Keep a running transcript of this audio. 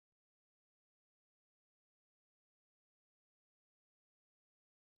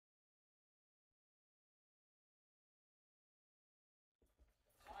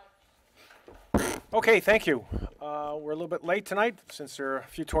Okay, thank you. We're a little bit late tonight since there are a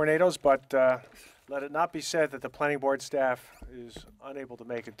few tornadoes, but let it not be said that the planning board staff is unable to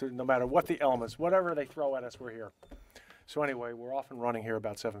make it, no matter what the elements, whatever they throw at us, we're here. So anyway, we're off and running here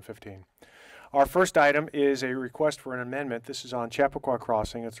about 7:15. Our first item is a request for an amendment. This is on Chappaqua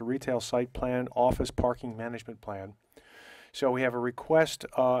Crossing. It's a retail site plan, office parking management plan. So we have a request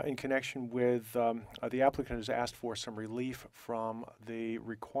in connection with the applicant has asked for some relief from the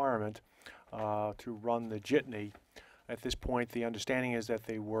requirement to run the jitney. At this point, the understanding is that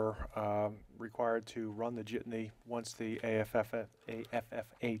they were required to run the jitney once the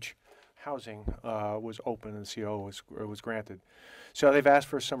AFFH housing was open and the CO was granted. So they've asked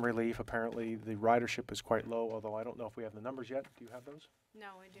for some relief. Apparently, the ridership is quite low, although I don't know if we have the numbers yet. Do you have those? No,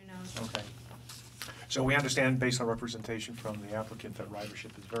 I do not. Okay. So we understand, based on representation from the applicant, that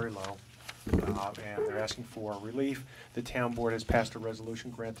ridership is very low, and they're asking for relief. The town board has passed a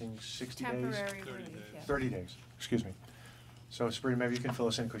resolution granting 60 days? Temporary relief, yeah. 30 days, excuse me. So Sabrina, maybe you can fill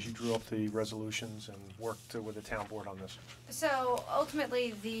us in because you drew up the resolutions and worked with the town board on this. So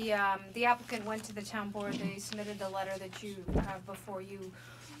ultimately, the applicant went to the town board. They submitted the letter that you have before you,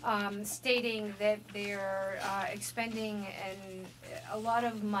 stating that they're expending a lot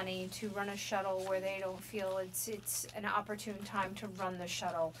of money to run a shuttle where they don't feel it's an opportune time to run the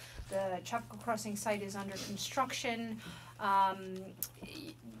shuttle. The Chappaqua Crossing site is under construction.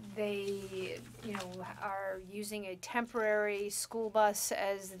 They, are using a temporary school bus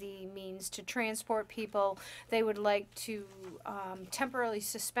as the means to transport people. They would like to temporarily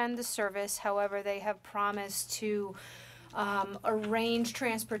suspend the service. However, they have promised to arrange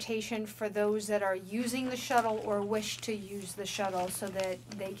transportation for those that are using the shuttle or wish to use the shuttle so that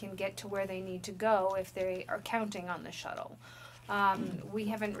they can get to where they need to go if they are counting on the shuttle. We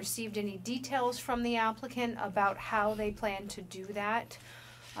haven't received any details from the applicant about how they plan to do that.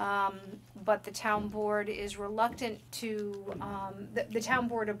 But the town board is reluctant to, the town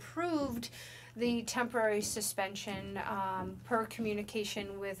board approved the temporary suspension per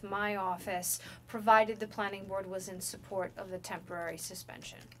communication with my office, provided the planning board was in support of the temporary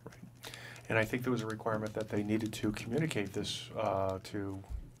suspension. Right. And I think there was a requirement that they needed to communicate this to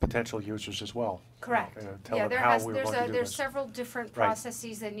potential users as well. Correct. Tell Yeah, them how we were there's going to do there's this. several different Right.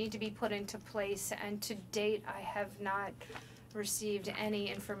 processes that need to be put into place, and to date, I have not received any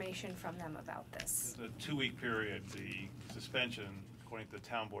information from them about this. The 2-week period, the suspension, according to the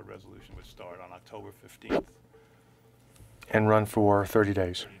town board resolution, would start on October 15th, And run for 30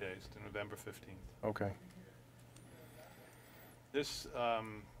 days. 30 days to November 15th. Okay. This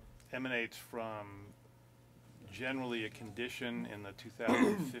emanates from generally a condition in the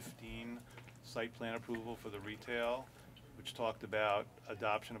 2015 site plan approval for the retail, which talked about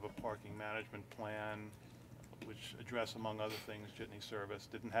adoption of a parking management plan, which addressed, among other things, jitney service.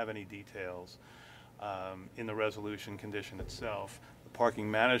 Didn't have any details in the resolution condition itself. The parking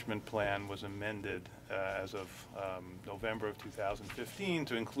management plan was amended as of November of 2015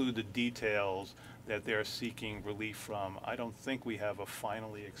 to include the details that they're seeking relief from. I don't think we have a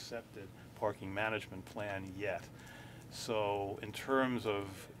finally accepted parking management plan yet. So in terms of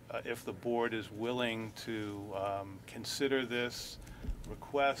if the board is willing to consider this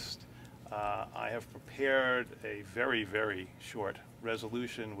request, I have prepared a very, very short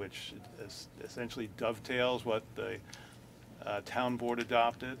resolution which essentially dovetails what the town board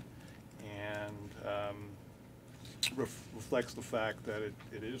adopted and reflects the fact that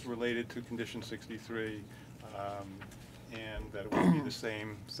it is related to condition 63 and that it will be the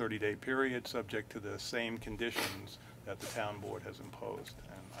same 30-day period subject to the same conditions that the town board has imposed.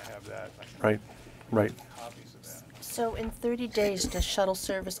 And I have that. I can Right. copies of that. So in 30 days, does shuttle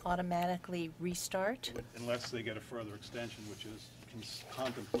service automatically restart? Unless they get a further extension, which is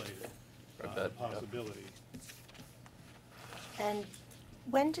contemplated, a possibility. And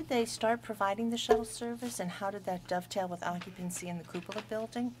when did they start providing the shuttle service, and how did that dovetail with occupancy in the cupola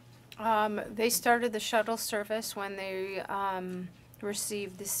building? They started the shuttle service when they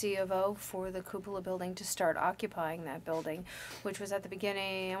received the C of O for the cupola building to start occupying that building, which was at the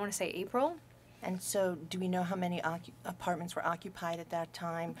beginning, I want to say April. And so do we know how many apartments were occupied at that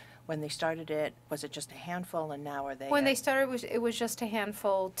time? When they started it, was it just a handful, and now are they? When they started, it was just a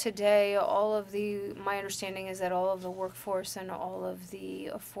handful. Today, my understanding is that all of the workforce and all of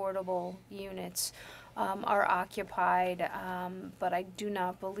the affordable units are occupied, but I do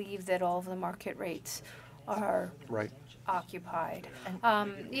not believe that all of the market rates are Right. occupied.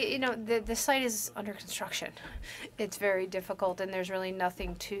 The site is under construction. It's very difficult, and there's really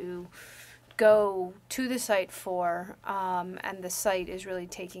nothing to go to the site for, and the site is really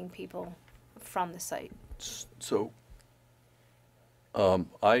taking people from the site. So,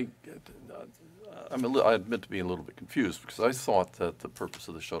 I I admit to being a little bit confused, because I thought that the purpose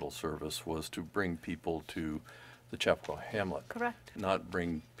of the shuttle service was to bring people to the Chappaqua Hamlet. Correct. Not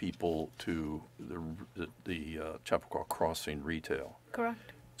bring people to the Chappaqua Crossing retail.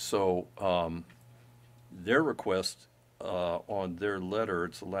 Correct. So their request on their letter,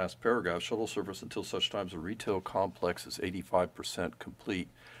 it's the last paragraph, shuttle service until such times the retail complex is 85% complete.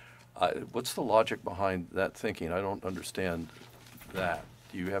 What's the logic behind that thinking? I don't understand that.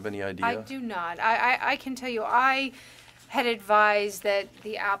 Do you have any idea? I do not. I can tell you, I had advised that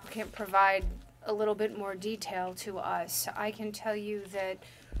the applicant provide a little bit more detail to us. I can tell you that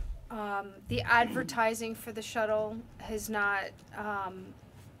the advertising for the shuttle has not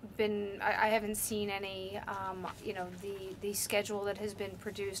been, I haven't seen any, the schedule that has been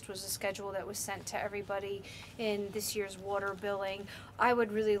produced was a schedule that was sent to everybody in this year's water billing. I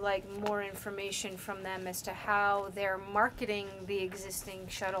would really like more information from them as to how they're marketing the existing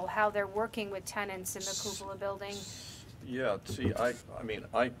shuttle, how they're working with tenants in the cupola building. Yeah, see,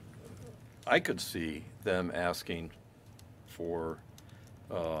 I could see them asking for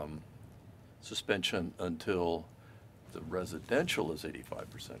suspension until the residential is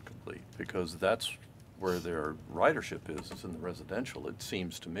 85% complete, because that's where their ridership is in the residential, it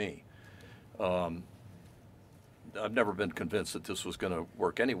seems to me. I've never been convinced that this was going to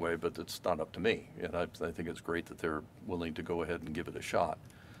work anyway, but it's not up to me. And I think it's great that they're willing to go ahead and give it a shot.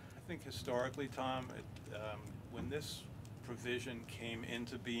 I think historically, Tom, when this provision came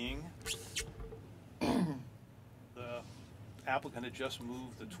into being, the applicant had just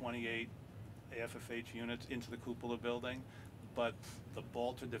moved the 28 AFFH units into the cupola building, but the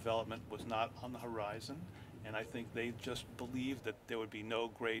Balter development was not on the horizon, and I think they just believed that there would be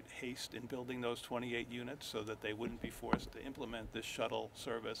no great haste in building those 28 units so that they wouldn't be forced to implement this shuttle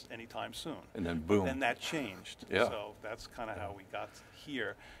service anytime soon. And then boom. Then that changed. Yeah. So that's kind of how we got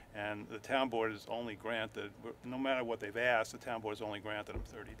here. And the town board is only granted, no matter what they've asked, the town board is only granted them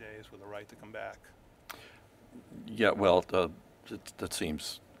 30 days with a right to come back. Yeah, well, that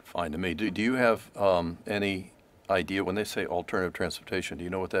seems fine to me. Do you have any idea, when they say alternative transportation, do you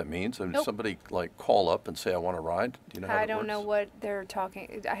know what that means? I mean, Nope. somebody like call up and say, I want to ride? Do you know how I that don't know works? what they're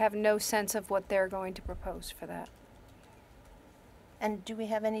talking, I have no sense of what they're going to propose for that. And do we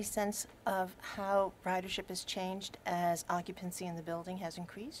have any sense of how ridership has changed as occupancy in the building has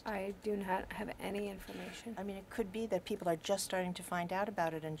increased? I do not have any information. I mean, it could be that people are just starting to find out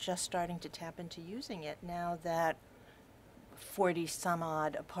about it and just starting to tap into using it now that 40 some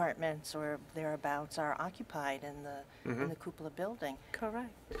odd apartments or thereabouts are occupied in the cupola building. Correct.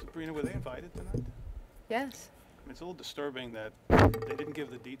 Sabrina, were they invited tonight? Yes. I mean, it's a little disturbing that they didn't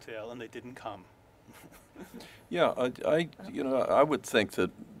give the detail and they didn't come. Yeah, I would think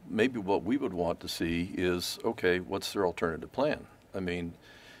that maybe what we would want to see is, okay, what's their alternative plan? I mean,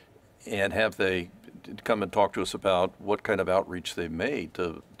 and have they come and talk to us about what kind of outreach they've made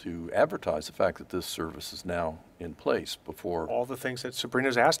to advertise the fact that this service is now in place before, All the things that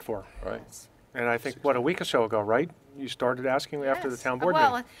Sabrina's asked for. right? And I think, what, a week or so ago, right? You started asking after the Yes. town board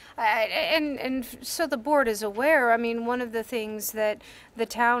Well, meeting. and so the board is aware. I mean, one of the things that the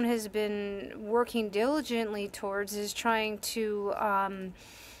town has been working diligently towards is trying to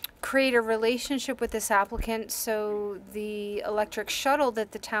create a relationship with this applicant so the electric shuttle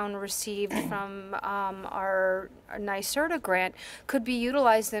that the town received from our NYSERDA grant could be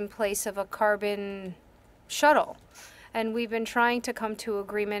utilized in place of a carbon shuttle. And we've been trying to come to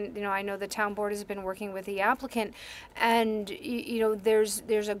agreement. You know, I know the town board has been working with the applicant, and there's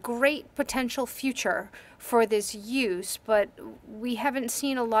a great potential future for this use, but we haven't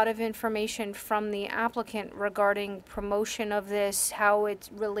seen a lot of information from the applicant regarding promotion of this, how it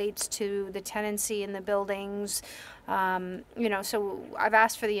relates to the tenancy in the buildings. So I've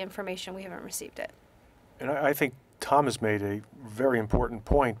asked for the information. We haven't received it. And I think Tom has made a very important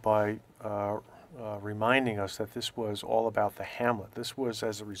point by reminding us that this was all about the hamlet. This was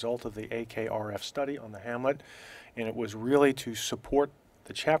as a result of the AKRF study on the hamlet, and it was really to support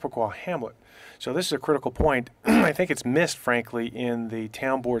the Chappaqua hamlet. So this is a critical point. I think it's missed, frankly, in the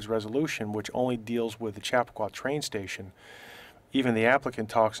town board's resolution, which only deals with the Chappaqua train station. Even the applicant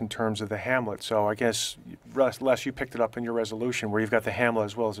talks in terms of the hamlet. So I guess, Les, you picked it up in your resolution where you've got the hamlet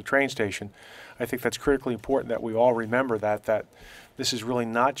as well as the train station. I think that's critically important that we all remember that this is really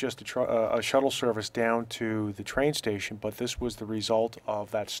not just a shuttle service down to the train station, but this was the result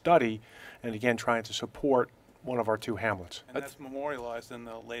of that study, and again, trying to support one of our two hamlets. And that's memorialized in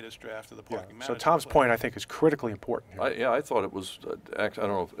the latest draft of the Yeah. parking So management Tom's plan. point, I think, is critically important here. I thought it was, I don't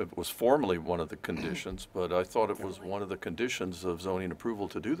know if it was formally one of the conditions, but I thought it was one of the conditions of zoning approval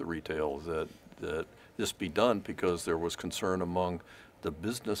to do the retail, that this be done because there was concern among the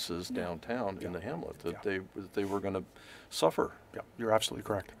businesses downtown in the hamlet, that Yeah. they were going to suffer. Yeah, you're absolutely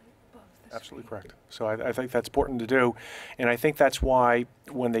correct. Absolutely correct. So I think that's important to do, and I think that's why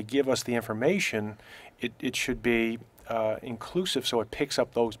when they give us the information, it should be inclusive, so it picks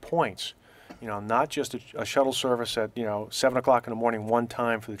up those points. You know, not just a shuttle service at 7 o'clock in the morning one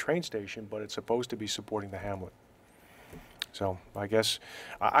time for the train station, but it's supposed to be supporting the hamlet. So I guess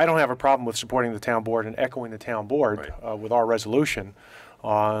I don't have a problem with supporting the town board and echoing the town board with our resolution,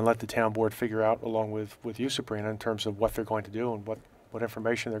 and let the town board figure out along with you, Sabrina, in terms of what they're going to do and what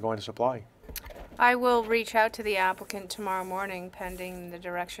information they're going to supply. I will reach out to the applicant tomorrow morning pending the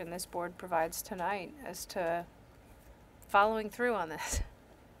direction this board provides tonight as to following through on this.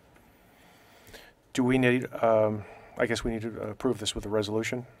 Do we need, I guess we need to approve this with a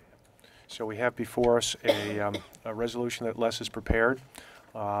resolution. So we have before us a resolution that Les has prepared.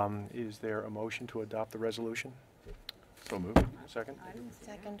 Is there a motion to adopt the resolution? So moved. Second?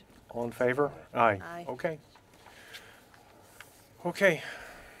 Second. All in favor? Aye. Aye. Okay. Okay.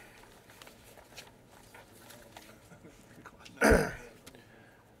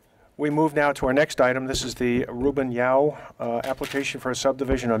 We move now to our next item. This is the Ruben Yao application for a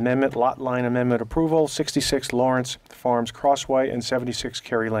subdivision amendment, lot line amendment approval, 66 Lawrence Farms Crossway and 76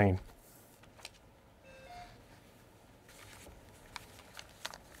 Cary Lane.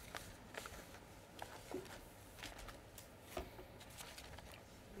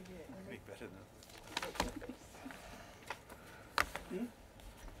 Make better than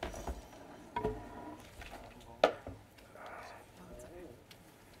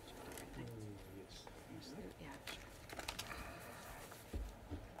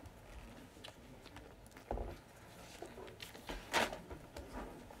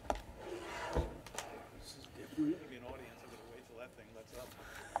There'll be an audience, I'm gonna wait till that thing lets up.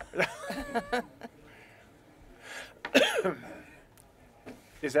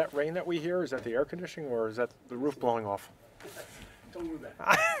 Is that rain that we hear? Is that the air conditioning or is that the roof blowing off? Don't worry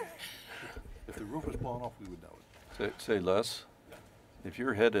about it. If the roof was blown off, we would know it. Say, Les, if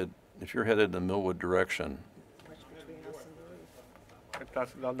you're headed in the Millwood direction,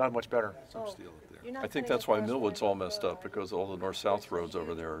 That's not much better. Some steel up there. I think that's why Millwood's all messed up, because all the north-south roads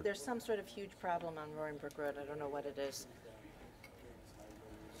over there are. There's some sort of huge problem on Roaring Brook Road. I don't know what it is.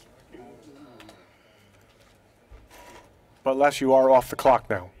 But Les, you are off the clock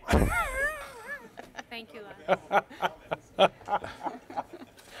now. Thank you, Les.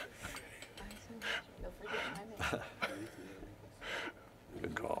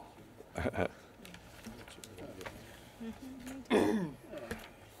 Good call.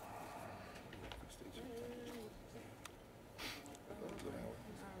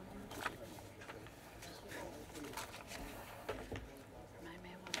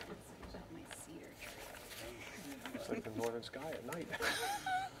 It's like the northern sky at night.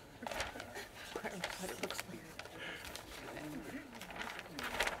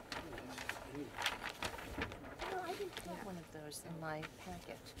 No, I didn't have one of those in my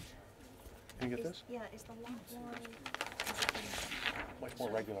packet. Can you get this? Yeah, is the lot line? Much more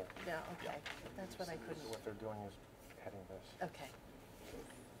regular. Yeah, okay. That's what I couldn't. What they're doing is heading this. Okay.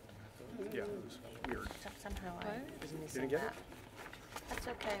 Yeah, it was weird. Somehow I was missing get it? that. That's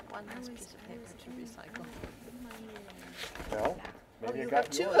okay. One less piece of paper to recycle. Well, maybe you you got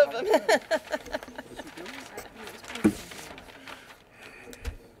got two yours. of them.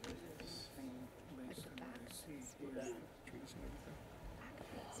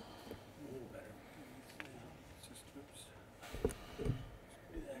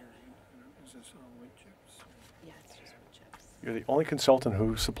 Yeah, it's just wood chips. You're the only consultant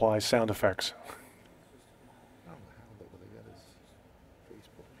who supplies sound effects. I don't know how, but what I got is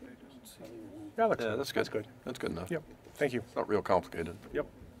Facebook. I don't see. That looks Yeah, good. that's good. That's good. That's good enough. Yep, thank you. It's not real complicated. Yep.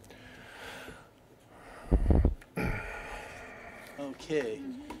 Okay,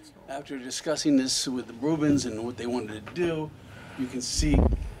 after discussing this with the Rubens and what they wanted to do, you can see, could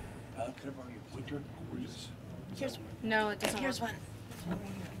I borrow your pointer? Here's, No, it doesn't here's work.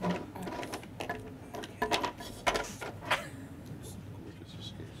 one.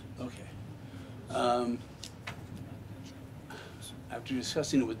 Okay. After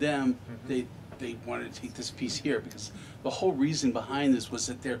discussing it with them, they wanted to take this piece here because the whole reason behind this was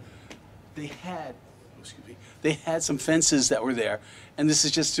that they had some fences that were there, and this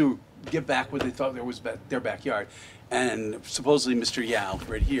is just to get back what they thought there was their backyard. And supposedly Mr. Yao,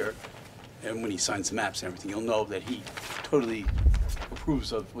 right here, and when he signs the maps and everything, you'll know that he totally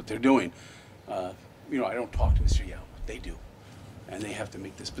approves of what they're doing. You know, I don't talk to Mr. Yao, they do, and they have to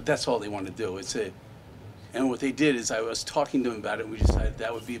make this, but that's all they want to do. And what they did is I was talking to them about it, and we decided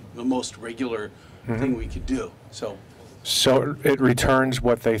that would be the most regular thing we could do. So So it returns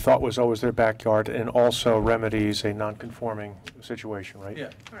what they thought was always their backyard and also remedies a non-conforming situation, right? Yeah.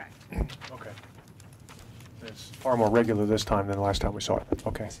 Correct. Okay. It's far more regular this time than the last time we saw it.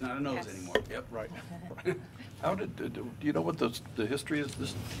 Okay. It's not a nose Yes. anymore. Yep. Right. How did, do you know what the history is?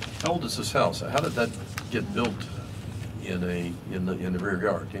 How old is this house? How did that get built in the rear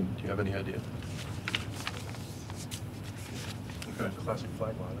yard? Do you have any idea? Okay. Classic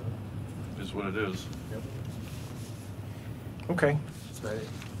flag lot. Is what it is. Yep. Okay.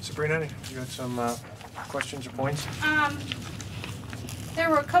 Sabrina, you had some questions or points? There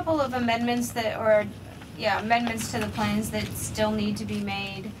were a couple of amendments amendments to the plans that still need to be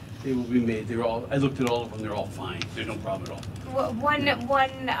made. They will be made. They're all, I looked at all of them, they're all fine. There's no problem at all.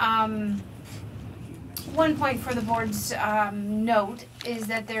 One point for the board's note is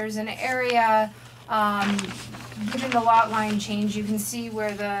that there's an area, given the lot line change, you can see where,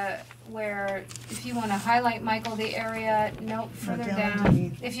 if you wanna highlight, Michael, the area, nope, further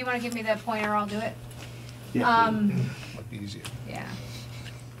down. If you wanna give me that pointer, I'll do it. Easier. Yeah.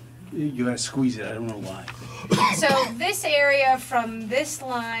 You gotta squeeze it, I don't know why. So this area from this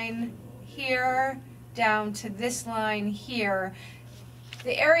line here down to this line here,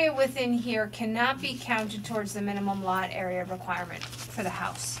 the area within here cannot be counted towards the minimum lot area requirement for the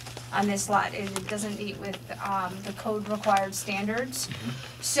house on this lot. It doesn't meet with the code required standards.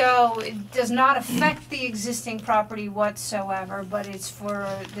 So it does not affect the existing property whatsoever, but it's for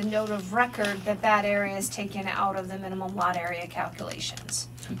the note of record that that area is taken out of the minimum lot area calculations.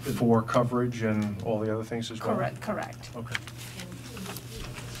 For coverage and all the other things as well? Correct. Okay.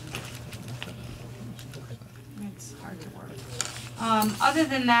 It's hard to word. Other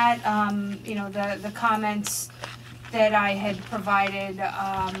than that, the comments that I had provided,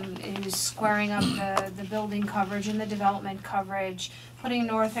 is squaring up the building coverage and the development coverage, putting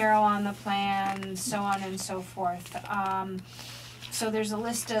North Arrow on the plan, so on and so forth. So there's a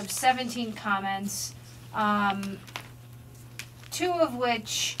list of 17 comments, 2 of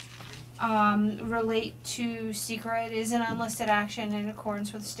which relate to SECR. It is an unlisted action in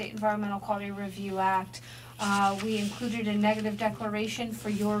accordance with the State Environmental Quality Review Act. We included a negative declaration for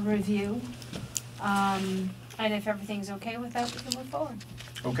your review. And if everything's okay with that, we can move forward.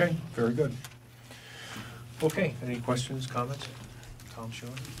 Okay, very good. Okay, any questions, comments? Tom,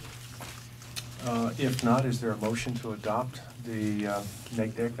 Sheila? If not, is there a motion to adopt the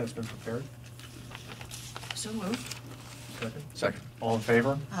neg deck that's been prepared? So moved. Second. All in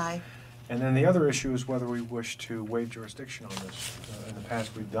favor? Aye. And then the other issue is whether we wish to waive jurisdiction on this. In the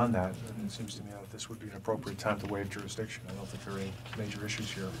past, we've done that, and it seems to me that this would be an appropriate time to waive jurisdiction. I don't think there are any major issues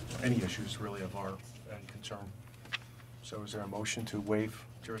here, any issues really of our concern. So is there a motion to waive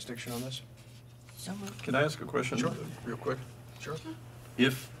jurisdiction on this? So moved. Can I ask a question? Sure. Real quick? Sure.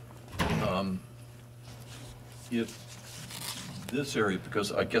 If this area,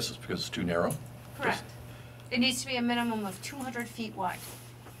 because I guess it's because it's too narrow, Correct. It needs to be a minimum of 200 feet wide.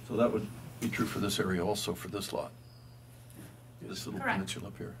 so that would be true for this area also for this lot? This little Correct. peninsula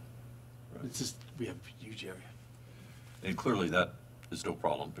up here? It's just, we have a huge area. And clearly that is no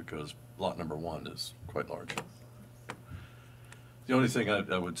problem because lot number 1 is quite large. The only thing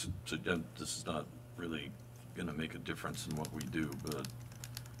I would suggest, this is not really gonna make a difference in what we do, but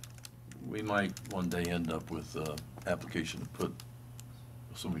we might one day end up with an application to put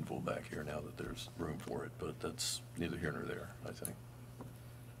a swimming pool back here now that there's room for it, but that's neither here nor there, I think.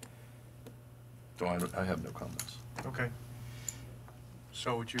 So I have no comments. Okay.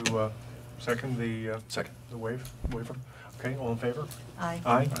 So would you second the Second. the waiver? Okay, all in favor? Aye.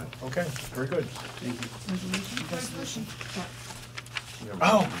 Aye? Okay, very good. Thank you. Resolution.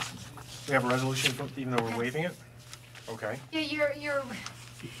 Oh, we have a resolution even though we're waiving it? Okay, Yeah,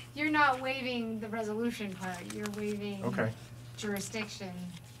 you're not waiving the resolution part, you're waiving okay. jurisdiction.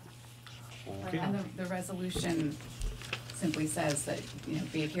 Okay. And the resolution simply says that,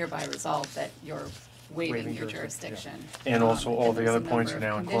 be it hereby resolved that you're waiving Waiving your jurisdiction, jurisdiction. And also all and the there's other a points number are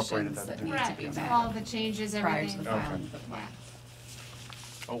of now incorporated conditions that that do. need to be Correct, met all the changes, prior everything. to the Okay. filing of the plan.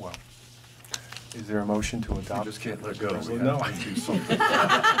 Oh, well. Is there a motion to You adopt? just can't let go. We No. have to do something.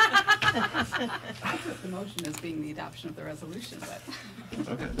 The motion is being the adoption of the resolution, but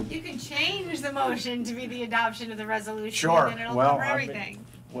Okay. You can change the motion to be the adoption of the resolution, Sure, and then it'll well, cover I mean- everything.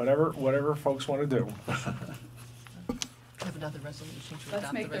 Whatever folks want to do. Have another resolution to let's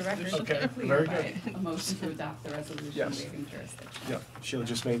adopt make the the resolution. record Okay, clear very by good. a motion to adopt the resolution Yes. waiving jurisdiction. Yeah, Sheila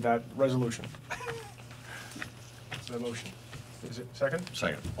just made that resolution. The motion. Is it second?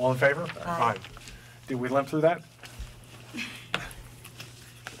 Second. All in favor? Aye. Did we limp through that?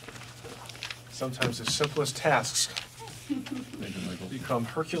 Sometimes the simplest tasks Thank you, Michael. become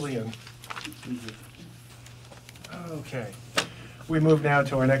Herculean. Okay. We move now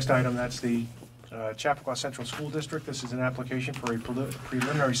to our next item. That's the Chappaqua Central School District. This is an application for a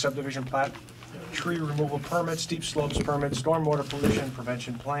preliminary subdivision plat, tree removal permit, steep slopes permit, stormwater pollution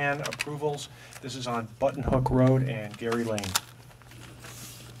prevention plan approvals. This is on Button Hook Road and Gary Lane.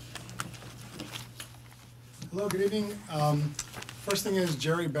 Hello, good evening. First thing is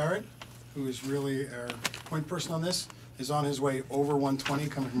Jerry Barrett, who is really our point person on this, is on his way over 120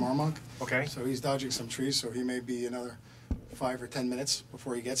 coming from Armonk. Okay. So he's dodging some trees, so he may be another 5 or 10 minutes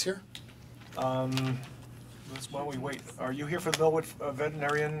before he gets here. Why don't we wait? Are you here for the Millwood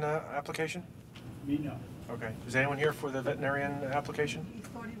veterinarian application? Me, no. Okay. Is anyone here for the veterinarian application? He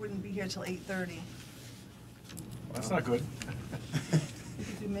thought he wouldn't be here till 8:30. That's not good. We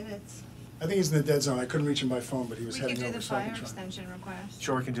could do minutes. I think he's in the dead zone. I couldn't reach him by phone, but he was We could heading do over, the so I fire can try. extension request.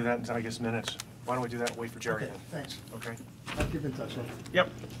 Sure, we can do that in, I guess, minutes. Why don't we do that and wait for Jerry Okay, then? thanks. Okay. I'll keep in touch. Yep.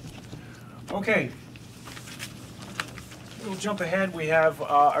 Okay. We'll jump ahead. We have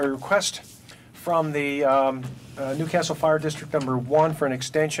a request from the Newcastle Fire District Number 1 for an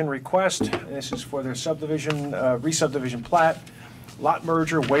extension request. This is for their subdivision, re-subdivision plat, lot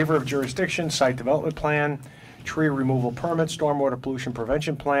merger, waiver of jurisdiction, site development plan, tree removal permit, stormwater pollution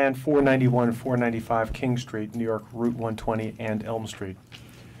prevention plan, 491 and 495 King Street, New York, Route 120 and Elm Street.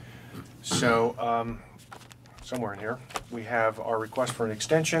 So, somewhere in here, we have our request for an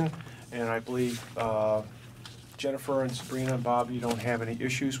extension, and I believe Jennifer and Sabrina and Bob, you don't have any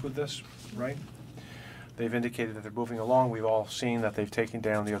issues with this, right? They've indicated that they're moving along. We've all seen that they've taken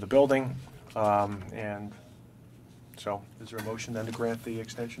down the other building. And so is there a motion then to grant the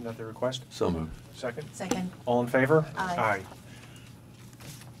extension that they request? So moved. Second? Second. All in favor? Aye.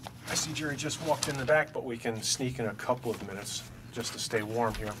 I see Jerry just walked in the back, but we can sneak in a couple of minutes just to stay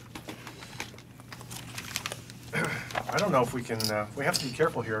warm here. I don't know if we can, we have to be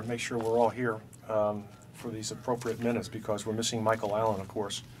careful here and make sure we're all here for these appropriate minutes because we're missing Michael Allen, of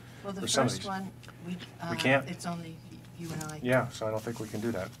course. Well, the for some of first these. one, We can't? it's only you and I. Yeah, so I don't think we can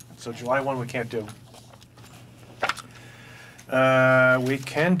do that. So July 1 we can't do. We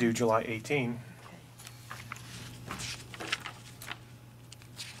can do July 18.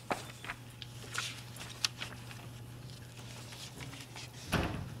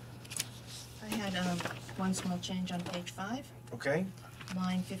 I had one small change on page 5, Okay?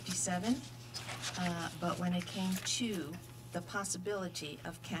 line 57. But when it came to the possibility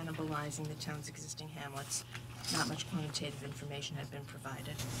of cannibalizing the town's existing hamlets, not much quantitative information had been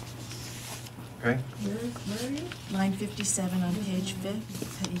provided. Okay? Where are you? Line 57 on page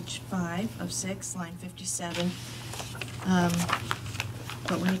 5 of 6, line 57.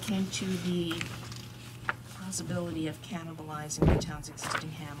 But when it came to the possibility of cannibalizing the town's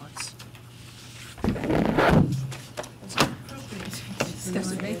existing hamlets.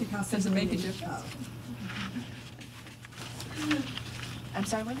 Does it make a difference? I'm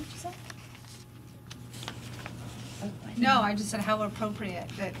sorry, what did you say? No, I just said how appropriate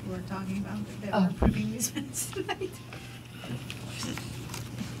that we're talking about, that we're approving these minutes tonight.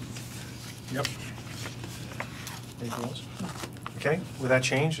 Yep. Anything else? Okay, with that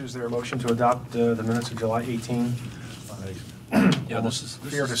change, is there a motion to adopt the minutes of July 18? Yeah, this is.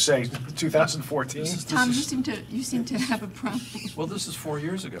 Fear to say, 2014? Tom, you seem to have a problem. Well, this is 4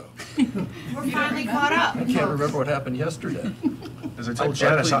 years ago. We're finally caught up. I can't remember what happened yesterday. As I told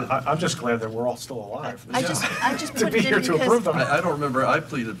Janice, I'm just glad that we're all still alive. I just To put be it in here to approve because, them. I don't remember, I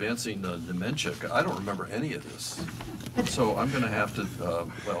plead advancing dementia. I don't remember any of this. So I'm going to have to,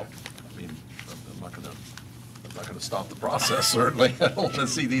 well, I mean, I'm not going to stop the process, certainly. I don't want to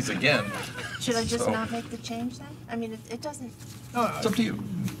see these again. should I just So- not make the change then? I mean, it doesn't, It's up to you.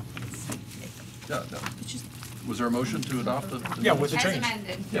 Yeah, no. it's just, Was there a motion to adopt the? Yeah, with the As change.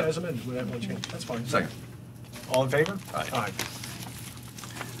 amended. Yeah, as amended, with that one change, that's fine. Second. All in favor? Aye.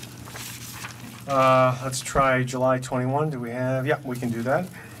 Let's try July 21, do we have, yeah, we can do that.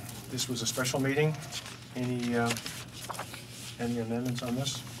 This was a special meeting. Any amendments on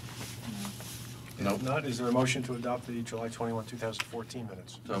this? Nope. If not, is there a motion to adopt the July 21, 2014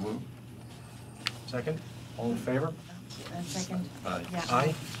 minutes? So moved. Second? All in favor? second. Aye. Yeah.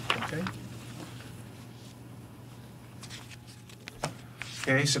 Aye, okay.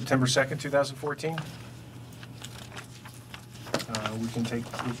 Okay, September 2nd, 2014. We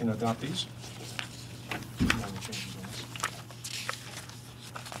can adopt these. No changes on this.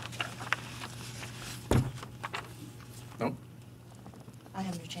 Nope. I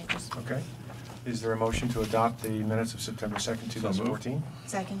have no changes. Okay. Is there a motion to adopt the minutes of September 2nd, 2014?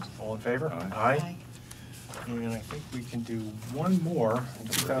 Second. All in favor? Aye. And I think we can do one more in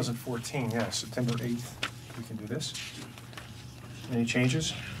 2014, yeah, September 8th, we can do this. Any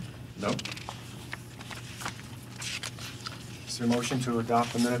changes? Nope. there a motion to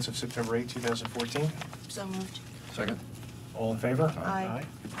adopt the minutes of September 8, 2014? So moved. Second? All in favor? Aye.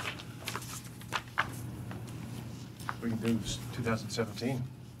 We can do 2017.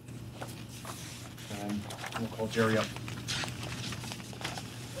 And then we'll call Jerry up.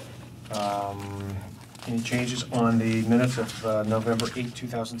 Any changes on the minutes of November 8,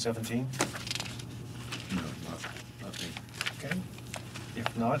 2017? No, nothing. Okay.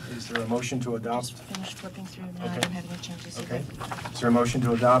 If not, is there a motion to adopt? Just finished flipping through, no, I Okay. don't have any changes either. Okay. Is there a motion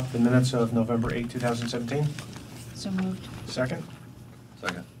to adopt the minutes of November 8, 2017? So moved. Second?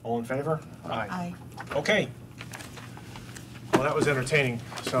 Second. All in favor? Aye. Okay. Well, that was entertaining,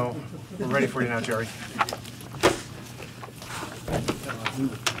 so we're ready for you now, Jerry.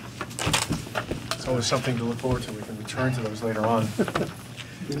 It's always something to look forward to. We can return to those later on.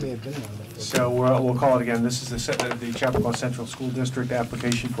 We may have been on that. So we'll call it again. This is the Chappaqua Central School District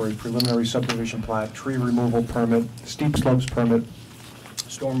application for a preliminary subdivision plat, tree removal permit, steep slopes permit,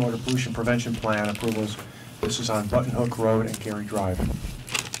 stormwater pollution prevention plan approvals. This is on Button Hook Road and Gary Drive.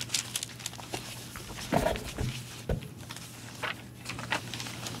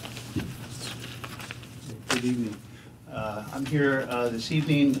 Good evening. I'm here this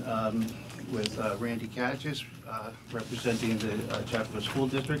evening with Randy Catchis, representing the Chappaqua School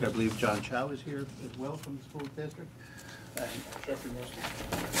District. I believe John Chow is here as well from the school district.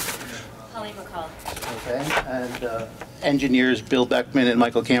 Holly McCall. Okay, and engineers Bill Beckman and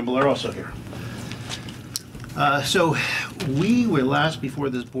Michael Campbell are also here. So we were last before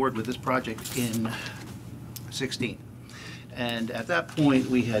this board with this project in 16. And at that point,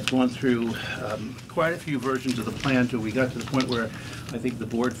 we had gone through quite a few versions of the plan till we got to the point where I think the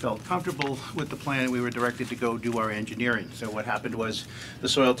board felt comfortable with the plan and we were directed to go do our engineering. So what happened was the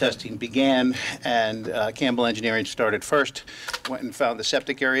soil testing began and Campbell Engineering started first, went and found the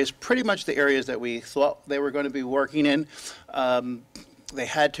septic areas, pretty much the areas that we thought they were going to be working in. They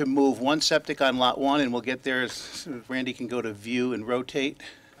had to move one septic on lot 1, and we'll get there so Randy can go to view and rotate.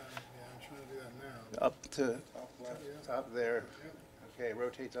 Yeah, I'm trying to do that now. Up to top there. Okay,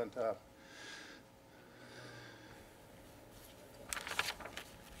 rotates on top.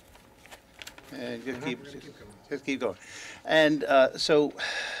 And just keep going. And so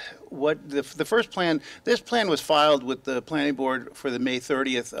what the first plan, this plan was filed with the planning board for the May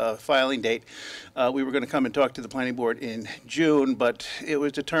 30th filing date. We were going to come and talk to the planning board in June, but it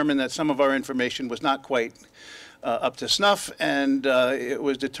was determined that some of our information was not quite up to snuff, and it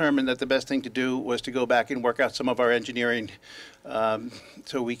was determined that the best thing to do was to go back and work out some of our engineering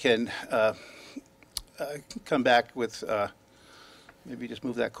so we can come back with, maybe just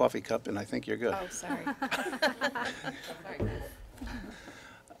move that coffee cup and I think you're good. Oh, sorry.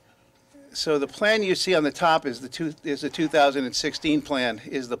 So the plan you see on the top is the 2016 plan,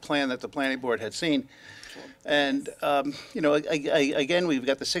 is the plan that the planning board had seen. And, you know, again, we've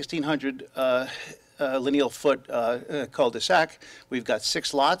got the 1,600 lineal foot cul-de-sac. We've got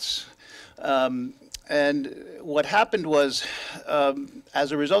 6 lots. And what happened was,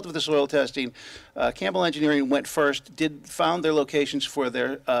 as a result of the soil testing, Campbell Engineering went first, found their locations for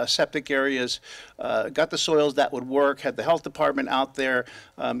their septic areas, got the soils that would work, had the health department out there,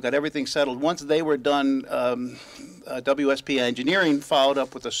 got everything settled. Once they were done, WSP Engineering followed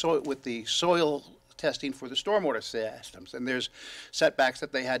up with the soil testing for the stormwater systems, and there's setbacks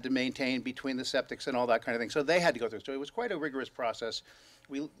that they had to maintain between the septics and all that kind of thing. So they had to go through. So it was quite a rigorous process.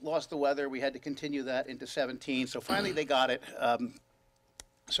 We lost the weather. We had to continue that into 17. So finally they got it.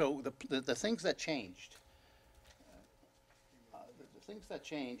 So the things that changed, the things that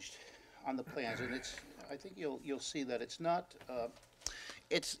changed on the plans, and I think you'll see that it's not.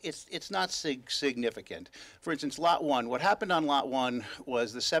 It's not significant. For instance, Lot 1, what happened on Lot 1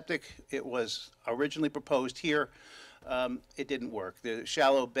 was the septic, it was originally proposed here. It didn't work. The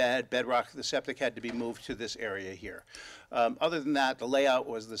shallow bedrock, the septic had to be moved to this area here. Other than that, the layout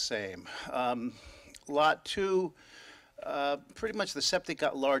was the same. Lot 2, pretty much the septic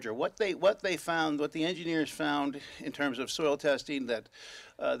got larger. What they found, what the engineers found in terms of soil testing, that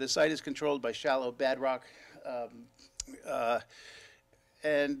the site is controlled by shallow bedrock.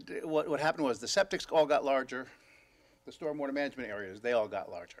 And what happened was the septics all got larger, the stormwater management areas, they all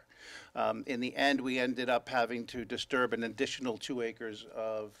got larger. In the end, we ended up having to disturb an additional 2 acres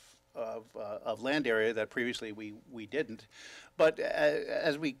of land area that previously we didn't. But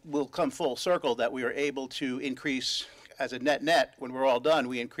as we will come full circle, that we were able to increase, as a net, when we're all done,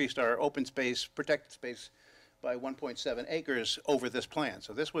 we increased our open space, protected space by 1.7 acres over this plan.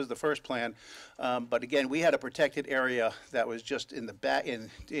 So this was the first plan, but again, we had a protected area that was just in the back, in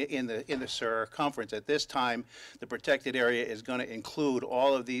the circumference. At this time, the protected area is going to include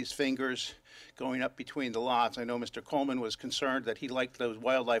all of these fingers going up between the lots. I know Mr. Coleman was concerned that he liked those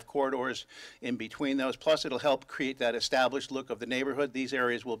wildlife corridors in between those. Plus, it'll help create that established look of the neighborhood. These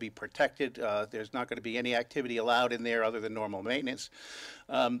areas will be protected. There's not going to be any activity allowed in there other than normal maintenance.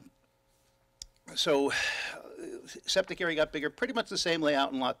 So septic area got bigger, pretty much the same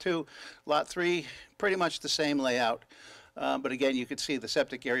layout in Lot 2. Lot 3, pretty much the same layout. But again, you could see the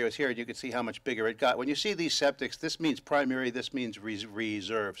septic area was here, and you could see how much bigger it got. When you see these septics, this means primary, this means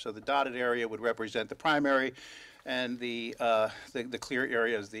reserve. So the dotted area would represent the primary, and the clear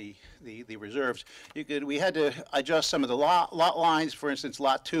area is the reserves. We had to adjust some of the lot lines. For instance,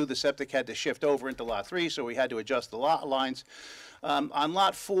 Lot 2, the septic had to shift over into Lot 3, so we had to adjust the lot lines. On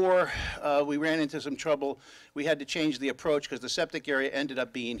Lot 4, we ran into some trouble. We had to change the approach because the septic area ended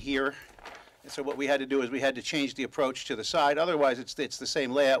up being here. And so what we had to do is we had to change the approach to the side. Otherwise, it's the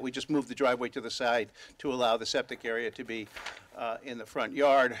same layout. We just moved the driveway to the side to allow the septic area to be in the front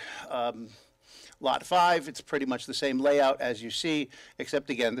yard. Lot 5, it's pretty much the same layout as you see, except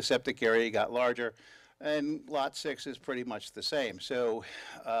again, the septic area got larger. And Lot 6 is pretty much the same. So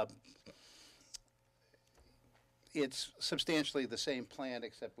it's substantially the same plan,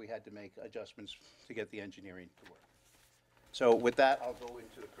 except we had to make adjustments to get the engineering to work. So with that, I'll go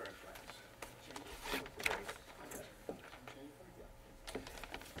into the current plans.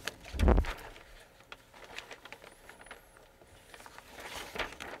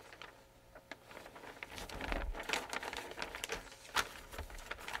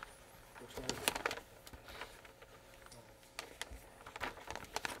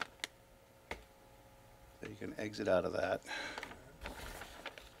 So you can exit out of that.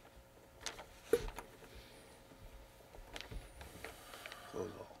 Close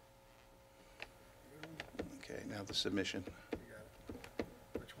all. Okay, now the submission.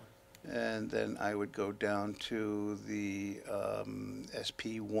 And then I would go down to the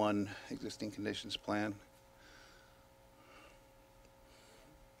SP1 existing conditions plan.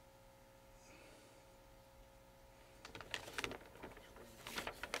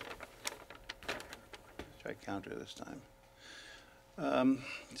 Try counter this time.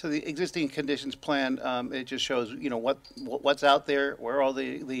 So the existing conditions plan, it just shows, you know, what's out there, where all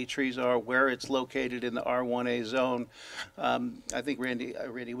the trees are, where it's located in the R1A zone. I think, Randy,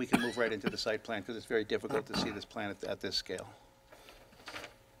 we can move right into the site plan because it's very difficult to see this plan at this scale.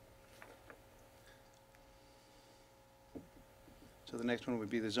 So the next one would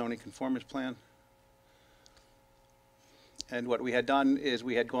be the zoning conformance plan. And what we had done is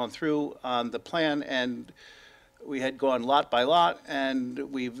we had gone through the plan, and we had gone lot by lot, and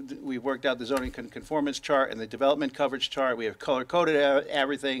we've worked out the zoning conformance chart and the development coverage chart. We have color-coded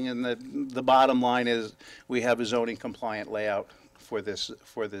everything, and the bottom line is we have a zoning compliant layout for this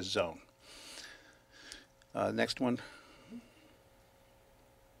zone. Next one.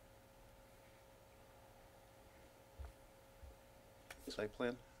 Site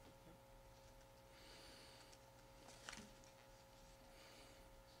plan.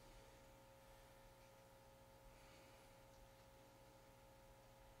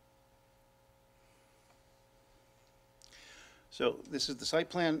 So this is the site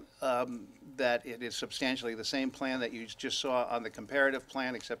plan, that it is substantially the same plan that you just saw on the comparative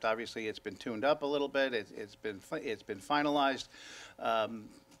plan, except obviously it's been tuned up a little bit. It's been finalized.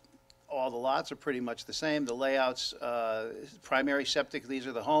 All the lots are pretty much the same. The layouts, primary septic, these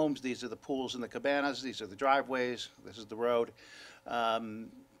are the homes, these are the pools and the cabanas, these are the driveways, this is the road.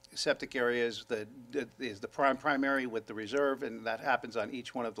 Septic area is the primary with the reserve, and that happens on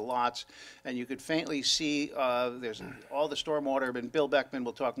each one of the lots. And you could faintly see there's all the stormwater, and Bill Beckman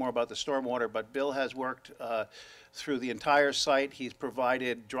will talk more about the stormwater, but Bill has worked through the entire site. He's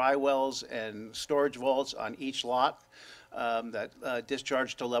provided dry wells and storage vaults on each lot that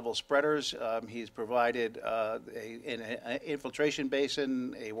discharge to level spreaders. He's provided an infiltration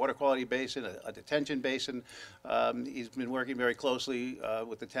basin, a water quality basin, a detention basin. He's been working very closely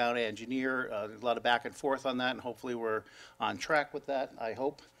with the town engineer. There's a lot of back and forth on that, and hopefully we're on track with that, I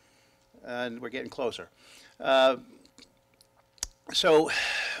hope. And we're getting closer. So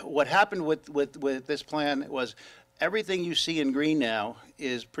what happened with this plan was everything you see in green now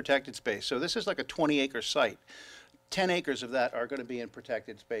is protected space. So this is like a 20-acre site. 10 acres of that are going to be in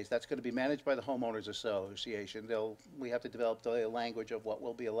protected space. That's going to be managed by the homeowners association. We have to develop the language of what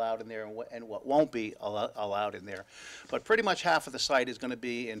will be allowed in there and what won't be allowed in there. But pretty much half of the site is going to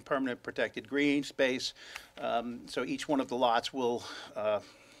be in permanent protected green space. So each one of the lots will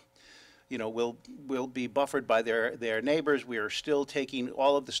will be buffered by their neighbors. We are still taking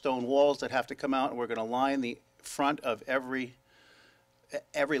all of the stone walls that have to come out, and we're going to line the front of every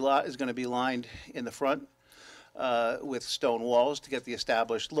lot is going to be lined in the front with stone walls to get the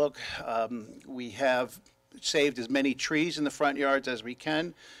established look. We have saved as many trees in the front yards as we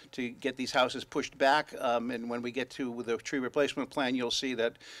can to get these houses pushed back. And when we get to the tree replacement plan, you'll see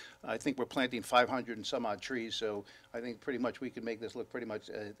that I think we're planting 500 and some odd trees. So I think pretty much we can make this look pretty much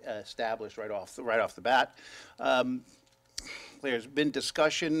established right off the bat. There's been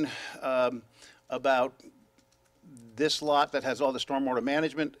discussion about this lot that has all the stormwater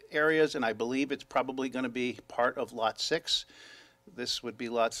management areas, and I believe it's probably going to be part of Lot 6. This would be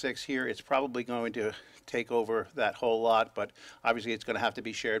Lot 6 here. It's probably going to take over that whole lot, but obviously it's going to have to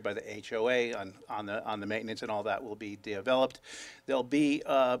be shared by the HOA on the maintenance, and all that will be developed. There'll be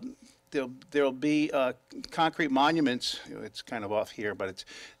concrete monuments. It's kind of off here, but it's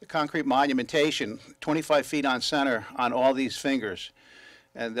the concrete monumentation, 25 feet on center on all these fingers.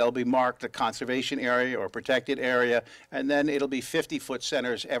 And they'll be marked a conservation area or protected area, and then it'll be 50-foot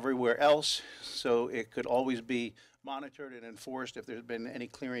centers everywhere else, so it could always be monitored and enforced if there's been any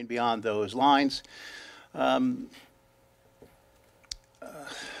clearing beyond those lines. So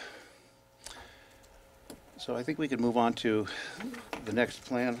I think we can move on to the next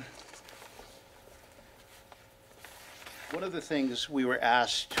plan. One of the things we were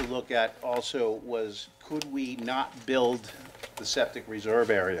asked to look at also was, could we not build the septic reserve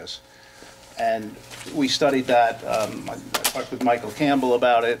areas? And we studied that. I talked with Michael Campbell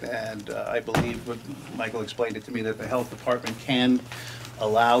about it, and I believe Michael explained it to me that the health department can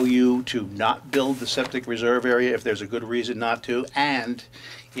allow you to not build the septic reserve area if there's a good reason not to, and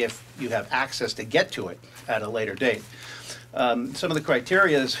if you have access to get to it at a later date. Some of the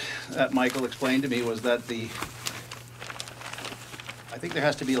criteria that Michael explained to me was that I think there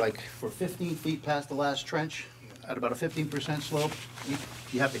has to be like, for 15 feet past the last trench, at about a 15% slope,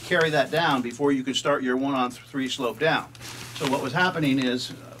 you have to carry that down before you could start your 1-on-3 slope down. So what was happening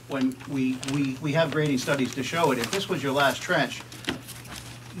is, when we have grading studies to show it, if this was your last trench,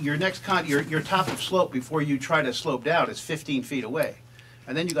 your next your top of slope before you try to slope down is 15 feet away.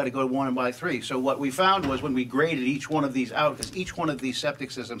 And then you got to go to 1-by-3. So what we found was, when we graded each one of these out, because each one of these septic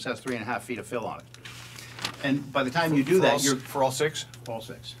systems has 3.5 feet of fill on it. And by the time you do that, you're... For all 6? All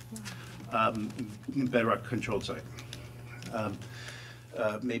 6. Bedrock controlled site.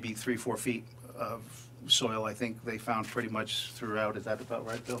 Maybe 3-4 feet of soil, I think they found pretty much throughout. Is that about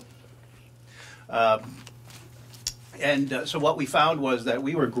right, Bill? So what we found was that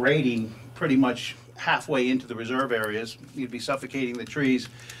we were grading pretty much halfway into the reserve areas. You'd be suffocating the trees.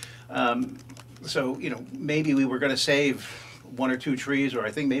 So, maybe we were going to save 1 or 2 trees, or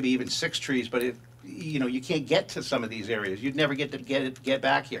I think maybe even 6 trees, but you can't get to some of these areas. You'd never get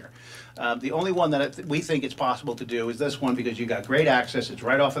back here. The only one that we think it's possible to do is this one, because you got great access. It's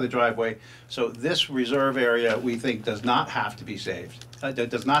right off of the driveway. So this reserve area, we think, does not have to be saved.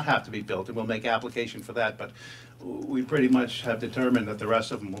 Does not have to be built, and we'll make application for that. But we pretty much have determined that the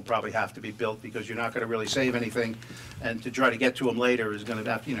rest of them will probably have to be built, because you're not going to really save anything, and to try to get to them later is going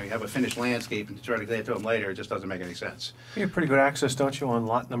to have, you have a finished landscape, and to try to get to them later, it just doesn't make any sense. You have pretty good access, don't you, on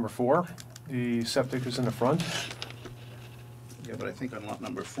lot number 4? The septic is in the front. Yeah, but I think on lot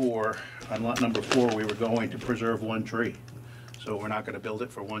number 4, we were going to preserve 1 tree. So we're not going to build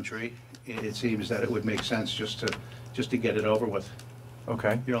it for 1 tree. It seems that it would make sense just to get it over with.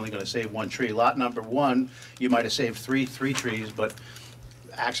 Okay. You're only going to save 1 tree. Lot number 1, you might have saved three trees, but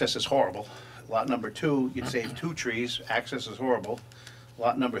access is horrible. Lot number 2, you'd save 2 trees, access is horrible.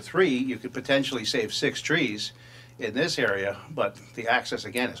 Lot number 3, you could potentially save 6 trees in this area, but the access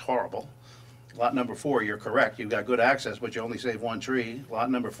again is horrible. Lot number 4, you're correct, you've got good access, but you only save 1 tree.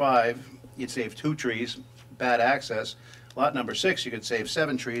 Lot number 5, you'd save 2 trees, bad access. Lot number 6, you could save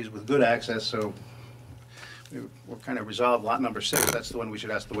 7 trees with good access, so we're kind of resolved. Lot number 6, that's the one we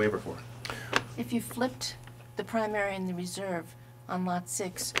should ask the waiver for. If you flipped the primary and the reserve on Lot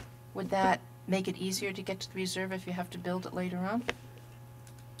 6, would that make it easier to get to the reserve if you have to build it later on?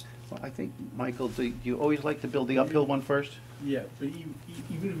 Well, I think, Michael, do you always like to build the uphill one first? Yeah, but even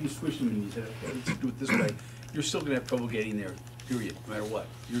if you switch them and you said, okay, let's do it this way, you're still gonna have trouble getting there, period, no matter what.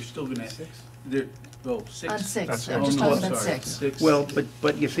 You're still gonna... 6? Well, 6. On 6, That's I'm it. just Oh, no, talking about sorry. 6. 6. Well,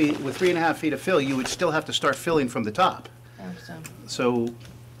 but you see, with 3.5 feet of fill, you would still have to start filling from the top. So,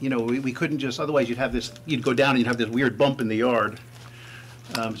 we couldn't just, otherwise you'd go down and you'd have this weird bump in the yard.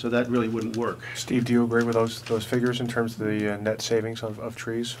 So that really wouldn't work. Steve, do you agree with those figures in terms of the net savings of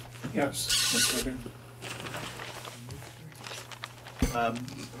trees? Yes.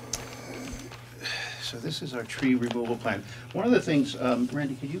 So this is our tree removal plan. One of the things,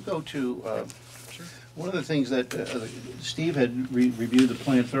 Randy, could you go to, one of the things that Steve had reviewed the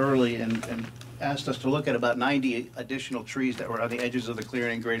plan thoroughly and asked us to look at about 90 additional trees that were on the edges of the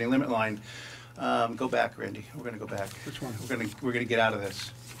clearing and grading limit line. Go back, Randy. We're going to go back. Which one? We're going to get out of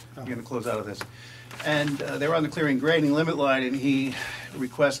this. Oh. We're going to close out of this. And they were on the clearing and grading limit line, and he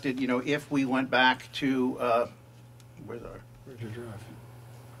requested, you know, if we went back to, where's our? Where's your drive?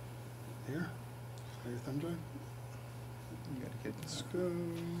 Here? Are your thumb drive? You gotta get, Let's go.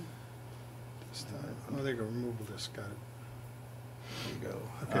 Oh, there you go, removable disk, got it. there you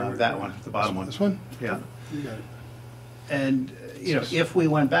Okay, go. where- That one, the bottom one. This one? Yeah. You got it. And, you know, if we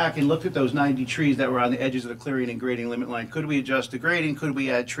went back and looked at those 90 trees that were on the edges of the clearing and grading limit line, could we adjust the grading? Could we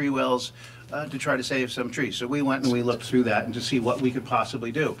add tree wells to try to save some trees? So we went and we looked through that and to see what we could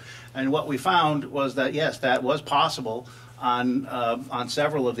possibly do. And what we found was that, yes, that was possible on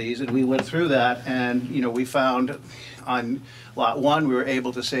several of these. And we went through that and, you know, we found on lot 1, we were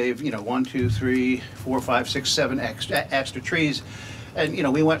able to save, you know, 1, 2, 3, 4, 5, 6, 7 extra trees. And, you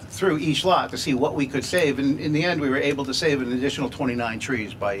know, we went through each lot to see what we could save, and in the end, we were able to save an additional 29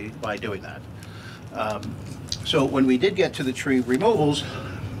 trees by doing that. So when we did get to the tree removals,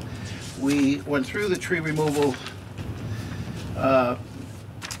 we went through the tree removal,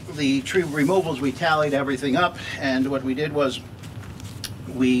 we tallied everything up, and what we did was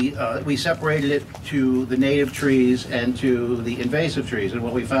we separated it to the native trees and to the invasive trees, and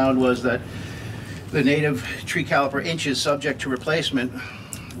what we found was that the native tree caliper inches subject to replacement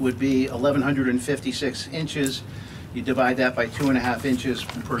would be 1,156 inches. You divide that by 2.5 inches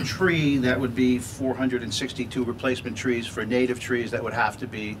per tree, that would be 462 replacement trees for native trees that would have to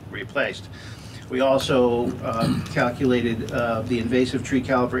be replaced. We also calculated the invasive tree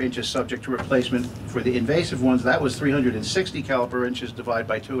caliper inches subject to replacement. For the invasive ones, that was 360 caliper inches divided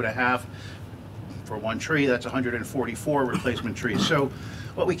by 2.5. For one tree, that's 144 replacement trees. So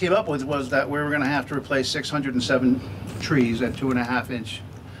what we came up with was that we were going to have to replace 607 trees at 2.5-inch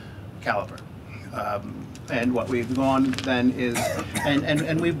caliper. And what we've gone then is,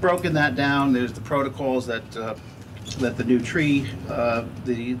 and we've broken that down. There's the protocols that the new tree,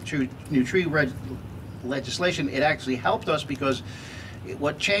 legislation. It actually helped us because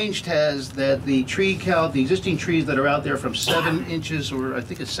what changed has that the existing trees that are out there from 7 inches, or I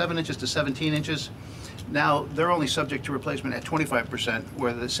think it's 7 inches to 17 inches. Now, they're only subject to replacement at 25%,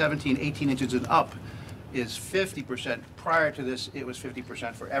 where the 17, 18 inches and up is 50%. Prior to this, it was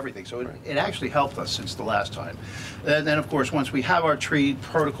 50% for everything. So it actually helped us since the last time. And then, of course, once we have our tree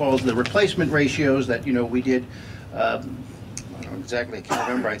protocols, the replacement ratios that, you know, we did, I don't know exactly, I can't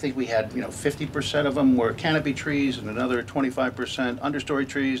remember. I think we had, you know, 50% of them were canopy trees and another 25% understory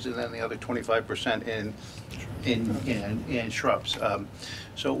trees, and then the other 25% in shrubs.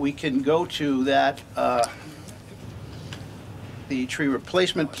 So we can go to that, the tree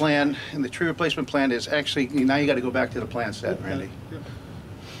replacement plan, and the tree replacement plan is actually, now you got to go back to the plan set, Randy.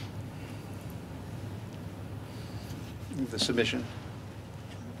 The submission.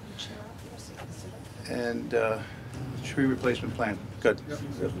 And tree replacement plan, good.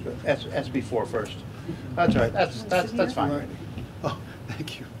 SB4 first. That's all right, that's fine, Randy. Oh,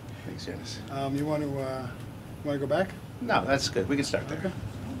 thank you. Thanks, Janice. You want to go back? No, that's good, we can start there. Okay.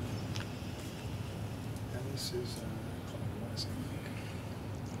 And this is,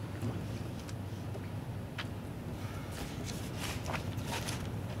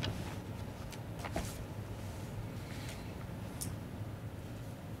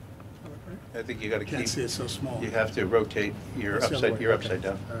 I think you got to can't keep, see it so small. you have to rotate your That's the other way. you're Okay. upside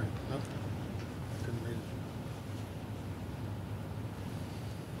down. All right. Nope. Couldn't read it.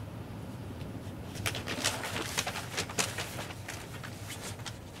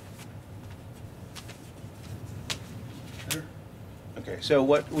 There. Okay, so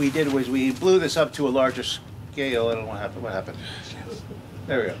what we did was we blew this up to a larger scale. I don't know what happened.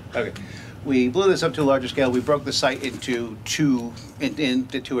 There we go, okay. We blew this up to a larger scale. We broke the site into two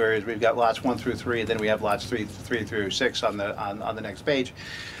areas. We've got lots 1 through 3, and then we have lots 3 through 6 on the next page.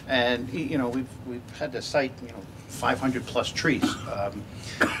 And, you know, we've had to site, you know, 500 plus trees.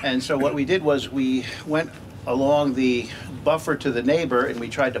 And so what we did was we went along the buffer to the neighbor, and we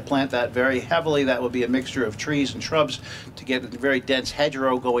tried to plant that very heavily. That would be a mixture of trees and shrubs to get a very dense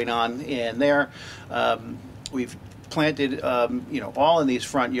hedgerow going on in there. We've planted, you know, all in these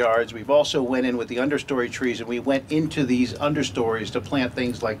front yards. We've also went in with the understory trees, and we went into these understories to plant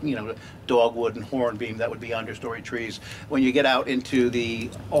things like, you know, dogwood and hornbeam. That would be understory trees. When you get out into the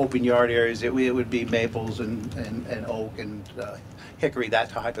open yard areas, it would be maples and oak and hickory, that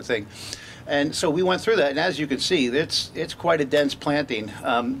type of thing. And so we went through that, and as you can see, it's quite a dense planting.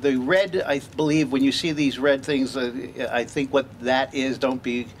 The red, I believe, when you see these red things, I think what that is, don't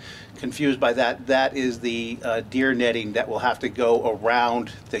be confused by that. That is the deer netting that will have to go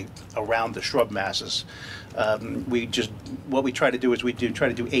around the shrub masses. What we try to do is try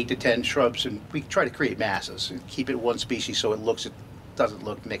to do 8 to 10 shrubs, and we try to create masses and keep it one species so it doesn't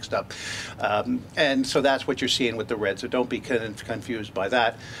look mixed up. And so that's what you're seeing with the red, so don't be confused by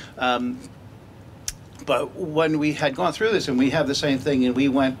that. But when we had gone through this, and we have the same thing, and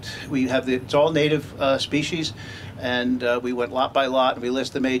it's all native species, and we went lot by lot, and we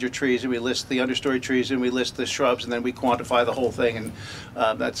list the major trees, and we list the understory trees, and we list the shrubs, and then we quantify the whole thing,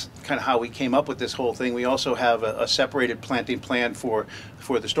 and that's kind of how we came up with this whole thing. We also have a separated planting plan for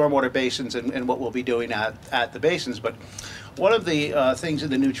the stormwater basins and what we'll be doing at the basins. But one of the things in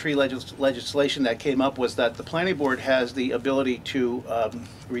the new tree legislation that came up was that the planning board has the ability to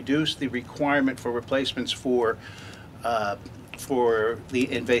reduce the requirement for replacements for the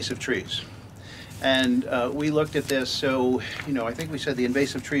invasive trees. And we looked at this, so, I think we said the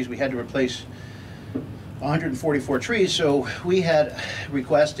invasive trees, we had to replace 144 trees, so we had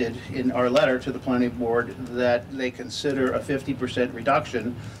requested in our letter to the planning board that they consider a 50%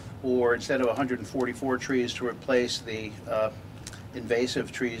 reduction, or instead of 144 trees to replace the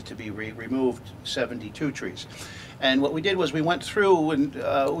invasive trees to be removed, 72 trees. And what we did was we went through and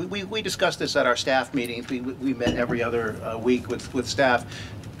we discussed this at our staff meetings. We met every other week with staff,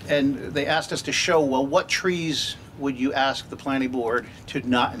 and they asked us to show, well, what trees would you ask the planning board to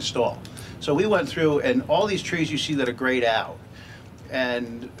not install? So we went through, and all these trees you see that are grayed out,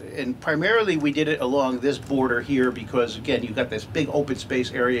 and primarily we did it along this border here because, again, you've got this big open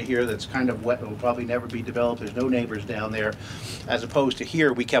space area here that's kind of wet and will probably never be developed. There's no neighbors down there, as opposed to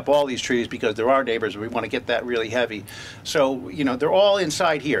here we kept all these trees because there are neighbors and we want to get that really heavy. So they're all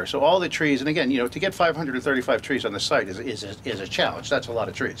inside here. So all the trees, and again, to get 535 trees on the site is a challenge. That's a lot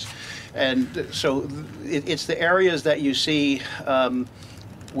of trees, and so it's the areas that you see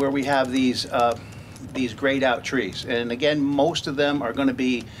where we have these grayed out trees. And again, most of them are going to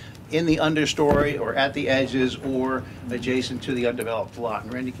be in the understory or at the edges or adjacent to the undeveloped lot.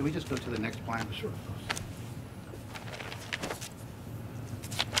 And Randy, can we just go to the next plan? Sure.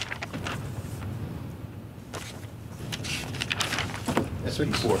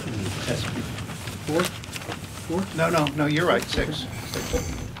 SB4. SB4? 4? No, you're right, 6.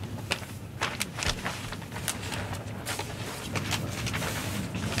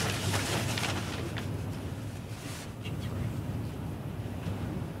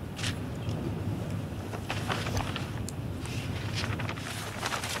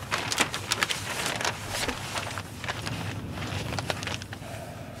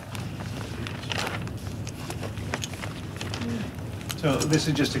 So this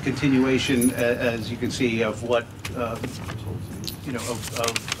is just a continuation, as you can see, of what,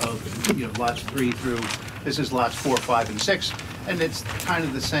 lots 3 through, this is lots 4, 5, and 6, and it's kind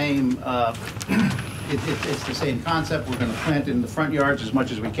of the same, it's the same concept. We're going to plant in the front yards as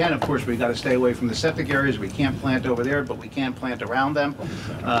much as we can. Of course, we've got to stay away from the septic areas. We can't plant over there, but we can plant around them.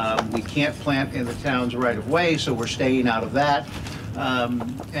 We can't plant in the town's right-of-way, so we're staying out of that.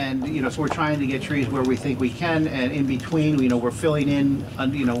 So we're trying to get trees where we think we can, and in between, we're filling in,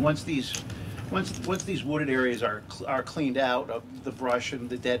 once these wooded areas are cleaned out of the brush and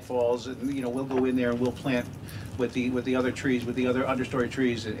the deadfalls, and we'll go in there and we'll plant with the other trees, with the other understory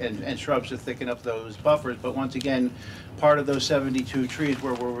trees and shrubs to thicken up those buffers. But once again, part of those 72 trees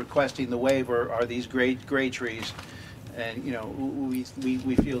where we're requesting the waiver are these gray trees, and we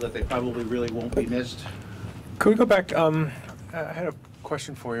feel that they probably really won't be missed. Could we go back? I had a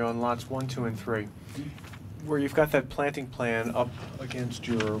question for you on lots 1, 2, and 3, where you've got that planting plan up against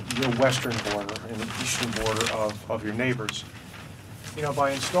your western border and the eastern border of your neighbors.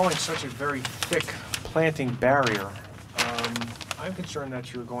 By installing such a very thick planting barrier, I'm concerned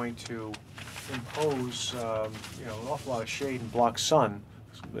that you're going to impose, an awful lot of shade and block sun,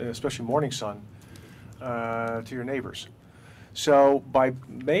 especially morning sun, to your neighbors. So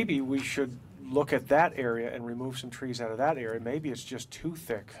maybe we should look at that area and remove some trees out of that area. Maybe it's just too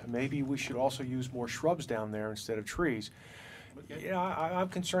thick. Maybe we should also use more shrubs down there instead of trees. I'm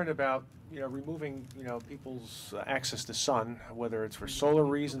concerned about removing people's access to sun, whether it's for solar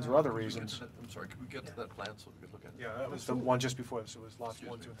reasons or other reasons. I'm sorry, could we get to that plan so we could look at it? Yeah, that was the one just before this. It was lots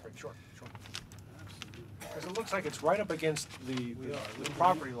 1, 2, and 3. Sure. Because it looks like it's right up against the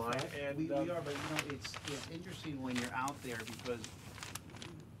property line, and we are, but it's interesting when you're out there because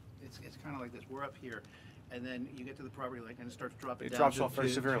it's kind of like this. We're up here, and then you get to the property line and it starts dropping It down. drops off very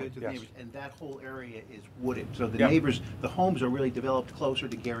severely, the yes. neighbors. And that whole area is wooded. So the Yep. neighbors, the homes are really developed closer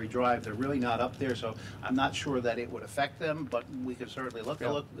to Gary Drive. They're really not up there, so I'm not sure that it would affect them, but we could certainly look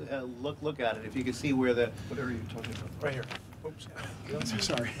at it. If you can see where the, What area are you talking about? Right here. Oops.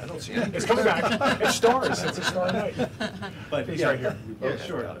 Sorry. I don't see it. It's coming back. It's stars. It's a star night. but He's yeah, right here. Yeah,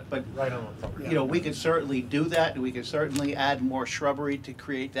 sure. But Right on the front. you know, we could certainly do that, and we could certainly add more shrubbery to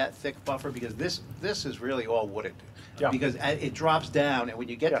create that thick buffer, because this is really all wooded. Yeah. Because it drops down, and when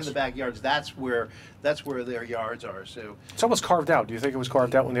you get Yes. to the backyards, that's where their yards are, so. It's almost carved out. Do you think it was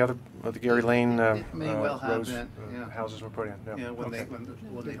carved out when the other, the Gary Lane, It may well have rows, been, yeah. houses were put in? Yeah, when Okay. they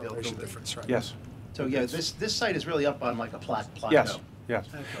built Elevation it. difference, right? Yes, So, yeah, this site is really up on like a plateau. yes, yes.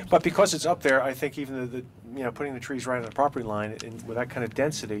 But because it's up there, I think even the you know, putting the trees right on the property line and with that kind of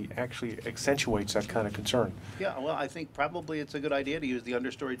density actually accentuates that kind of concern. Yeah, well, I think probably it's a good idea to use the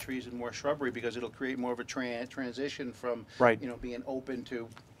understory trees and more shrubbery, because it'll create more of a transition from, Right. you know, being open to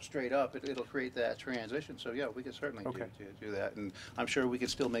straight up. It'll create that transition, so yeah, we could certainly Okay. do that, and I'm sure we could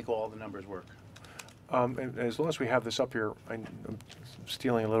still make all the numbers work. And as long as we have this up here, I'm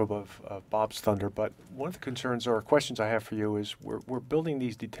stealing a little bit of Bob's thunder, but one of the concerns or questions I have for you is we're building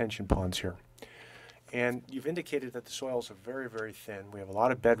these detention ponds here. And you've indicated that the soils are very, very thin. We have a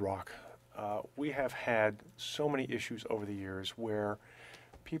lot of bedrock. We have had so many issues over the years where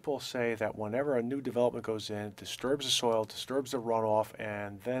people say that whenever a new development goes in, it disturbs the soil, disturbs the runoff,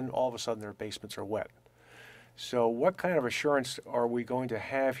 and then all of a sudden their basements are wet. So what kind of assurance are we going to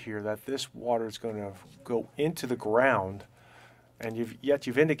have here that this water is going to go into the ground? And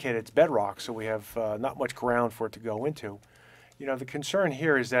you've indicated it's bedrock, so we have not much ground for it to go into. You know, the concern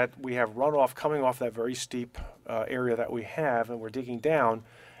here is that we have runoff coming off that very steep area that we have, and we're digging down,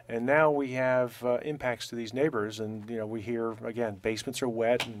 and now we have impacts to these neighbors. And, you know, we hear, again, basements are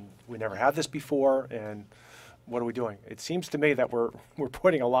wet, and we never had this before, and what are we doing? It seems to me that we're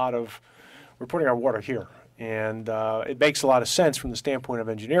putting our water here. And it makes a lot of sense from the standpoint of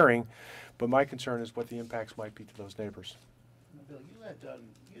engineering, but my concern is what the impacts might be to those neighbors. Bill, you had done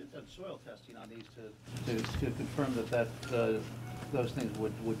soil testing on these to confirm that those things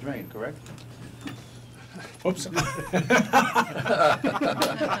would drain, correct? Oops. Hold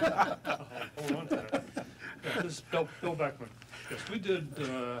on to that. Yeah, this is Bill Beckman. Yes, we did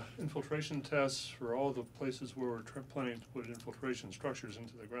infiltration tests for all the places where we're planning to put infiltration structures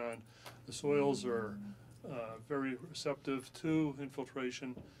into the ground. The soils are very receptive to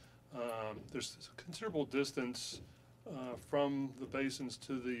infiltration. There's a considerable distance from the basins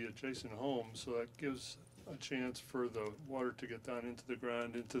to the adjacent homes, so that gives a chance for the water to get down into the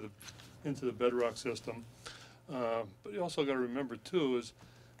ground, into the bedrock system. But you also got to remember too is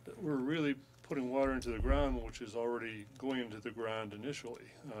that we're really putting water into the ground, which is already going into the ground initially.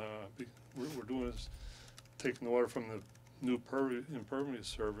 We're doing is taking the water from the new impervious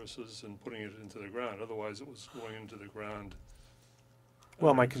surfaces and putting it into the ground. Otherwise, it was going into the ground.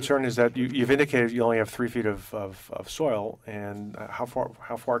 Well, my concern is that you've indicated you only have 3 feet of soil, and how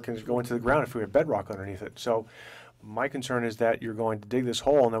far can it go into the ground if we have bedrock underneath it? So my concern is that you're going to dig this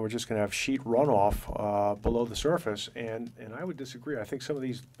hole, and then we're just going to have sheet runoff below the surface, and I would disagree. I think some of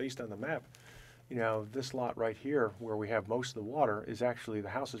these, based on the map, you know, this lot right here, where we have most of the water, is actually, the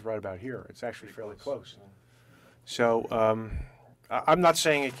house is right about here. It's actually fairly close. So I'm not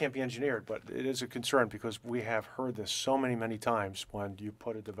saying it can't be engineered, but it is a concern because we have heard this so many times. When you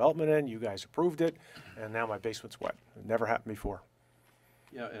put a development in, you guys approved it, and now my basement's wet. It never happened before.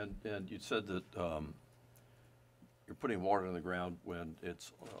 Yeah, and you said that you're putting water in the ground when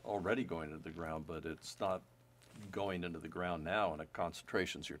it's already going into the ground, but it's not going into the ground now in the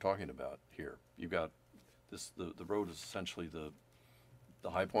concentrations you're talking about here. You've got this, the road is essentially the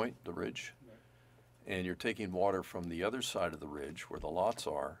high point, the ridge, and you're taking water from the other side of the ridge where the lots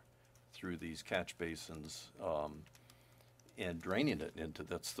are through these catch basins and draining it into,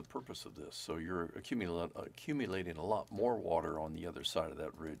 that's the purpose of this. So you're accumulating a lot more water on the other side of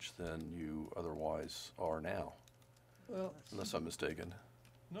that ridge than you otherwise are now, Well, unless I'm mistaken.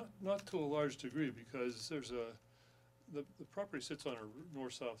 not to a large degree, because there's the property sits on a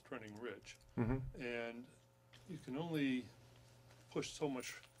north-south trending ridge, and you can only push so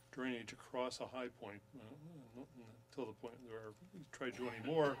much drainage across a high point until the point where you try to do any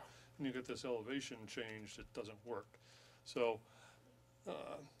more, and you get this elevation change that doesn't work. So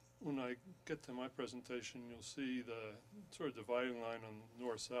when I get to my presentation, you'll see the sort of dividing line on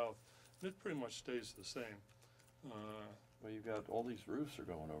north-south, and it pretty much stays the same. Well, you've got all these roofs are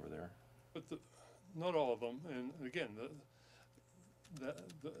going over there. But not all of them, and again, the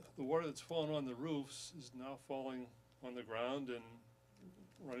water that's falling on the roofs is now falling on the ground and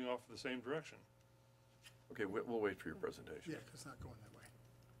running off the same direction. Okay, we'll wait for your presentation. Yeah, 'cause it's not going that way.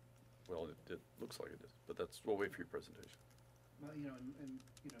 Well, it looks like it is, but we'll wait for your presentation. Well,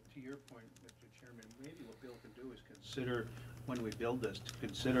 to your point, Mr. Chairman, maybe what Bill can do is consider, when we build this, to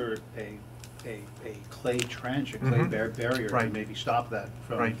consider a clay trench, a clay barrier, to Right. maybe stop that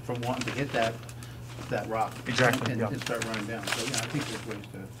Right. from wanting to hit that rock. Exactly, And yeah. and start running down. So, yeah, I think there's ways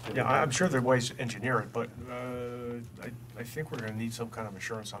to. Yeah, I'm sure there are ways to engineer it, but I think we're gonna need some kind of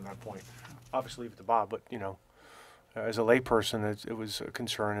assurance on that point. Obviously, leave it to Bob, but, as a layperson, it was a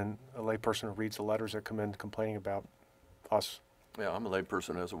concern, and a layperson who reads the letters that come in complaining about us. Yeah, I'm a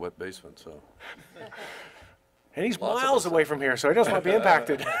layperson who has a wet basement, so. And he's Lots of miles us. away from here, so he doesn't want to be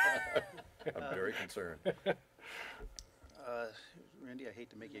impacted. I'm very concerned. Randy, I hate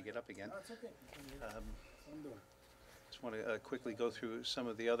to make you get up again. No, it's okay. I'm doing. Just want to quickly go through some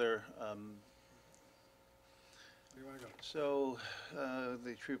of the other, Where do you wanna go? so,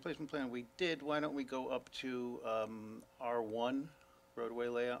 the tree replacement plan we did, why don't we go up to R1, roadway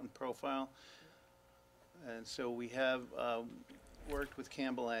layout and profile? And so we have worked with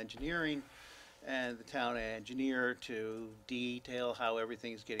Campbell Engineering and the town engineer to detail how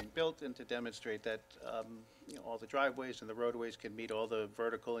everything's getting built and to demonstrate that, all the driveways and the roadways can meet all the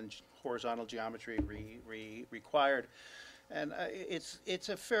vertical and horizontal geometry required. And it's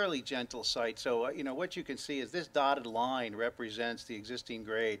a fairly gentle site, so, what you can see is this dotted line represents the existing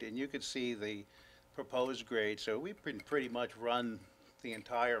grade, and you could see the proposed grade. So we've been pretty much run the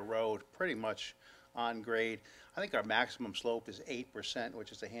entire road pretty much on grade. I think our maximum slope is 8%,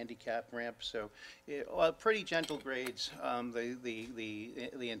 which is a handicap ramp, so pretty gentle grades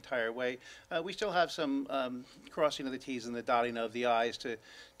the entire way. We still have some crossing of the Ts and the dotting of the Is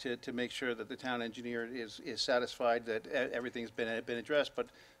to make sure that the town engineer is satisfied that everything's been addressed, but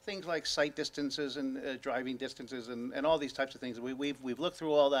things like sight distances and driving distances and all these types of things, we've looked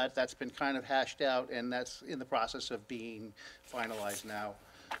through all that. That's been kind of hashed out, and that's in the process of being finalized now.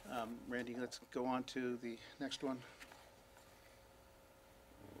 Randy, let's go on to the next one.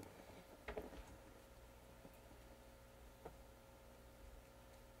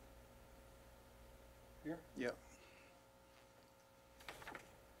 Here? Yeah.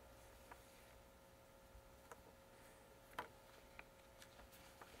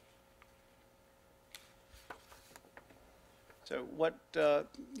 So what,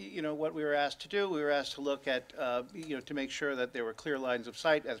 what we were asked to do, we were asked to look at, to make sure that there were clear lines of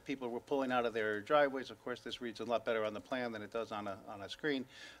sight as people were pulling out of their driveways. Of course, this reads a lot better on the plan than it does on a screen.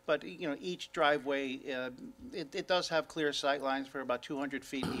 But, each driveway, it does have clear sight lines for about 200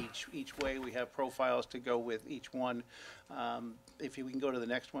 feet each way. We have profiles to go with each one. If we can go to the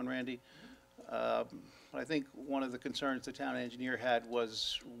next one, Randy. I think one of the concerns the town engineer had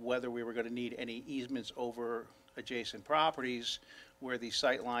was whether we were going to need any easements over adjacent properties where these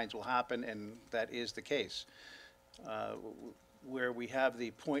sight lines will happen, and that is the case. Where we have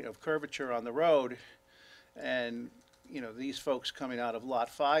the point of curvature on the road, and, these folks coming out of Lot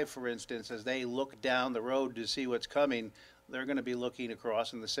 5, for instance, as they look down the road to see what's coming, they're going to be looking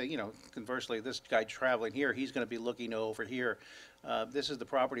across and conversely, this guy traveling here, he's going to be looking over here. This is the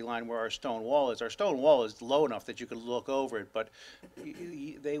property line where our stone wall is. Our stone wall is low enough that you could look over it, but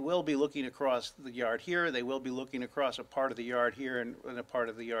they will be looking across the yard here. They will be looking across a part of the yard here and a part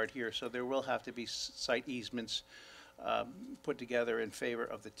of the yard here. So there will have to be site easements put together in favor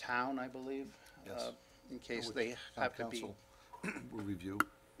of the town, I believe. Yes. In case Which they town have to be, council will review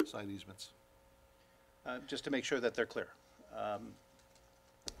site easements. just to make sure that they're clear.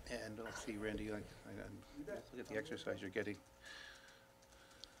 And let's see, Randy, look at the exercise you're getting.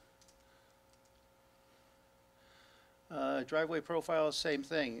 Driveway profile, same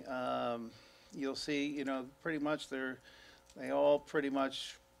thing. You'll see, pretty much they all pretty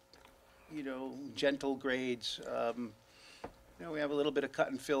much, gentle grades. We have a little bit of cut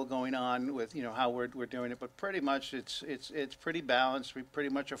and fill going on with, how we're doing it, but pretty much it's pretty balanced. We pretty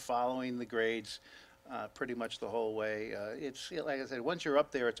much are following the grades pretty much the whole way. It's, like I said, once you're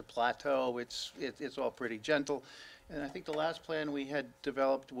up there, it's a plateau. It's all pretty gentle. And I think the last plan we had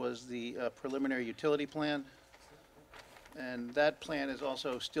developed was the preliminary utility plan. And that plan is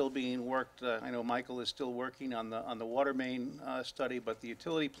also still being worked. I know Michael is still working on the water main study, but the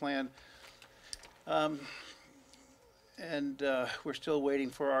utility plan, and we're still waiting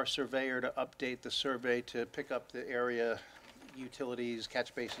for our surveyor to update the survey to pick up the area utilities,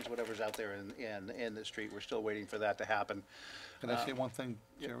 catch basins, whatever's out there in the street. We're still waiting for that to happen. Can I say one thing,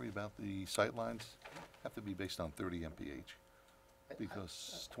 Jerry, about the sight lines? Have to be based on 30 MPH.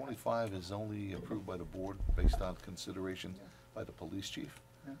 Because 25 is only approved by the board based on consideration by the police chief.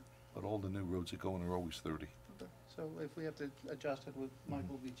 Yeah. But all the new roads that go in are always 30. So if we have to adjust it, Mike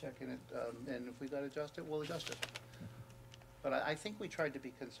will be checking it, and if we got to adjust it, we'll adjust it. But I think we tried to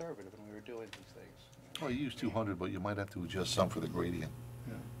be conservative when we were doing these things. Well, you use 200, but you might have to adjust some for the gradient,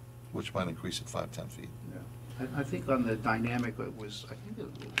 Yeah. which might increase it 5-10 feet. I think on the dynamic, it was, I think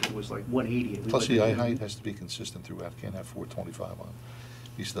it was like 180. Plus, the eye height has to be consistent throughout, can't have 425 on.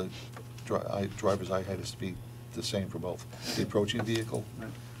 These, the driver's eye height has to be the same for both the approaching vehicle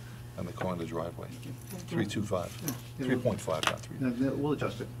Right. and the car in the driveway. 325, Yeah. 3.5, not 3. No, we'll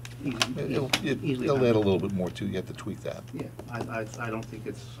adjust it It'll easily. it'll add a little bit more too, you have to tweak that. Yeah, I don't think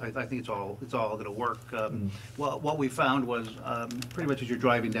it's, I think it's all gonna work. Mm. Well, what we found was, pretty much as you're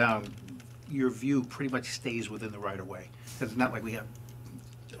driving down, your view pretty much stays within the right-of-way. It's not like we have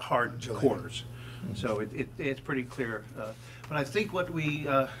hard corners. So it's pretty clear. But I think what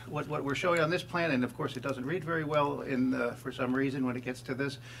we're showing on this plan, and of course it doesn't read very well for some reason when it gets to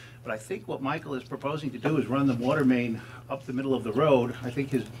this, but I think what Michael is proposing to do is run the water main up the middle of the road. I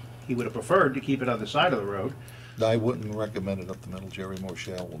think he would have preferred to keep it on the side of the road. I wouldn't recommend it up the middle. Jerry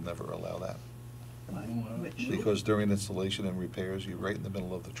Morshell will never allow that. Because during installation and repairs, you're right in the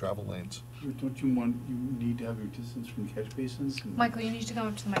middle of the travel lanes. Don't you need to have your distance from catch basins? Michael, you need to come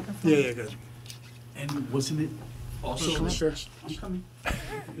up to the microphone. good. And wasn't it also, I'm coming.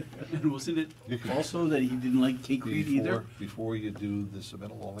 And wasn't it also that he didn't like Cape Creek either? Before you do the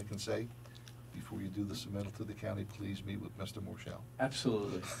submittal, all I can say, before you do the submittal to the county, please meet with Mr. Morshell.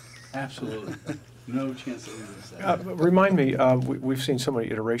 Absolutely, absolutely. No chance that we would have said. Remind me, we've seen so many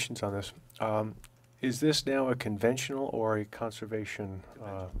iterations on this. Is this now a conventional or a conservation?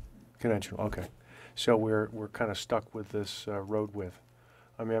 Conventional, okay. So we're kind of stuck with this road width.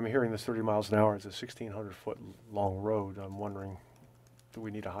 I mean, I'm hearing this 30 miles an hour. It's a 1,600-foot long road. I'm wondering, do we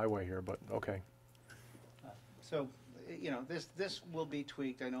need a highway here? But okay. So, this will be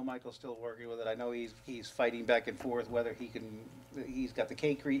tweaked. I know Michael's still working with it. I know he's fighting back and forth whether he's got the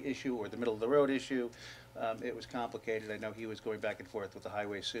K-Crete issue or the middle of the road issue. It was complicated. I know he was going back and forth with the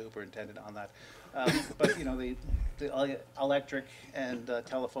highway superintendent on that. But, the electric and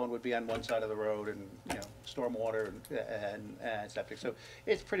telephone would be on one side of the road, and, stormwater and septic. So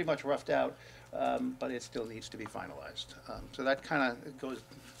it's pretty much roughed out, but it still needs to be finalized. So that kind of goes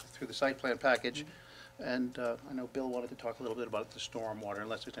through the site plan package. And I know Bill wanted to talk a little bit about the stormwater,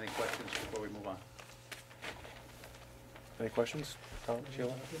 unless there's any questions before we move on. Any questions? Tom,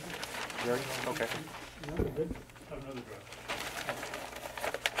 Sheila? Jerry? Okay. Have another draft.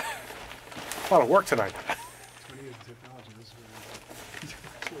 A lot of work tonight.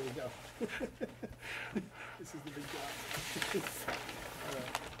 There you go. This is the big job. All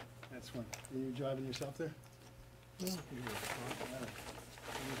right, that's one. Are you driving yourself there? No.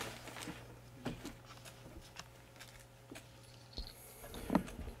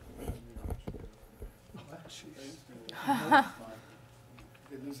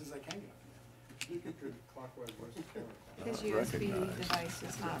 Good news is I can get up here. Clockwise versus counterclockwise. His USB device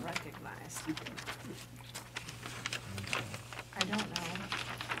is not recognized. I don't know.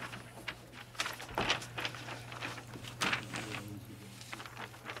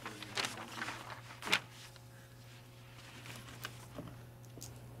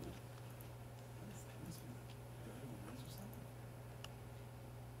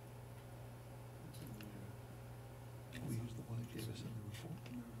 We use the one that gave us in the report.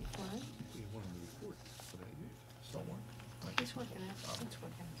 What? We have one in the report, but I use. Still work. It's working. It's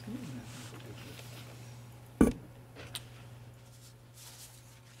working.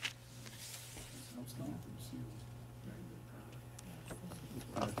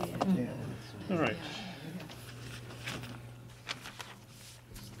 All right.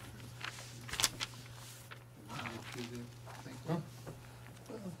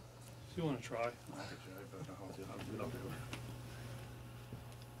 If you want to try.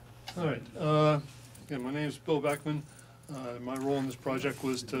 All right. Again, my name is Bill Beckman. My role in this project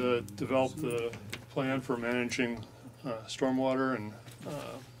was to develop the plan for managing stormwater and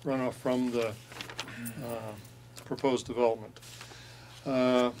runoff from the proposed development.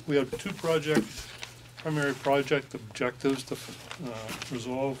 We have two primary project objectives to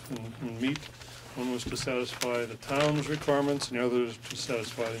resolve and meet. One was to satisfy the town's requirements, and the other is to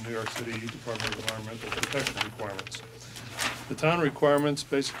satisfy the New York City Department of Environmental Protection requirements. The town requirements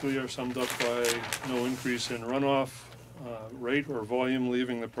basically are summed up by no increase in runoff rate or volume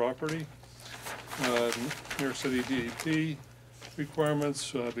leaving the property. New York City DEP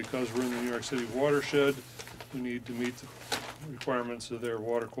requirements, because we're in the New York City watershed, we need to meet the requirements of their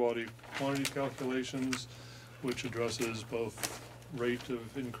water quality quantity calculations, which addresses both rate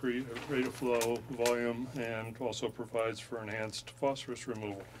of increase, rate of flow, volume, and also provides for enhanced phosphorus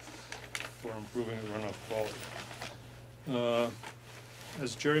removal for improving the runoff quality.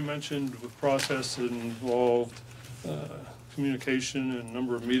 As Jerry mentioned, the process involved communication and a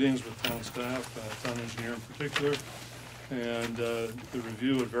number of meetings with town staff, town engineer in particular, and the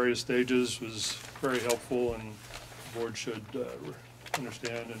review at various stages was very helpful, and the board should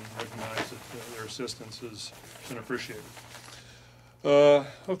understand and recognize that their assistance has been appreciated.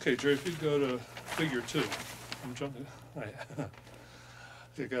 Okay, Jerry, if you go to figure 2. I'm jumping.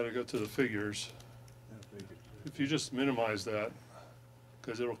 You gotta go to the figures. If you just minimize that,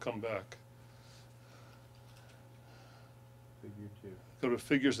 because it'll come back. Figure 2. Go to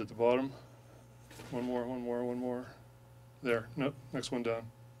figures at the bottom. One more. There, nope, next one down.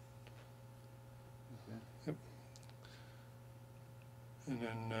 Yep. And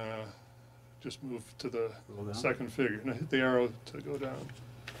then just move to the Go down? second figure. Now hit the arrow to go down.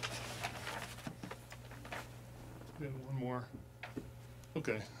 Yeah, one more.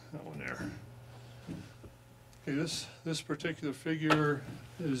 Okay, that one there. Okay, this particular figure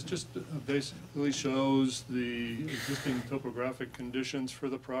is just basically shows the existing topographic conditions for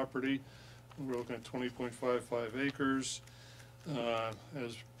the property. We're looking at 20.55 acres.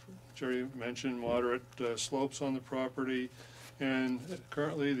 As Jerry mentioned, moderate slopes on the property. And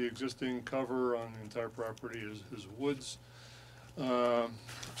currently, the existing cover on the entire property is woods. For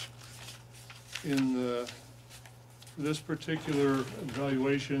this particular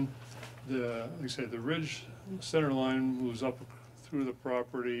evaluation, like I say, the ridge center line moves up through the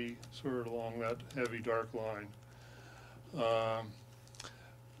property, sort of along that heavy dark line.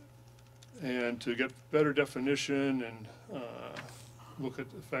 And to get better definition and look at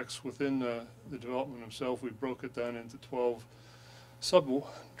effects within the development itself, we broke it down into 12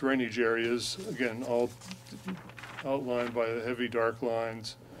 sub-drainage areas, again, all outlined by the heavy dark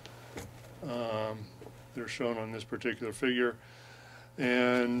lines. They're shown on this particular figure.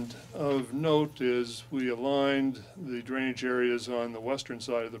 And of note is we aligned the drainage areas on the western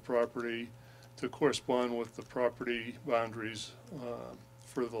side of the property to correspond with the property boundaries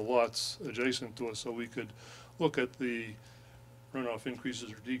for the lots adjacent to us, so we could look at the runoff increases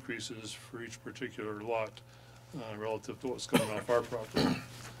or decreases for each particular lot relative to what's coming off our property.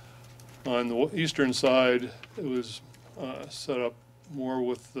 On the eastern side, it was set up more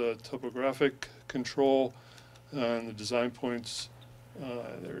with the topographic control and the design points.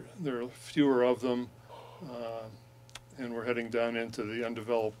 There are fewer of them, and we're heading down into the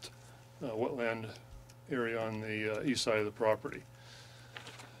undeveloped wetland area on the east side of the property.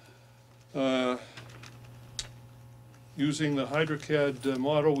 Using the HydroCAD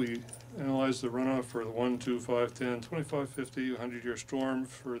model, we analyzed the runoff for the 1, 2, 5, 10, 25, 50, 100-year storm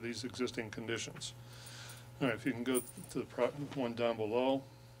for these existing conditions. All right, if you can go to the one down below.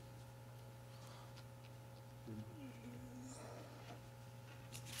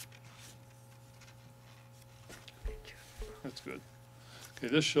 That's good. Okay,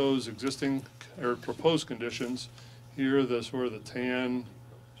 this shows existing or proposed conditions. Here, the sort of the tan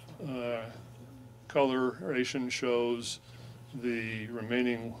coloration shows the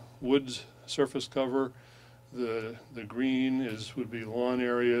remaining woods surface cover. The green would be lawn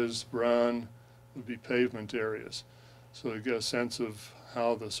areas, brown would be pavement areas. So you get a sense of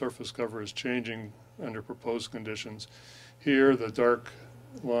how the surface cover is changing under proposed conditions. Here, the dark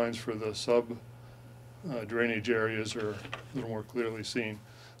lines for the drainage areas are a little more clearly seen.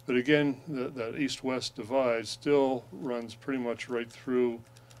 But again, that east-west divide still runs pretty much right through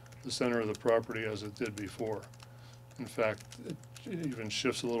the center of the property as it did before. In fact, it even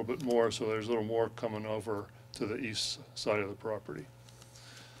shifts a little bit more, so there's a little more coming over to the east side of the property.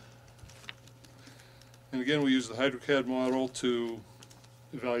 And again, we use the HydroCAD model to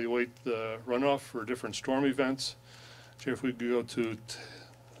evaluate the runoff for different storm events. Here, if we could go to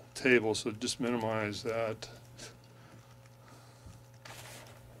table, so just minimize that.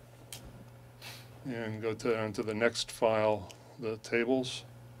 And go onto the next file, the tables.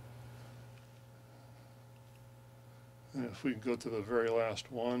 And if we go to the very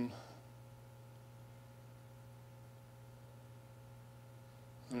last one.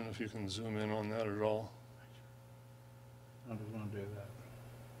 I don't know if you can zoom in on that at all. I just want to do that.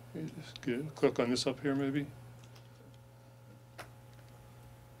 You just click on this up here, maybe.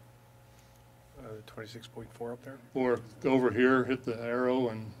 26.4 up there. Or go over here, hit the arrow,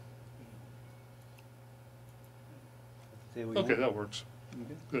 and okay, that works.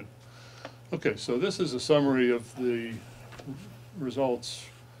 Okay. Good. Okay, so this is a summary of the results.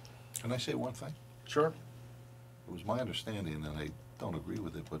 Can I say one thing? Sure. It was my understanding, and I don't agree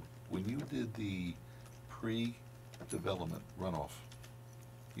with it, but when you did the pre-development runoff,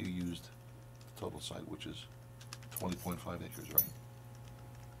 you used the total site, which is 20.5 acres, right?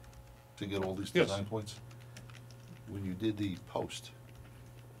 To get all these Yes. design points? when you did the post,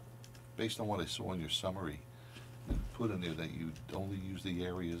 based on what I saw in your summary, you put in there that you only use the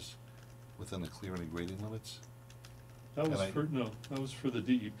areas within the clearing and grading limits? That was And that was for the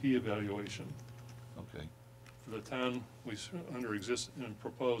DEP evaluation. Okay, For the town, under exist and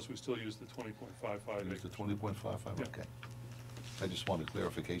proposed, we still use the 20.55 use the acres. 20.55, Yeah. okay. I just wanted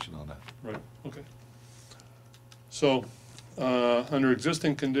clarification on that. Right, okay. So, under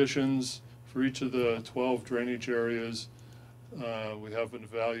existing conditions, for each of the 12 drainage areas, we have a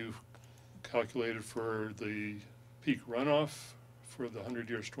value calculated for the peak runoff for the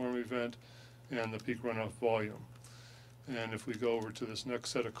 100-year storm event and the peak runoff volume. And if we go over to this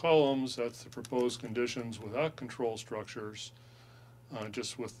next set of columns, that's the proposed conditions without control structures,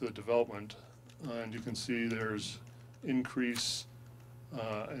 just with the development. And you can see there's increase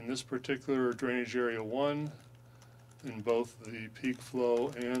in this particular drainage area 1 in both the peak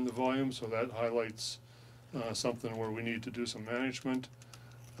flow and the volume, so that highlights something where we need to do some management.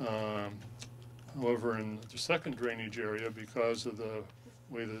 However, in the second drainage area, because of the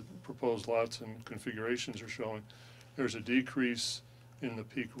way the proposed lots and configurations are showing, there's a decrease in the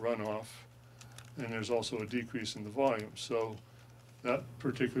peak runoff, and there's also a decrease in the volume. So that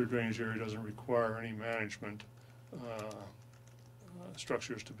particular drainage area doesn't require any management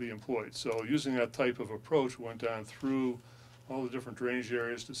structures to be employed. So using that type of approach, we went down through all the different drainage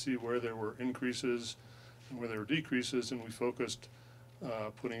areas to see where there were increases and where there were decreases, and we focused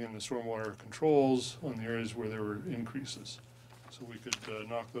putting in the stormwater controls on the areas where there were increases. So we could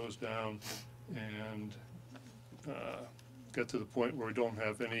knock those down and get to the point where we don't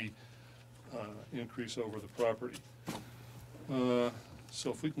have any increase over the property.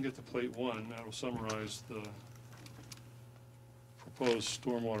 So if we can get to plate 1, that'll summarize the proposed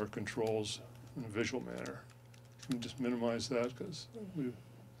stormwater controls in a visual manner. Can we just minimize that because we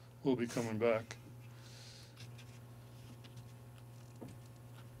will be coming back.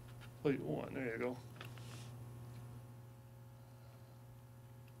 Plate 1, there you go.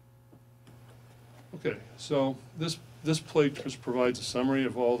 Okay, so this plate just provides a summary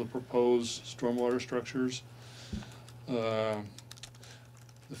of all the proposed stormwater structures. The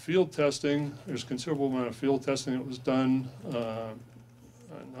field testing, there's a considerable amount of field testing that was done,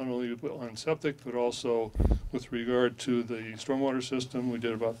 not only on septic, but also with regard to the stormwater system. We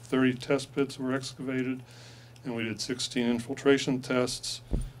did about 30 test pits were excavated, and we did 16 infiltration tests.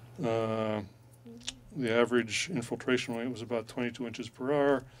 The average infiltration rate was about 22 inches per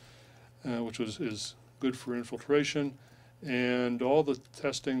hour, which is good for infiltration. And all the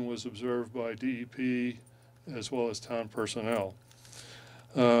testing was observed by DEP as well as town personnel.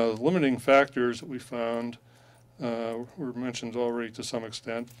 Limiting factors that we found were mentioned already to some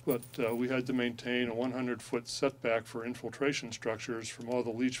extent, but we had to maintain a 100-foot setback for infiltration structures from all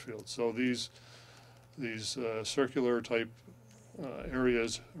the leach fields. So these circular type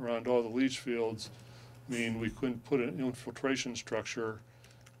areas around all the leach fields mean we couldn't put an infiltration structure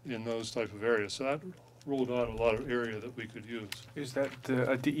in those type of areas. So that ruled out a lot of area that we could use. Is that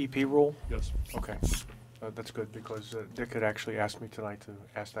a DEP rule? Yes. Okay. That's good, because Dick had actually asked me tonight to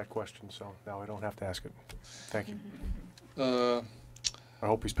ask that question, so now I don't have to ask it. Thank you. I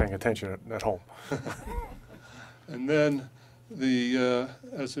hope he's paying attention at home. And then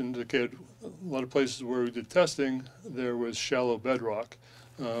as indicated, a lot of places where we did testing, there was shallow bedrock.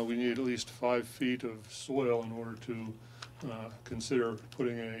 We need at least 5 feet of soil in order to consider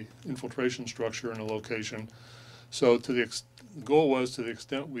putting a infiltration structure in a location. So the goal was, to the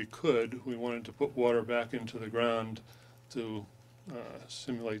extent we could, we wanted to put water back into the ground to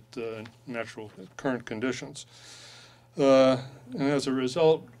simulate natural current conditions. And as a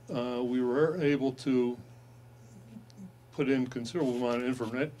result, we were able to put in considerable amount of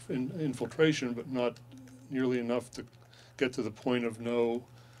infiltration, but not nearly enough to get to the point of no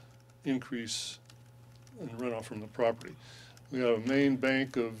increase in runoff from the property. We have a main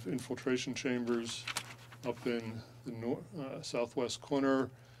bank of infiltration chambers up in the southwest corner,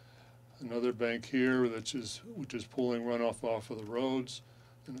 another bank here which is pulling runoff off of the roads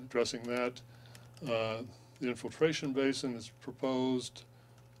and addressing that. The infiltration basin is proposed,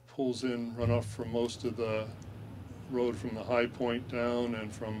 pulls in runoff from most of the road from the high point down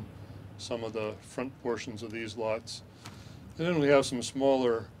and from some of the front portions of these lots. And then we have some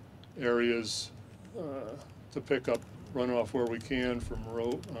smaller areas to pick up runoff where we can from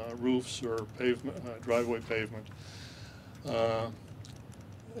roofs or pavement, driveway pavement.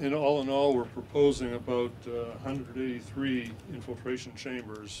 And all in all, we're proposing about 183 infiltration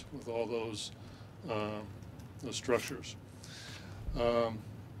chambers with all those structures.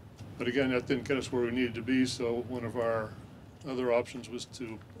 But again, that didn't get us where we needed to be, so one of our other options was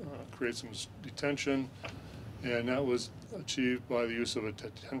to create some detention And that was achieved by the use of a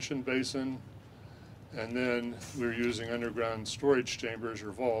detention basin. And then we're using underground storage chambers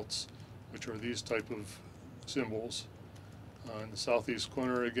or vaults, which are these type of symbols. In the southeast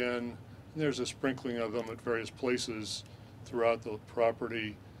corner again, there's a sprinkling of them at various places throughout the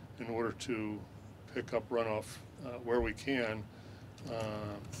property in order to pick up runoff where we can,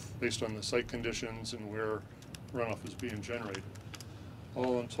 based on the site conditions and where runoff is being generated.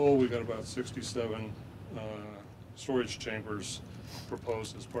 All in total, we got about 67 storage chambers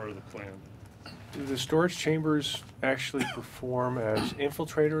proposed as part of the plan. Do the storage chambers actually perform as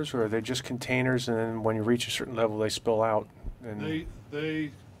infiltrators, or are they just containers, and then when you reach a certain level, they spill out? And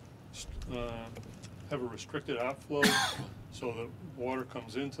They have a restricted outflow, so that water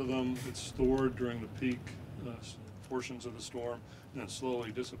comes into them. It's stored during the peak portions of the storm, and then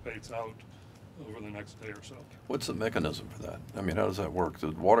slowly dissipates out over the next day or so. What's the mechanism for that? I mean, how does that work?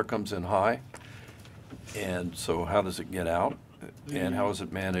 The water comes in high, and so how does it get out? And how is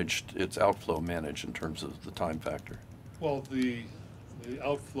it managed, its outflow managed in terms of the time factor? Well, the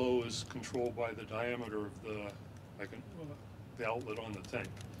outflow is controlled by the diameter of the outlet on the tank.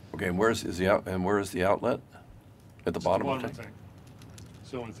 Okay, and where is the outlet? At the bottom of the tank?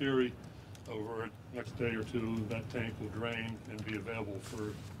 So in theory, over the next day or two, that tank will drain and be available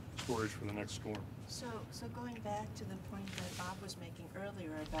for storage for the next storm. So going back to the point that Bob was making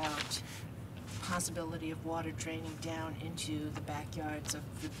earlier about possibility of water draining down into the backyards of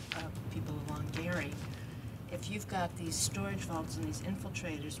the people along Gary, if you've got these storage vaults and these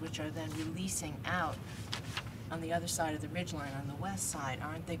infiltrators which are then releasing out on the other side of the ridgeline, on the west side,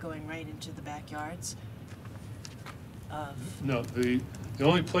 aren't they going right into the backyards of? No, the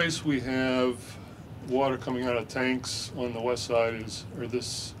only place we have water coming out of tanks on the west side are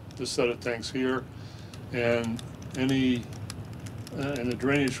this set of tanks here, and the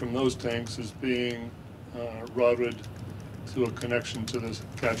drainage from those tanks is being routed to a connection to this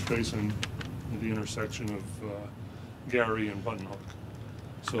catch basin at the intersection of Gary and Button Hook.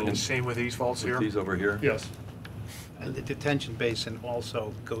 So And same with these vaults here? These over here? yes, And the detention basin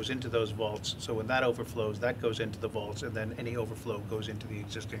also goes into those vaults, so when that overflows, that goes into the vaults, and then any overflow goes into the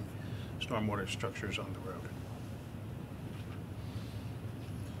existing stormwater structures on the road.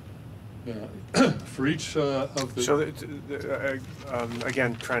 for each of the. So,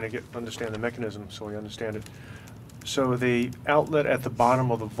 again, trying to understand the mechanism so we understand it. So the outlet at the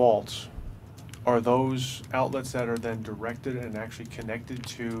bottom of the vaults, are those outlets that are then directed and actually connected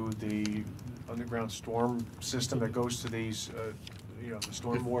to the underground storm system that goes to these, the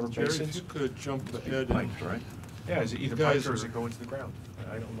stormwater Jerry, basins? if you could jump ahead and Piped, right? Yeah, is it either You guys piped or does are- it go into the ground?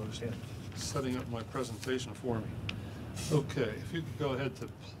 I don't understand. setting up my presentation for me. Okay, if you could go ahead to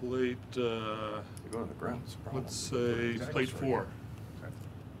plate, They go to the ground, it's a problem. let's say plate 4.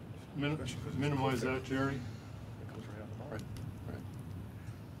 Minimize that, Jerry, Right, right.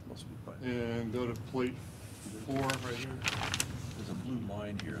 Must be piped. and go to plate 4 right here. There's a blue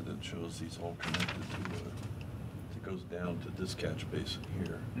line here that shows these all connected to, it goes down to this catch basin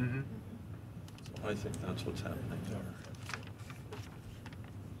here. Mm-hmm. So I think that's what's happening there.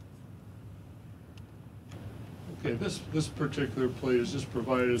 Okay, this particular plate is just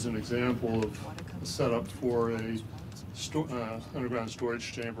provided as an example of a setup for a underground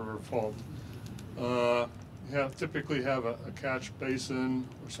storage chamber or vault. You typically have a catch basin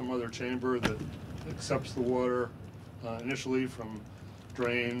or some other chamber that accepts the water initially from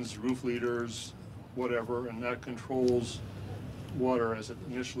drains, roof leaders, whatever, and that controls water as it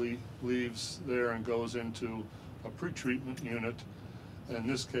initially leaves there and goes into a pretreatment unit. In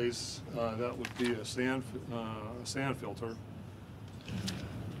this case, that would be a sand filter.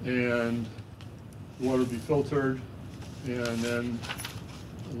 And water would be filtered, and then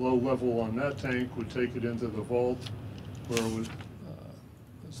a low level on that tank would take it into the vault, where it would,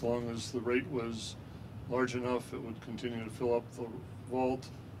 as long as the rate was large enough, it would continue to fill up the vault.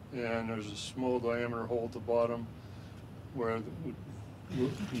 And there's a small diameter hole at the bottom where it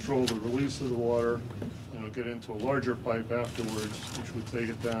would control the release of the water, and it'll get into a larger pipe afterwards, which would take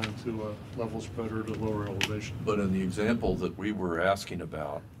it down to a level spreader to lower elevation. But in the example that we were asking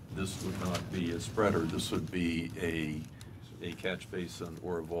about, this would not be a spreader, this would be a catch basin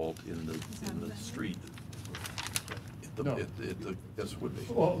or a vault in the street. No. Yes, it would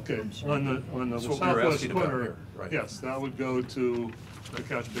be. Well, okay, on the That's what we were southwest asking about corner, here, right. yes, that would go to the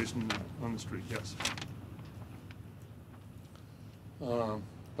catch basin on the street, yes.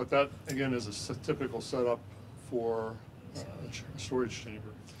 But that, again, is a typical setup for a storage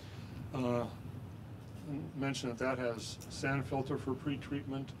chamber. Mention that has sand filter for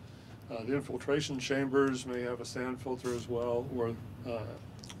pretreatment. The infiltration chambers may have a sand filter as well, or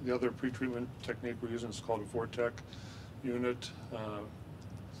The other pretreatment technique we're using is called a Vortec unit.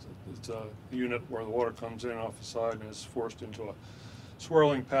 It's a unit where the water comes in off the side and is forced into a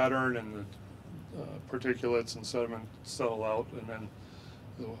swirling pattern, and the particulates and sediment settle out, and then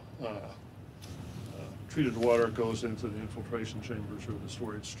the treated water goes into the infiltration chambers or the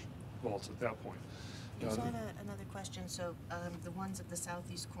storage vaults at that point. Is that another question? So the ones at the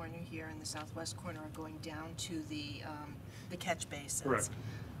southeast corner here and the southwest corner are going down to the catch basins. Correct.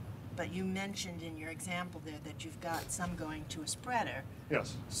 But you mentioned in your example there that you've got some going to a spreader.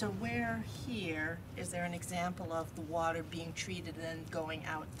 Yes. So where here is there an example of the water being treated and then going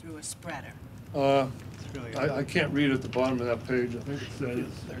out through a spreader? I can't read at the bottom of that page. I think it says.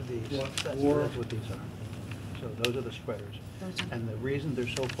 They're these. What, That's or- what these are. So those are the spreaders. And the reason they're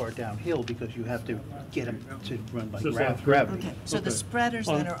so far downhill, because you have to get them to run by Just on gravity. Okay, so the Okay. spreaders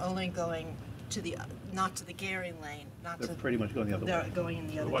On- then are only going to the, not to the Gary lane, not to. They're pretty much going the other They're way. going in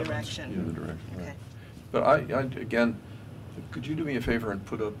the other The direction. direction, right. Okay. But again, could you do me a favor and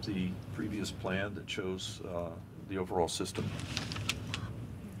put up the previous plan that shows the overall system?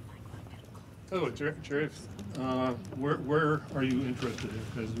 Oh, Jerry, where are you interested in?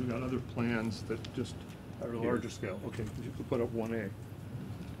 Because we've got other plans that just are a larger scale. Okay, if you could put up 1A.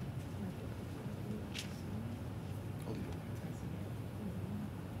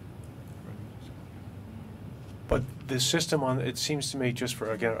 But the system on, it seems to me, just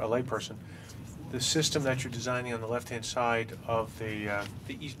for, again, a layperson, the system that you're designing on the left-hand side of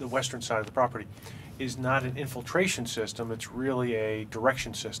the western side of the property is not an infiltration system, it's really a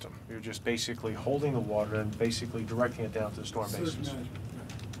direction system. You're just basically holding the water and basically directing it down to the storm Surge basins. management, yeah.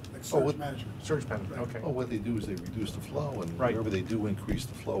 Like Oh, surge what- management. Surge management, okay. Well, what they do is they reduce the flow, and Right. wherever they do increase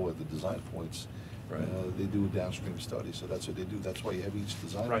the flow at the design points, Right. they do a downstream study, so that's what they do. That's why you have each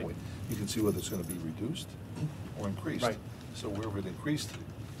design Right. point. You can see whether it's gonna be reduced or increased. Right. So wherever it increased,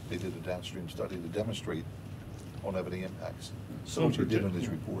 they did a downstream study to demonstrate won't have any impacts. So Which he did in partic- his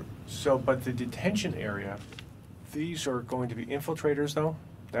report. So, but the detention area, these are going to be infiltrators, though?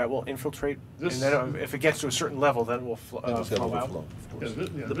 That will infiltrate? And This- then if it gets to a certain level, then it will Then it's got flow out? overflow, of Yeah, course.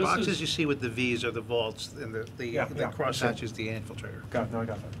 The this boxes is- you see with the Vs are the vaults, and the Yeah, yeah, crosshatch that's it. is the infiltrator. No, I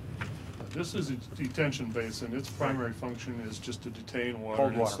got that. This is a detention basin. Its primary function is just to detain water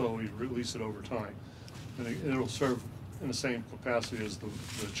Hold and water. slowly release it over time. And it'll serve in the same capacity as the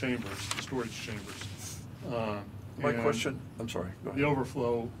chambers, the storage chambers. My And question, I'm sorry, go The ahead.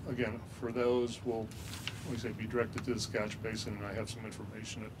 overflow, again, for those will, like I say, be directed to the catch basin, and I have some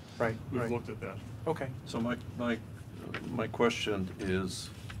information that Right, we've right. looked at that. Okay. So my question is,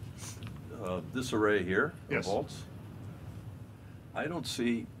 this array here of Yes. vaults, I don't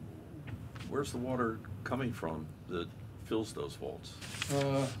see, where's the water coming from that fills those vaults?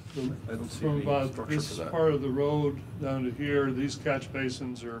 I don't see From any about structure this for that. part of the road down to here, these catch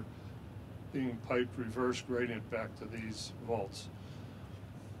basins are being piped reverse gradient back to these vaults.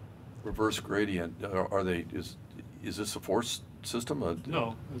 Reverse gradient, are they, is this a force system?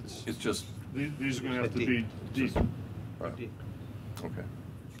 No, It's just, these are gonna have to be deep. right, okay.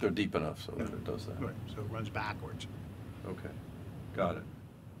 They're deep enough so that it does that. Right, so it runs backwards. Okay, got it.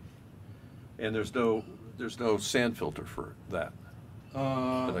 And there's no sand filter for that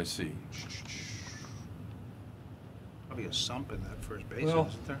that I see. Probably a sump in that first basin, Well,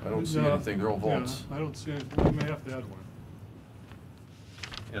 isn't there? I don't see no, anything, they're all yeah, vaults. I don't see anything, we may have to add one.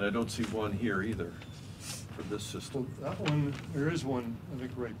 And I don't see one here either for this Well, system. that one, there is one, I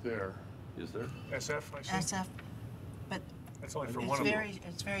think, right there. Is there? SF, I see? SF, but That's only for it's one of them.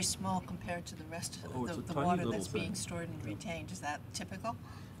 it's very small compared to the rest Oh, of it's a the tiny water little that's being thing. stored and retained. Is that typical?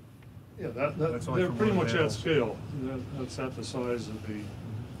 Yeah, That's only they're for pretty one much of the at scale. That's at the size of the.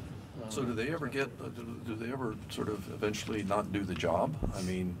 So do they ever get, do they ever sort of eventually not do the job? I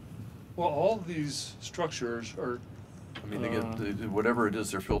mean, Well, all these structures are, they get, whatever it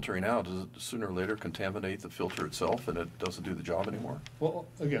is they're filtering out, does it sooner or later contaminate the filter itself and it doesn't do the job anymore? well,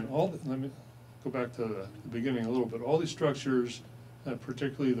 again, let me go back to the beginning a little bit. All these structures,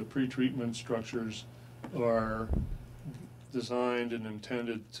 particularly the pretreatment structures, are designed and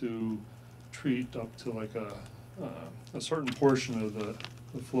intended to treat up to like a certain portion of the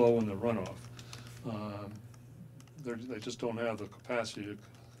flow and the runoff. They just don't have the capacity to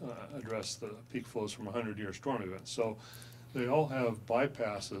address the peak flows from 100-year storm events. So they all have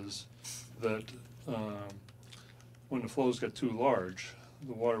bypasses that, when the flows get too large,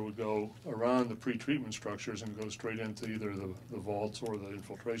 the water would go around the pretreatment structures and go straight into either the vaults or the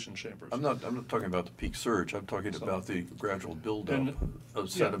infiltration chambers. I'm not talking about the peak surge, I'm talking So- about the gradual buildup And- of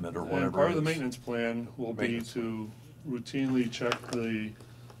sediment or Yeah, whatever. and part of the it is. maintenance plan will be Maintenance. to routinely check the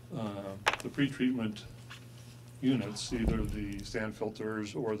pretreatment units, either the sand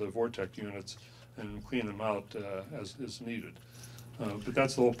filters or the Vortec units, and clean them out as is needed. But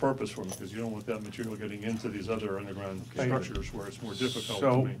that's the whole purpose for them, because you don't want that material getting into these other underground structures where it's more difficult to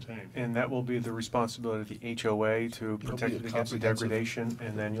So, maintain. and that will be the responsibility of the HOA to be protect a it against the comprehensive- degradation,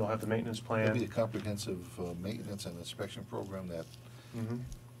 and then you'll have the maintenance There'll be plan. a comprehensive maintenance and inspection program that Mhm.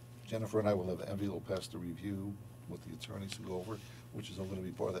 Jennifer and I will have an envelope passed to review with the attorneys to go over, which is all gonna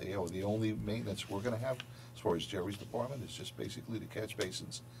be part of the AO. The only maintenance we're gonna have, as far as Jerry's department, is just basically the catch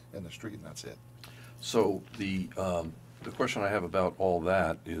basins and the street, and that's it. So the question I have about all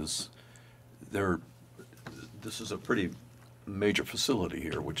that is this is a pretty major facility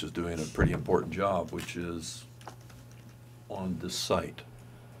here, which is doing a pretty important job, which is on this site.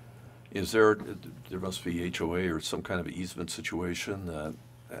 Is there must be HOA or some kind of easement situation that,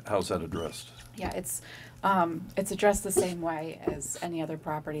 how's that addressed? Yeah, it's addressed the same way as any other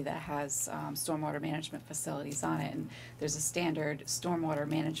property that has stormwater management facilities on it. And there's a standard stormwater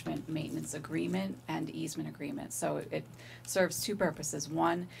management maintenance agreement and easement agreement. So it serves two purposes.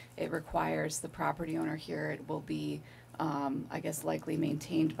 One, it requires the property owner here, it will be, I guess, likely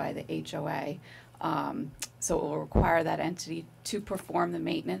maintained by the HOA. So it will require that entity to perform the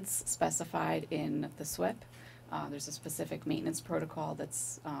maintenance specified in the SWIP. There's a specific maintenance protocol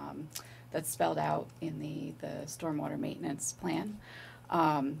that's spelled out in the stormwater maintenance plan.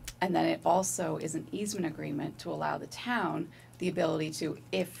 And then it also is an easement agreement to allow the town the ability to,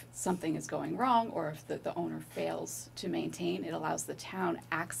 if something is going wrong or if the owner fails to maintain, it allows the town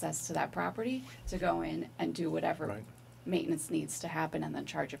access to that property to go in and do whatever Right. maintenance needs to happen and then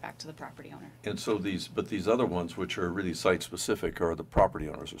charge it back to the property owner. And so these other ones, which are really site-specific, are the property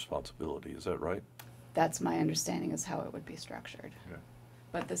owner's responsibility, is that right? That's my understanding is how it would be structured. Yeah.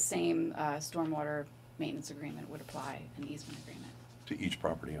 But the same stormwater maintenance agreement would apply, an easement agreement. To each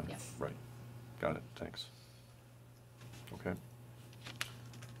property owner? Yes. Right. Got it, thanks. Okay.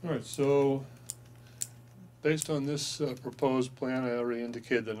 All right, so based on this proposed plan, I already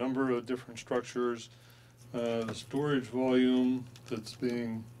indicated the number of different structures, the storage volume that's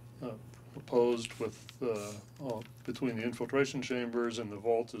being proposed with, between the infiltration chambers and the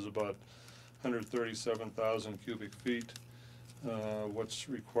vault is about 137,000 cubic feet. What's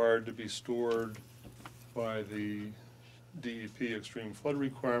required to be stored by the DEP extreme flood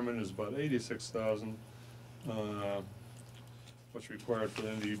requirement is about 86,000. What's required for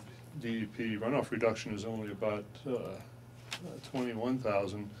the DEP runoff reduction is only about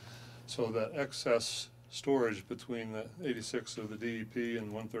 21,000. So that excess storage between the 86 of the DEP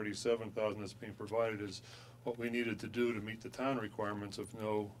and 137,000 that's being provided is what we needed to do to meet the town requirements of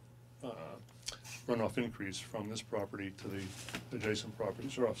no runoff increase from this property to the adjacent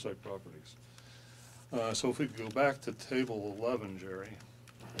properties or off-site properties. So if we could go back to table 11, Jerry.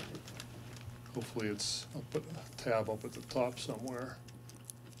 Hopefully it's, I'll put a tab up at the top somewhere.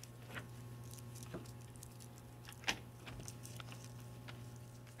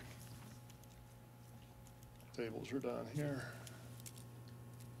 Tables are down here.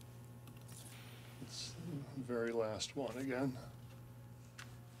 It's the very last one again.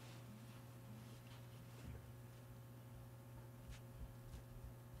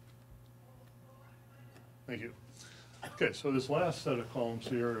 Thank you. Okay, so this last set of columns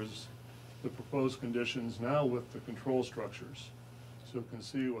here is the proposed conditions now with the control structures. So you can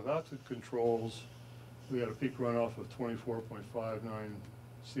see without the controls, we had a peak runoff of 24.59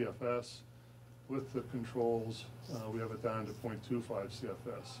 CFS. With the controls, we have it down to 0.25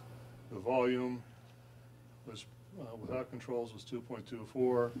 CFS. The volume was, without controls, was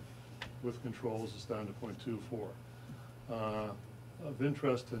 2.24. With controls, it's down to 0.24. Of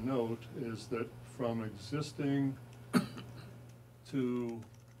interest to note is that from existing to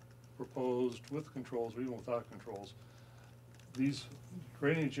proposed with controls, or even without controls, these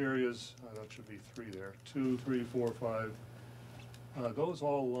drainage areas, that should be 3 there, 2, 3, 4, 5, those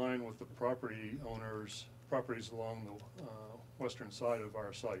all align with the property owners, properties along the western side of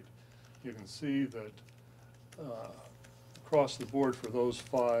our site. You can see that across the board for those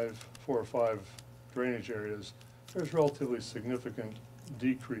 4 or 5 drainage areas, there's relatively significant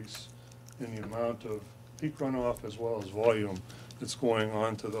decrease in the amount of peak runoff as well as volume that's going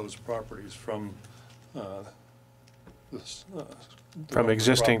on to those properties from this. From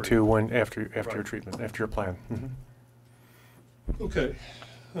existing property. to when, after your Right. treatment, after your plan. Mhm. Okay,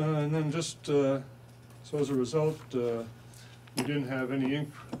 and then just, so as a result, we didn't have any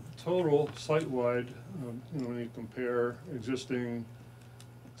total site-wide, when you compare existing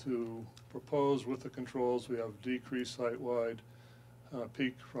to proposed with the controls, we have decreased site-wide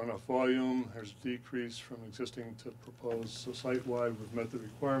peak runoff volume. There's decrease from existing to proposed, so site-wide we've met the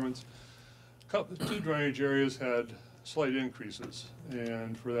requirements. two drainage areas had slight increases,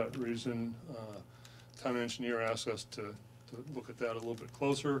 and for that reason, town engineer asked us to look at that a little bit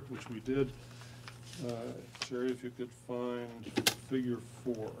closer, which we did. Jerry, if you could find figure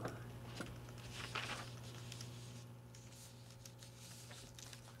 4.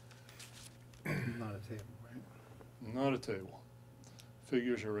 Not a table, right? Not a table.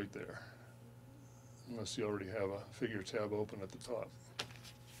 Figures are right there, unless you already have a figure tab open at the top.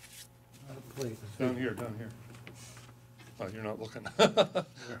 Not a plate. Down here, down here. Oh, you're not looking. Right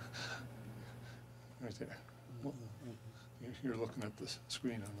there. Well, you're looking at the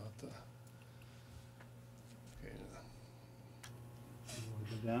screen, I'm not the. Okay,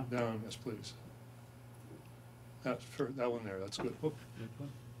 Down? down, yes, please. That one there, that's good. Whoop. This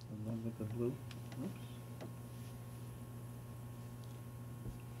one? The one with the blue? Oops.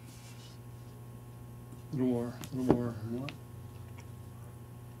 A little more, a little more. More?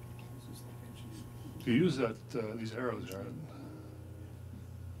 If you use that, these arrows, right?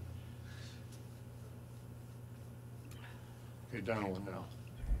 Okay, down one now.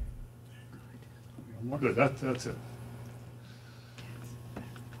 One more? Good, that's it.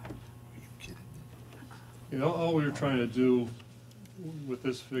 You know, all we were trying to do with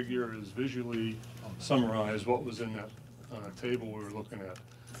this figure is visually summarize what was in that table we were looking at.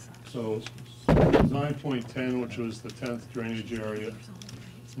 So, design point 10, which was the 10th drainage area,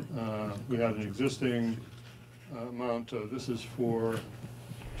 we had an existing amount of, this is for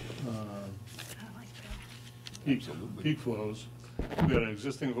peak flows. We had an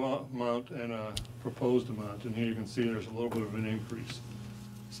existing amount and a proposed amount, and here you can see there's a little bit of an increase.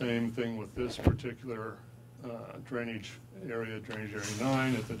 Same thing with this particular drainage area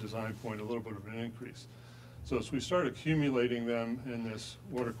 9, at the design point, a little bit of an increase. So as we start accumulating them in this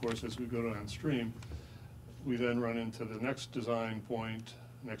water course as we go downstream, we then run into the next design point,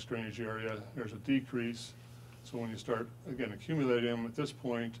 next drainage area, there's a decrease. So when you start, again, accumulating them at this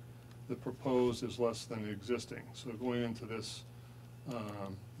point, the proposed is less than the existing. So going into this,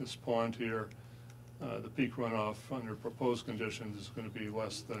 this pond here, the peak runoff under proposed conditions is going to be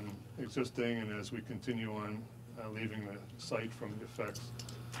less than existing, and as we continue on leaving the site from the effects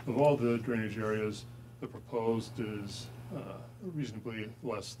of all the drainage areas, the proposed is reasonably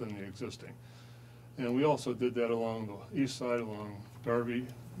less than the existing. And we also did that along the east side, along Gary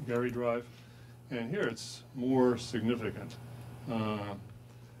Drive, and here it's more significant. I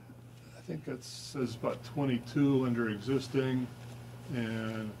think it says about 22 under existing,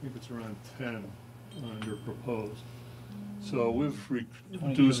 and I think it's around 10 under proposed. So we've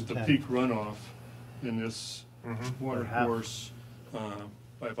reduced the peak runoff in this water course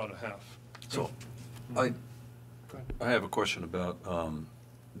by about a half. So, I have a question about,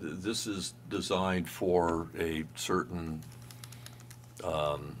 this is designed for a certain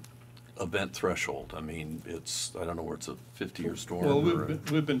event threshold. I mean, it's, I don't know where it's a 50-year storm. Well, or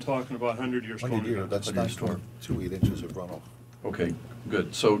we've been talking about 100-year storm. 100-year, that's 9.28 inches of runoff. Okay,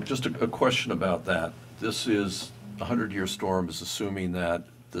 good. So just a question about that. This is, a 100-year storm is assuming that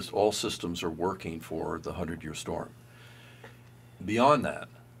all systems are working for the 100-year storm. Beyond that,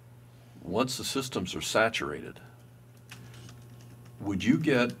 once the systems are saturated, would you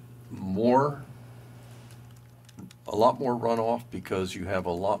get a lot more runoff because you have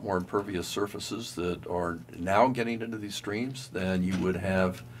a lot more impervious surfaces that are now getting into these streams than you would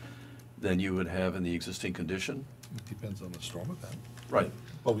have in the existing condition? It depends on the storm event. Right.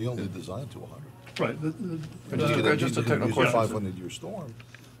 But we only designed to 100. Right. Just a technical question. 500-year storm,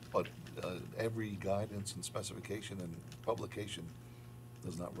 but every guidance and specification and publication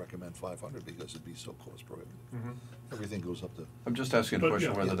does not recommend 500 because it'd be so cost prohibitive. Everything goes up to. I'm just asking a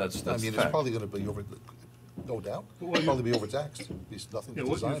question whether that's I mean, fact. it's probably going to be no doubt, it'll probably be overtaxed. Nothing's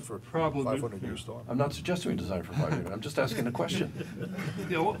designed for 500-year storm. I'm not suggesting we design for 500. I'm just asking a question.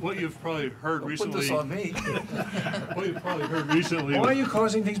 Yeah, what you've probably heard recently. Put this on me. What you've probably heard recently. Why are you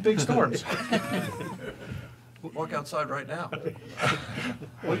causing these big storms? Walk outside right now.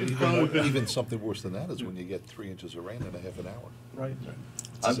 Even something worse than that is when you get 3 inches of rain in a half an hour. Right.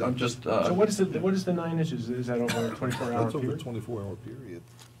 I'm just. So what is the 9 inches? Is that over a 24-hour That's over a period? 24-hour period.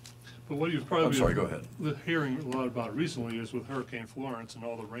 But what you've probably I'm sorry, go ahead. Hearing a lot about recently is with Hurricane Florence and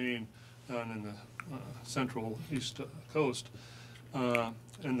all the rain down in the central east coast, and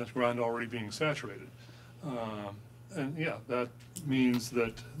the ground already being saturated. And yeah, that means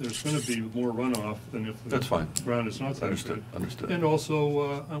that there's going to be more runoff than if That's fine. the ground is not saturated. Understood. And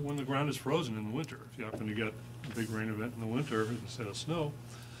also when the ground is frozen in the winter. If you happen to get a big rain event in the winter instead of snow,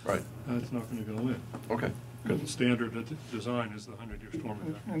 Right. it's not going to go in. Okay. Because the standard design is the 100-year storm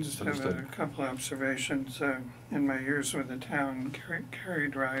event. I just have a couple observations. In my years with the town, Cary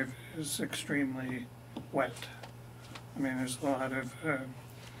Drive is extremely wet. I mean, there's a lot of,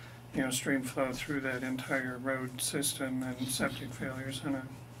 stream flow through that entire road system and septic failures on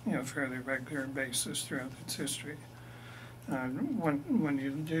a, fairly regular basis throughout its history. When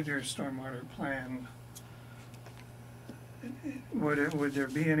you did your stormwater plan, would there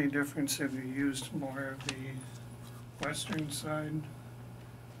be any difference if you used more of the western side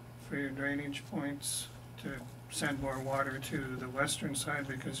for your drainage points to send more water to the western side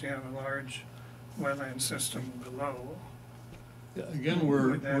because you have a large wetland system below? Yeah, again,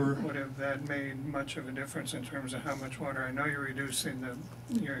 Would have that made much of a difference in terms of how much water? I know you're reducing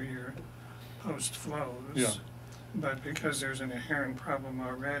your post flows. Yeah. But because there's an inherent problem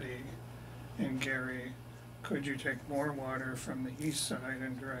already in Gary, could you take more water from the east side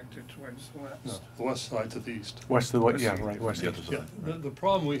and direct it towards the west? No, the west side to the east. West of the, yeah, right, west. The other Yeah, side. the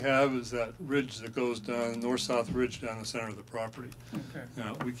problem we have is that ridge that goes down, north-south ridge down the center of the property. Okay.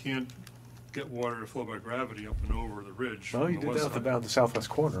 Now, we can't get water to flow by gravity up and over the ridge. Well, from you the did west that side. about the southwest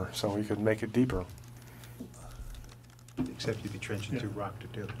corner, so we could make it deeper. Except you'd be trenching through rock to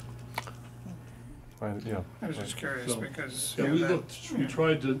do it. Yeah. I was just curious So, because. Yeah, we that- looked, we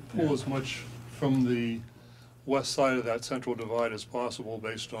tried to pull as much from the west side of that central divide as possible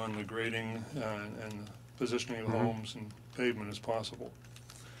based on the grading and positioning of homes and pavement as possible.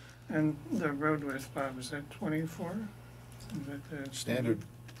 And the road width, Bob, is that 24? Is that the Standard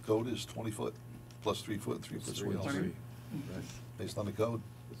code is 20 foot plus 3 foot, 3 foot swales, 20? based on the code.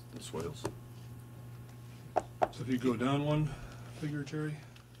 The swales. So if you go down one figure, Jerry?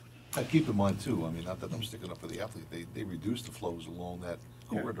 Keep in mind too, I mean, not that I'm sticking up for the athlete, they reduced the flows along that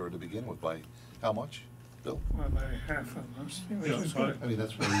Yeah. corridor to begin with by how much, Bill? Well, by half almost, which Yeah, is so I- good. I mean,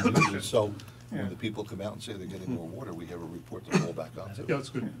 that's what we reduced it, so Yeah. when the people come out and say they're getting more water, we have a report to fall back on too. Yeah, that's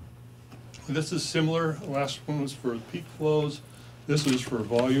good. This is similar, last one was for peak flows, this is for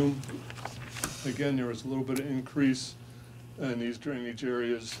volume. Again, there was a little bit of increase in these drainage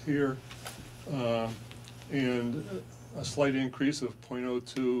areas here, and a slight increase of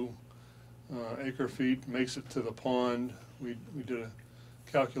 0.02 acre feet makes it to the pond. We did a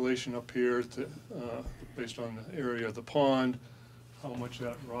calculation up here to, based on the area of the pond, how much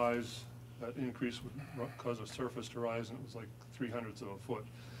that increase would cause a surface to rise, and it was like 0.03 of a foot.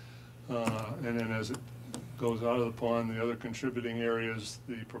 And then as it goes out of the pond, the other contributing areas,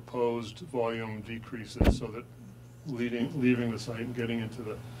 the proposed volume decreases so that leaving the site and getting into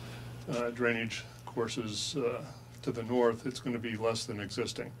the drainage courses to the north, it's going to be less than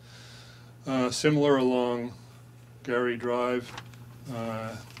existing. Similar along Gary Drive,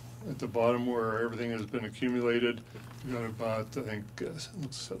 at the bottom where everything has been accumulated, we got about, I think,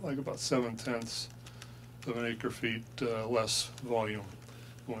 looks like about 7/10 of an acre feet less volume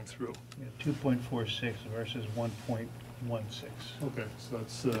going through. 2.46 versus 1.16. Okay, so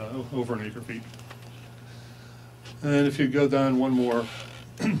that's over an acre feet. And if you go down one more,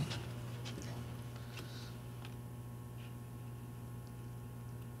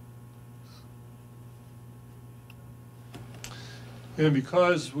 and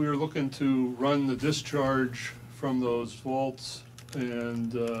because we were looking to run the discharge from those vaults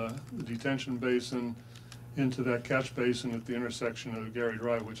and the detention basin into that catch basin at the intersection of Gary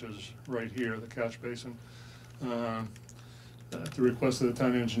Drive, which is right here, the catch basin. At the request of the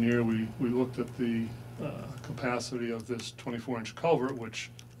town engineer, we looked at the capacity of this 24-inch culvert, which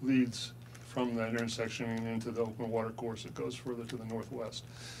leads from that intersection into the open water course that goes further to the northwest.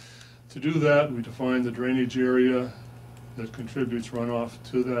 To do that, we defined the drainage area that contributes runoff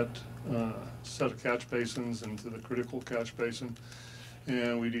to that set of catch basins and to the critical catch basin.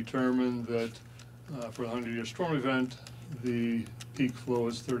 And we determined that for the 100-year storm event, the peak flow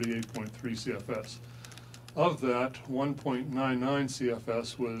is 38.3 CFS. Of that, 1.99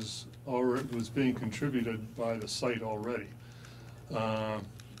 CFS was being contributed by the site already.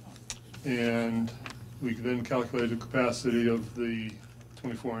 And we then calculated the capacity of the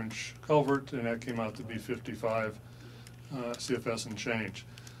 24-inch culvert, and that came out to be 55 CFS and change.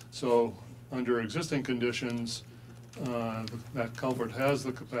 So under existing conditions, that culvert has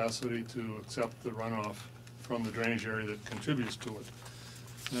the capacity to accept the runoff from the drainage area that contributes to it.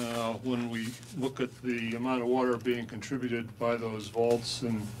 Now, when we look at the amount of water being contributed by those vaults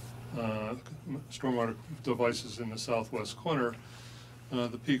and stormwater devices in the southwest corner,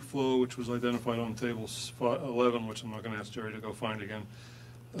 the peak flow, which was identified on table 11, which I'm not going to ask Jerry to go find again,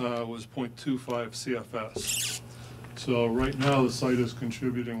 was 0.25 CFS. So right now, the site is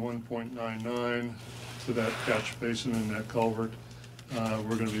contributing 1.99 to that catch basin and that culvert.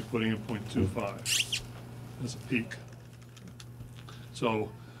 We're going to be putting in 0.25. as a peak. So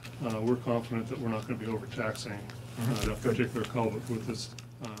we're confident that we're not going to be overtaxing that particular culvert with this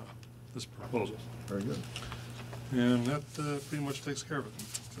proposal. Very good. And that pretty much takes care of it.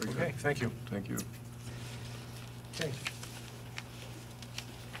 Very Okay, good. thank you. Thank you. Okay.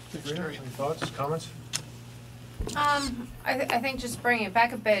 Rita, any thoughts, comments? I think just bringing it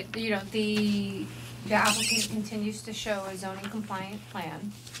back a bit, you know, the applicant continues to show a zoning compliant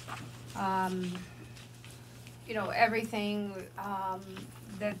plan. You know, everything,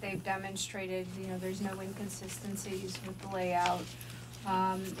 that they've demonstrated, you know, there's no inconsistencies with the layout.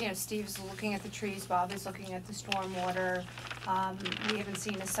 You know, Steve's looking at the trees, Bob is looking at the stormwater. We haven't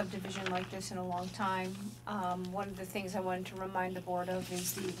seen a subdivision like this in a long time. One of the things I wanted to remind the board of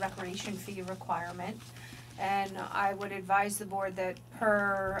is the recreation fee requirement. And I would advise the board that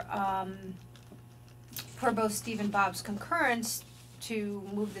per both Steve and Bob's concurrence, to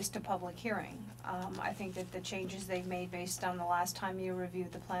move this to public hearing. I think that the changes they've made based on the last time you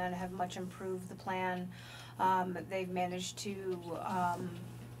reviewed the plan have much improved the plan. They've managed to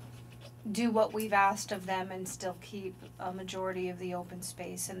do what we've asked of them and still keep a majority of the open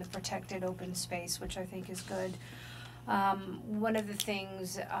space and the protected open space, which I think is good. One of the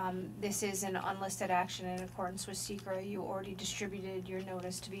things, this is an unlisted action in accordance with SECRA. You already distributed your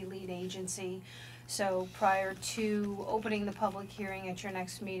notice to be lead agency. So prior to opening the public hearing at your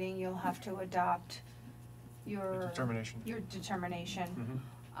next meeting, you'll have to adopt your Determination.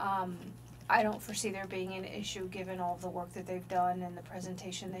 I don't foresee there being an issue given all the work that they've done and the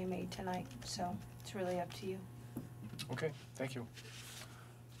presentation they made tonight, so it's really up to you. Okay, thank you.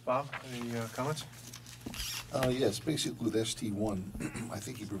 Bob, any comments? Yes, basically with ST1, I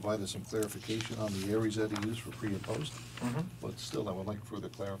think he provided some clarification on the areas that he used for pre and post. But still, I would like further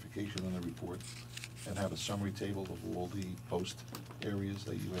clarification on the report and have a summary table of all the post areas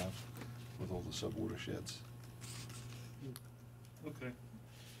that you have with all the sub-watersheds. Okay.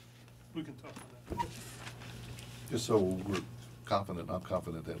 We can talk about that. Just so we're confident, I'm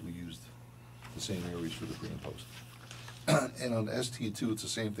confident that we used the same areas for the pre and post. And on ST2, it's the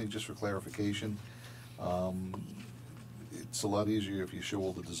same thing, just for clarification. It's a lot easier if you show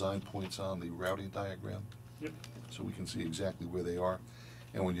all the design points on the routing diagram. Yep. So we can see exactly where they are.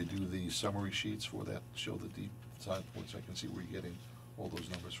 And when you do the summary sheets for that, show the deep design points, I can see where you're getting all those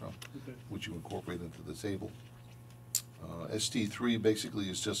numbers from, Okay. which you incorporate into the table. ST3 basically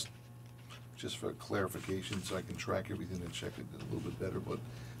is just for clarification, so I can track everything and check it a little bit better, but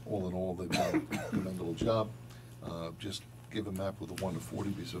all in all, they've done a commendable job. Just give a map with a 1 to 40,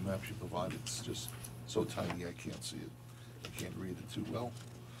 because the map you provide, it's just so tiny I can't see it. I can't read it too well.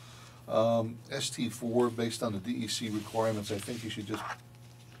 ST4, based on the DEC requirements, I think you should just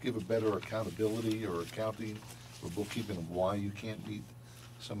give a better accountability or accounting or bookkeeping of why you can't meet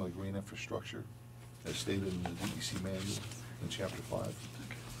some of the green infrastructure, as stated in the DEC manual in Chapter 5.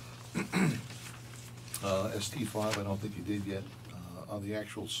 ST5, I don't think you did yet. On the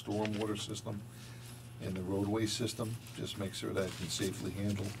actual stormwater system and the roadway system, just make sure that it can safely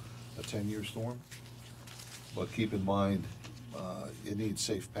handle a 10-year storm. But keep in mind, it needs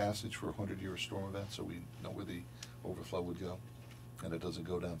safe passage for a 100-year storm event, so we know where the overflow would go, and it doesn't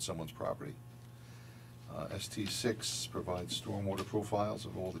go down someone's property. ST6 provides stormwater profiles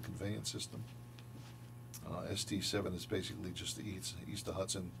of all the conveyance system. ST7 is basically just the East of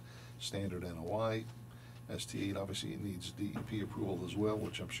Hudson standard NOI. ST8, obviously, it needs DEP approval as well,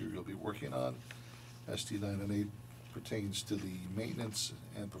 which I'm sure you'll be working on. ST9 and 8 pertains to the maintenance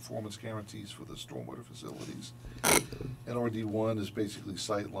and performance guarantees for the stormwater facilities. And RD1 is basically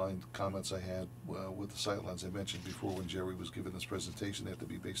sightline comments I had with the sightlines I mentioned before when Jerry was giving this presentation. They have to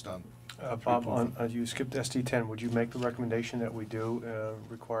be based on. Bob, you skipped ST10. Would you make the recommendation that we do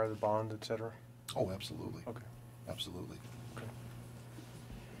require the bond, et cetera? Oh, absolutely. Okay. Absolutely. Okay.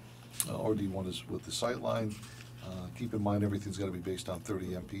 RD1 is with the sightline. Keep in mind, everything's got to be based on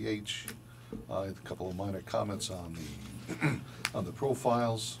 30 mph. A couple of minor comments on the on the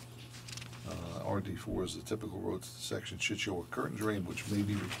profiles. RD4 is the typical road section should show a curtain drain, which may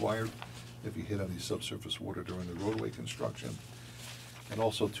be required if you hit any subsurface water during the roadway construction. And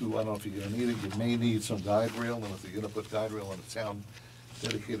also, too, I don't know if you're going to need it, you may need some guide rail, and if you're going to put guide rail on a town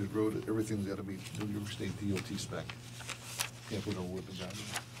dedicated road, everything's got to be New York State DOT spec. Can't put a whip and guide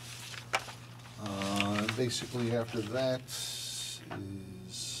rail. And basically, after that is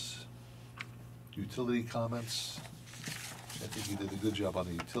utility comments. I think you did a good job on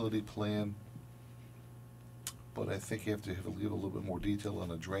the utility plan, but I think you have to leave a little bit more detail on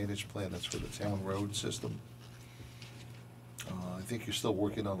the drainage plan. That's for the town road system. I think you're still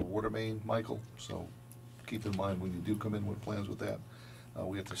working on the water main, Michael, so keep in mind when you do come in with plans with that,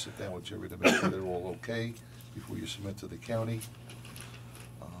 We have to sit down with Jerry to make sure they're all okay before you submit to the county.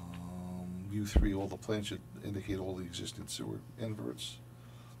 U3, all the plans should indicate all the existing sewer inverts.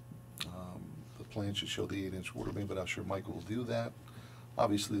 The plan should show the 8-inch water main, but I'm sure Michael will do that.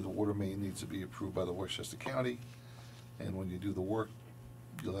 Obviously, the water main needs to be approved by the Westchester County, and when you do the work,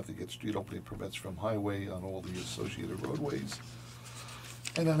 you'll have to get street opening permits from highway on all the associated roadways.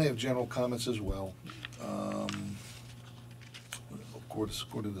 And then I have general comments as well. Of course,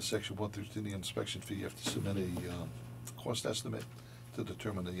 according to section 113, the inspection fee, you have to submit a cost estimate to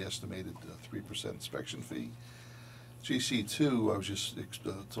determine the estimated 3% inspection fee. GC2, I was just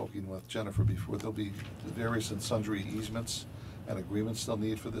talking with Jennifer before, there'll be various and sundry easements and agreements they'll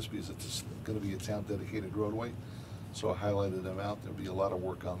need for this because it's going to be a town-dedicated roadway. So I highlighted them out. There'll be a lot of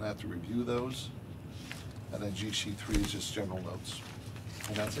work on that to review those. And then GC3 is just general notes.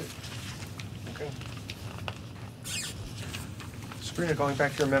 And that's it. Okay. Sabrina, going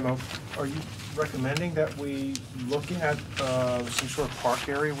back to your memo, are you recommending that we look at some sort of park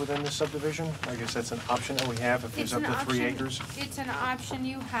area within the subdivision? I guess that's an option that we have if there's up to 3 acres. It's an option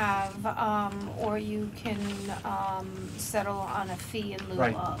you have, or you can settle on a fee in lieu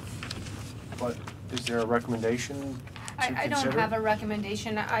Right. of. But is there a recommendation to I don't consider? have a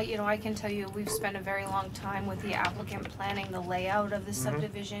recommendation. I can tell you, we've spent a very long time with the applicant planning the layout of the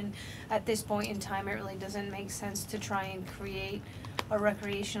subdivision. At this point in time, it really doesn't make sense to try and create a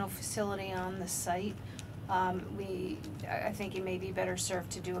recreational facility on the site. I think it may be better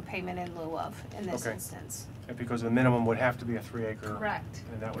served to do a payment in lieu of in this Okay. instance. And because the minimum would have to be a 3 acre. Correct.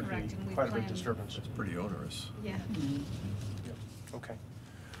 And that would Correct, be and we quite a big plan- disturbance. It's pretty onerous. Yeah. Okay.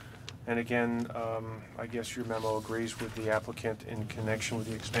 And again, I guess your memo agrees with the applicant in connection with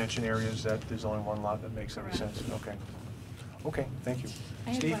the expansion areas that there's only one lot that makes any sense. Okay. Okay, thank you. I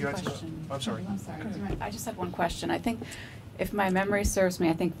have Steve, one you had some- question. I'm sorry. I'm sorry. I just have one question. I think, if my memory serves me,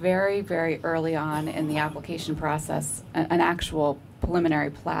 I think very, very early on in the application process, an actual preliminary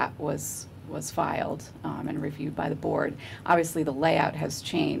plat was filed and reviewed by the board. Obviously, the layout has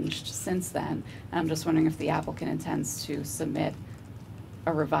changed since then, and I'm just wondering if the applicant intends to submit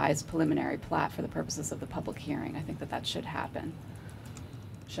a revised preliminary plat for the purposes of the public hearing. I think that should happen,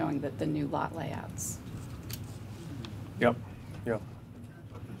 showing that the new lot layouts. Yep, yep.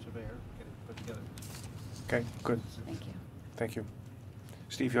 Okay, good. Thank you. Thank you.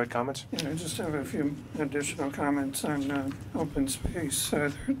 Steve, you had comments? Yeah, I just have a few additional comments on open space.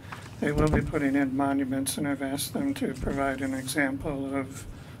 They will be putting in monuments, and I've asked them to provide an example of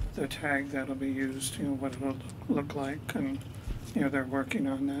the tag that'll be used, what it'll look like, and, they're working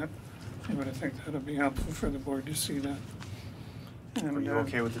on that. But I think that'll be helpful for the board to see that. And, Are you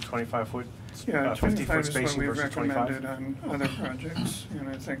okay with the 25-foot, yeah, 50-foot 25 is what spacing we've versus 25? recommended on other projects, and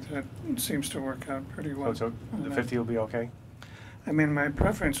I think that seems to work out pretty well. So on the that. 50 will be okay? I mean, my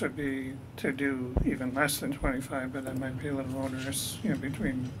preference would be to do even less than 25, but that might be a little onerous,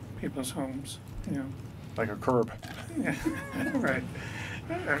 between people's homes, Like a curb? Yeah, right.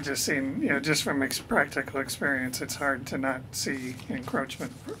 I've just seen, just from practical experience, it's hard to not see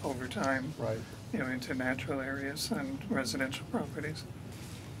encroachment over time. Right. Into natural areas and residential properties.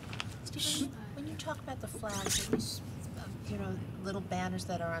 Stephen, when you talk about the flags, are these, little banners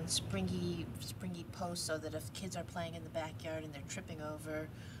that are on springy posts so that if kids are playing in the backyard and they're tripping over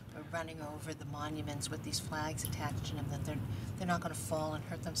or running over the monuments with these flags attached to them, that they're not going to fall and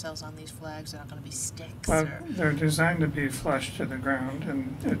hurt themselves on these flags? They're not going to be sticks? Well, or... they're designed to be flush to the ground,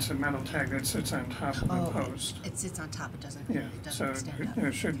 and it's a metal tag that sits on top of the post. It sits on top, it doesn't So extend up.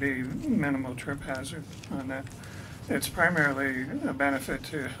 there should be minimal trip hazard on that. It's primarily a benefit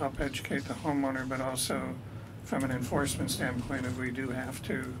to help educate the homeowner, but also from an enforcement standpoint, if we do have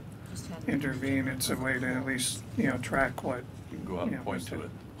to intervene, it's a way to at least, track what. You can go out and point to it.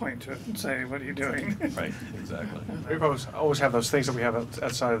 Point to it and say, what are you doing? Right, exactly. We always have those things that we have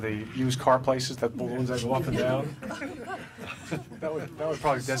outside of the used car places, that balloons that go up and down. That would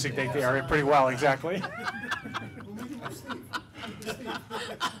probably designate the area pretty well, exactly.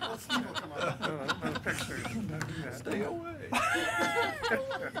 Stay away.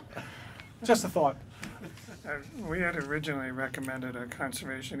 Just a thought. We had originally recommended a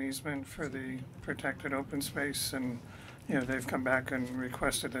conservation easement for the protected open space, and, they've come back and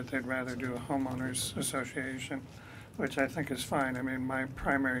requested that they'd rather do a homeowners association, which I think is fine. I mean, my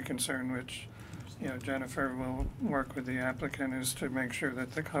primary concern, which, Jennifer will work with the applicant, is to make sure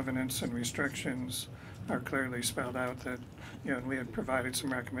that the covenants and restrictions are clearly spelled out, that, we had provided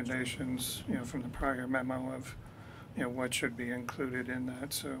some recommendations, from the prior memo of, what should be included in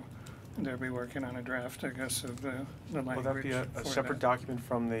that, so they'll be working on a draft, I guess, of the language. Will that be a for separate that. document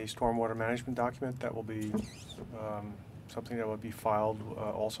from the stormwater management document that will be something that would be filed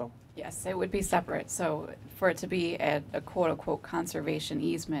also? Yes, it would be separate. So for it to be a quote-unquote conservation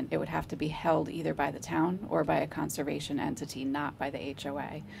easement, it would have to be held either by the town or by a conservation entity, not by the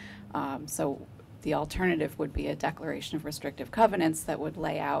HOA. So the alternative would be a declaration of restrictive covenants that would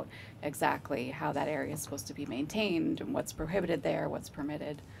lay out exactly how that area is supposed to be maintained and what's prohibited there, what's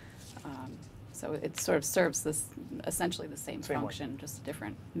permitted. So it sort of serves this, essentially the same Same way. function, just a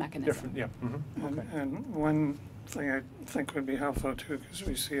different mechanism. Different, yeah. Mhm. Okay. And one thing I think would be helpful too, because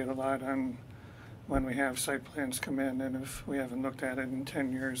we see it a lot on when we have site plans come in, and if we haven't looked at it in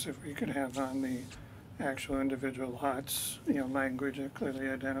 10 years, if we could have on the actual individual lots, language that clearly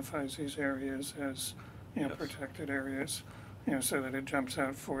identifies these areas as, Yes. protected areas, so that it jumps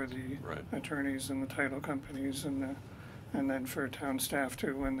out for the Right. attorneys and the title companies and then for town staff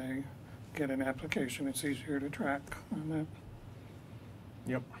too, when they get an application, it's easier to track on that.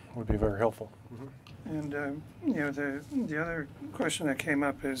 Yep, would be very helpful. Mhm. And, the other question that came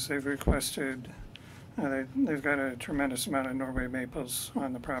up is they've requested, they've got a tremendous amount of Norway maples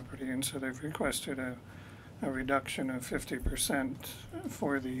on the property, and so they've requested a reduction of 50%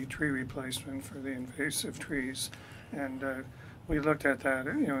 for the tree replacement for the invasive trees. And we looked at that,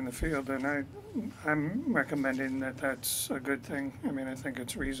 in the field, and I'm recommending that that's a good thing. I mean, I think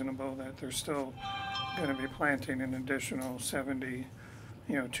it's reasonable that they're still gonna be planting an additional 70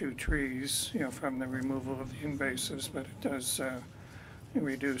 two trees, from the removal of the invasives, but it does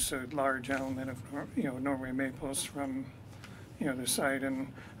reduce a large element of, Norway maples from, the site.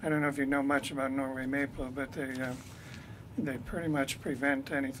 And I don't know if you know much about Norway maple, but they pretty much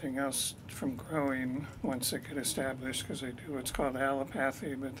prevent anything else from growing once they get established, because they do what's called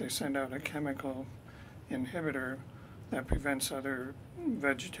allopathy, but they send out a chemical inhibitor that prevents other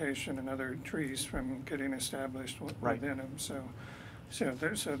vegetation and other trees from getting established Right. within them. So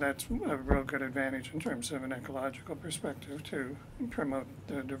that's a real good advantage in terms of an ecological perspective to promote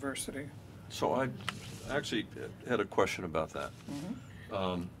the diversity. So I actually had a question about that.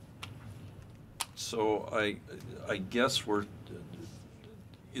 So I guess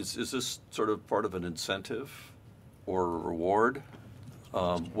is this sort of part of an incentive or a reward?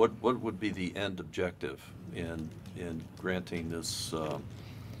 What would be the end objective in granting this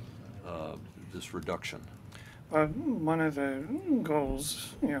this reduction? One of the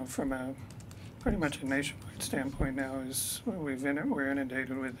goals, from a pretty much a nationwide standpoint now is we're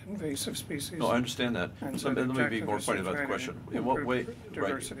inundated with invasive species. No, I understand that. And so Let the me be objective more is to pointed about try the to question. In what way? improve Right.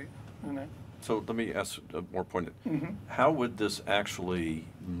 diversity on that. So let me ask a more pointed. Mhm. How would this actually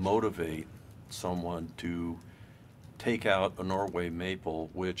motivate someone to take out a Norway maple,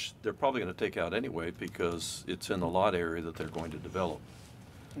 which they're probably going to take out anyway because it's in the lot area that they're going to develop?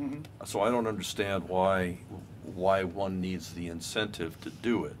 Mhm. So I don't understand why one needs the incentive to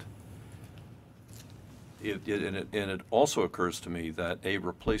do it. And it also occurs to me that a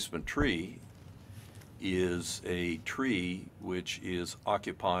replacement tree is a tree which is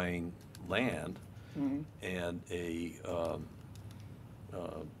occupying land Mhm. and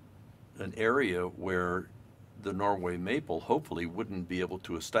an area where the Norway maple hopefully wouldn't be able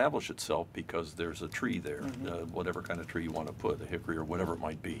to establish itself because there's a tree there, whatever kind of tree you want to put, a hickory or whatever it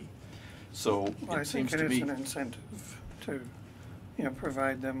might be. So Well, I it think seems it to is me. an incentive to,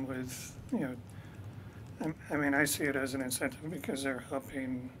 provide them with, I mean, I see it as an incentive because they're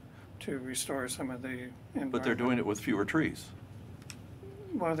helping to restore some of the environment. But they're doing it with fewer trees.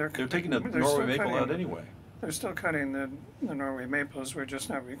 Well, they're taking the they're Norway still maple cutting- out anyway. They're still cutting the Norway maples, we're just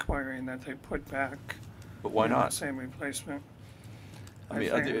not requiring that they put back. But why the not? Same replacement. I mean,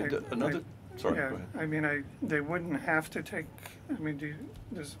 sorry, Yeah, go ahead. I mean, they wouldn't have to take, I mean,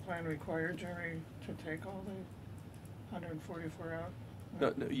 does the plan require, Jerry, to take all the 144 out?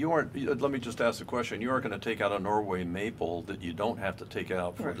 No, you aren't, let me just ask the question. You aren't going to take out a Norway maple that you don't have to take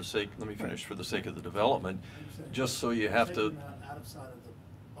out for the Right. sake, let me finish, for the sake of the development, just so you have to, Out of sight of the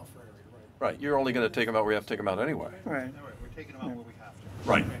buffer area, right, you're only going to take them out where you have to take them out anyway. Right. We're taking them out where we have to.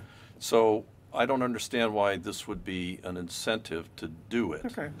 Right. So I don't understand why this would be an incentive to do it.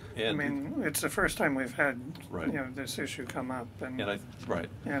 Okay, I And- mean, it's the first time we've had, Right. this issue come up, and right.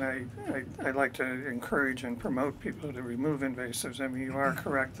 I'd like to encourage and promote people to remove invasives. I mean, you are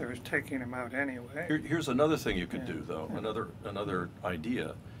correct, they're taking them out anyway. Here's another thing you could Yeah. do, though, another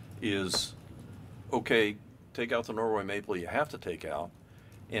idea is, okay, take out the Norway maple you have to take out,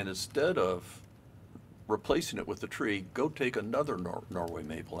 and instead of replacing it with the tree, go take another Norway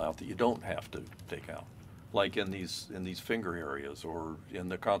maple out that you don't have to take out. Like in these finger areas, or in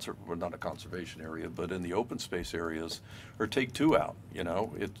the well, not a conservation area, but in the open space areas, or take two out,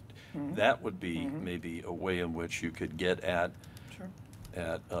 Mhm. That would be maybe a way in which you could get at Sure.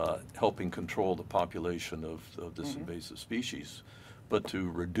 at helping control the population of this invasive species. But to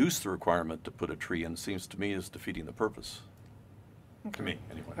reduce the requirement to put a tree in seems to me is defeating the purpose. To me,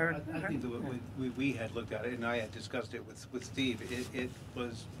 anyway. I think the way we had looked at it, and I had discussed it with Steve, it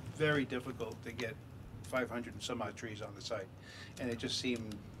was very difficult to get 500 and some odd trees on the site. And it just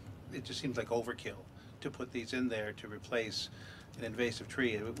seemed like overkill to put these in there to replace an invasive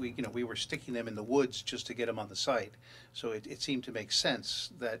tree. We were sticking them in the woods just to get them on the site. So it seemed to make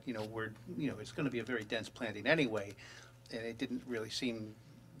sense that, it's gonna be a very dense planting anyway, and it didn't really seem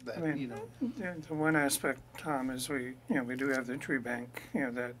that, I mean, the one aspect, Tom, is we do have the tree bank,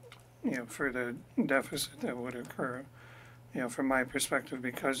 that, for the deficit that would occur, from my perspective,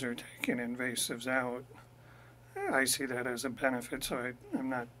 because they're taking invasives out, I see that as a benefit, so I'm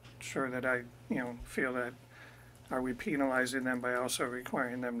not sure that I, feel that, are we penalizing them by also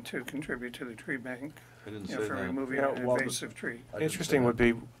requiring them to contribute to the tree bank? I didn't say For that. removing Yeah, an well, invasive tree. Interesting would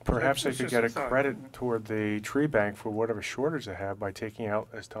be, perhaps they That's could just get a a thought. credit toward the tree bank for whatever shortage they have by taking out,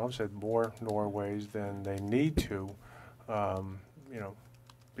 as Tom said, more Norways than they need to,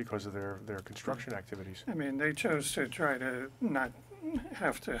 because of their construction activities. I mean, they chose to try to not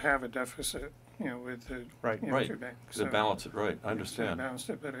have to have a deficit, with the, Right. Right, tree bank. to balance it, right, I They understand. balanced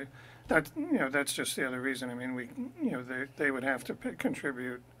it, but that's just the other reason. I mean, they would have to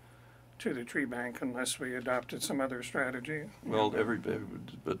contribute to the tree bank unless we adopted some other strategy. Well,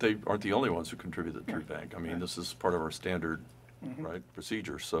 but they aren't the only ones who contribute to the tree bank. I mean, this is part of our standard, right,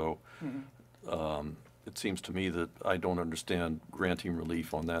 procedure, so it seems to me that I don't understand granting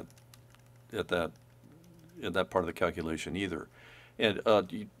relief on that, in that part of the calculation either. And I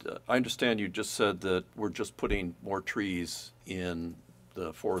understand you just said that we're just putting more trees in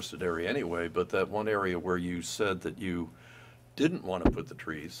the forested area anyway, but that one area where you said that you didn't want to put the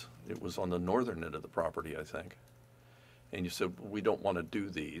trees, it was on the northern end of the property, I think. And you said, we don't want to do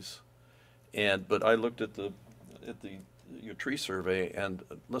these. But I looked at your tree survey, and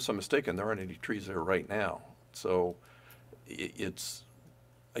unless I'm mistaken, there aren't any trees there right now. So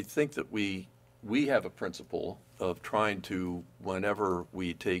I think that we have a principle of trying to, whenever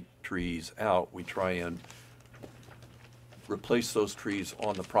we take trees out, we try and replace those trees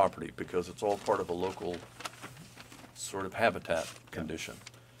on the property, because it's all part of a local sort of habitat condition.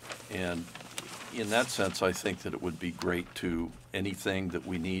 And in that sense, I think that it would be great to, any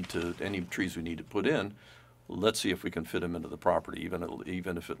trees we need to put in, let's see if we can fit them into the property,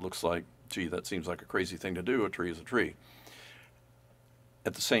 even if it looks like, gee, that seems like a crazy thing to do, a tree is a tree.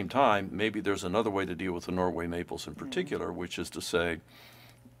 At the same time, maybe there's another way to deal with the Norway maples in particular, which is to say,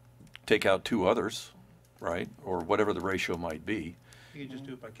 take out 2 others, right, or whatever the ratio might be. You could just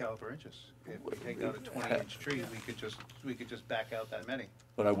do it by caliper inches. If we take out a 20-inch tree, we could just back out that many.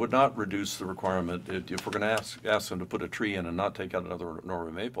 But I would not reduce the requirement. If we're going to ask them to put a tree in and not take out another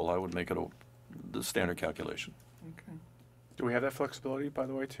Norway maple, I would make it the standard calculation. Okay. Do we have that flexibility, by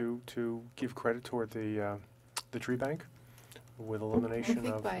the way, to give credit toward the tree bank with elimination I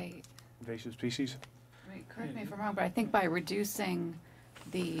think of by, invasive species? I mean, correct me if I'm wrong, but I think by reducing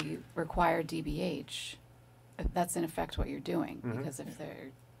the required DBH, that's in effect what you're doing, because if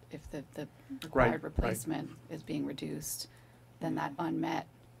the required replacement is being reduced, then that unmet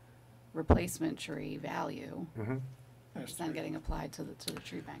replacement tree value is then getting applied to the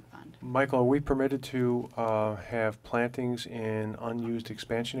tree bank fund. Michael, are we permitted to have plantings in unused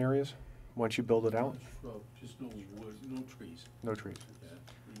expansion areas once you build it out? Just no wood, no trees. No trees.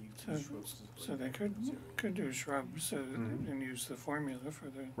 So they could do shrubs and use the formula for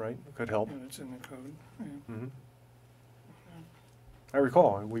the. Right, could help. It's in the code. Yeah. I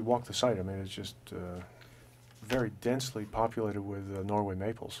recall, and we walked the site, I mean, it's just very densely populated with Norway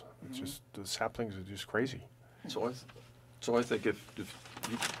maples. It's just, the saplings are just crazy. So I think if you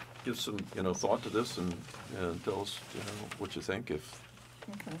give some, thought to this and tell us, what you think, if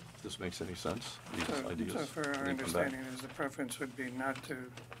this makes any sense, these ideas. So for our and then come back. understanding is the preference would be not to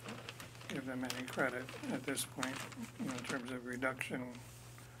give them any credit at this point, in terms of reduction.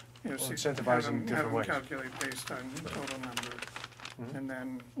 Incentivize them different ways. Have them calculate based on total number. And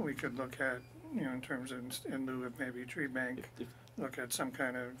then we could look at, in terms of, in lieu of maybe tree bank, look at some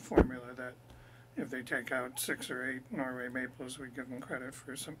kind of formula that if they take out 6 or 8 Norway maples, we give them credit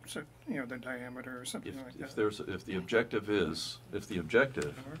for some, the diameter or something like that. If the objective is, We'll have to see if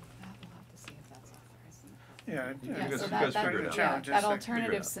that's authorized. Yeah. guys- So you guys figure it out. that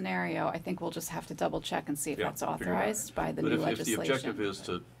alternative scenario, I think we'll just have to double check and see if Yeah, that's figure it out. authorized by the But new if the legislation.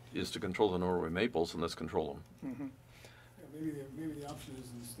 objective is to control the Norway maples, then let's control them. Maybe the option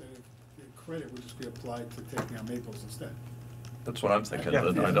is instead of the credit would just be applied to taking out maples instead. That's what I'm thinking, Yeah.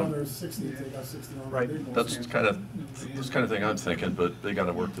 but I don't, There's 60, take out 60 on Right. Maples. that's kind of thing I'm thinking, but they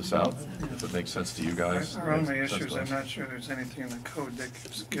gotta work this out. If it makes sense to you guys. Our only that's issue is fine. I'm not sure there's anything in the code that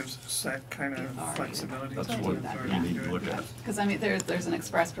gives us that kind of flexibility. That's to what do it. we need to look at. Because I mean, there's an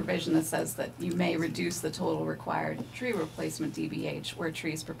express provision that says that you may reduce the total required tree replacement DBH where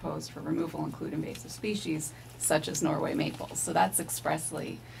trees proposed for removal include invasive species such as Norway maples. So that's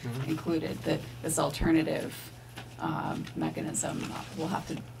expressly included, that this alternative mechanism, we'll have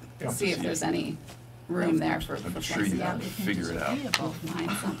to see if there's any room there for I'm sure you can flexibility. figure it out. We'll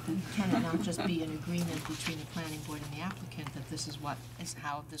find something. Can it not just be an agreement between the planning board and the applicant that this is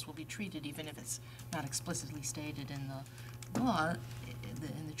how this will be treated, even if it's not explicitly stated in the law,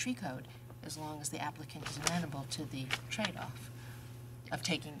 in the tree code, as long as the applicant is amenable to the trade-off of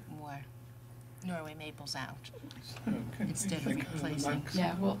taking more Norway maples out instead of replacing?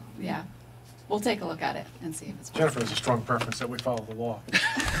 Yeah, we'll take a look at it and see if it's. Jennifer has a strong preference that we follow the law.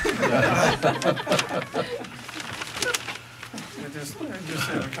 I just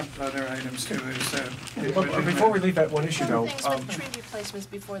have a couple other items too, is it Well, would be before my- we leave that one issue though, Some things with tree replacements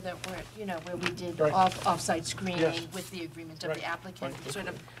before that were, where we did Right. off-site screening Yes. with the agreement of Right. the applicant, Right. sort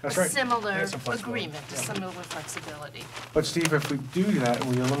of That's a right. similar Yeah, some flexibility. agreement, a Yeah. similar flexibility. but Steve, if we do that and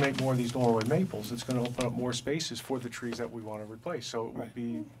we eliminate more of these Norway maples, it's gonna open up more spaces for the trees that we wanna replace. So it would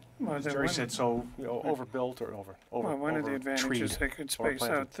be, Well, as then Jerry one- said, so, overbuilt or Well, one of the advantages, they could space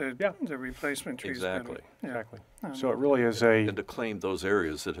out Yeah. the replacement trees better. Exactly. Yeah. Exactly. Um, So it really is a, And to claim those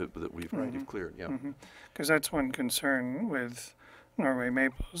areas that we've cleared, yeah. Because that's one concern with Norway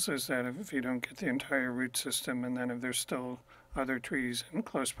maples, is that if you don't get the entire root system, and then if there's still other trees in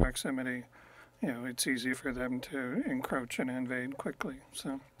close proximity, it's easy for them to encroach and invade quickly,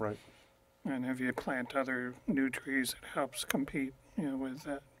 so. right. And if you plant other new trees, it helps compete, with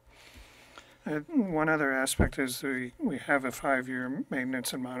that. One other aspect is we have a 5-year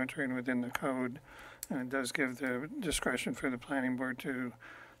maintenance and monitoring within the code, and it does give the discretion for the planning board to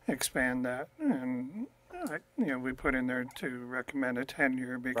expand that. And, we put in there to recommend a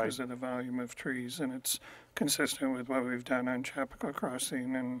 10-year because of the volume of trees, and it's consistent with what we've done on Chappaqua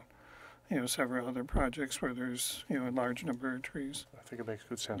Crossing and, several other projects where there's, a large number of trees. I think it makes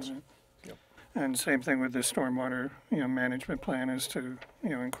good sense. And same thing with the stormwater, management plan is to,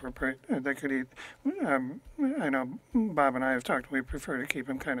 incorporate, they could I know Bob and I have talked, we prefer to keep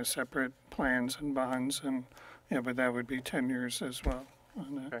them kind of separate plans and bonds and, but that would be 10 years as well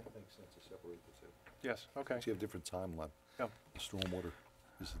on that. Okay. Yes, okay, You have different timeline. Yeah. Stormwater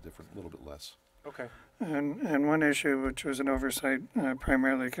is a different, little bit less. okay. And one issue, which was an oversight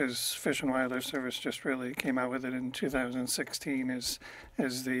primarily because Fish and Wildlife Service just really came out with it in 2016, is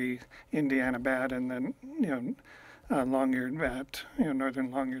the Indiana bat and then, long-eared bat, northern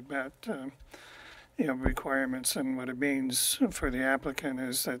long-eared bat, requirements. And what it means for the applicant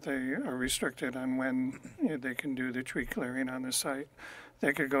is that they are restricted on when they can do the tree clearing on the site.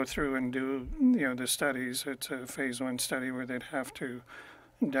 They could go through and do, the studies. It's a phase 1 study where they'd have to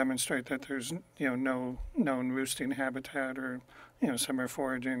demonstrate that there's, no known roosting habitat or, summer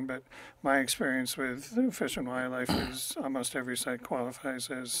foraging. But my experience with Fish and Wildlife is almost every site qualifies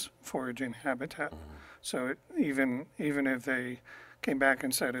as foraging habitat. So even if they came back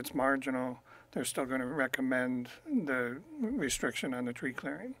and said it's marginal, they're still going to recommend the restriction on the tree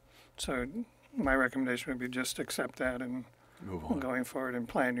clearing. So my recommendation would be just accept that and Move on. going forward and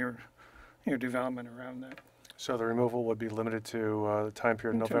plan your development around that. So the removal would be limited to the time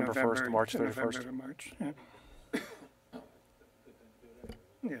period November 1st to March 31st? November to March, yeah.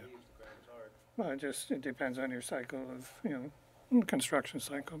 Yeah. Well, it depends on your cycle of, construction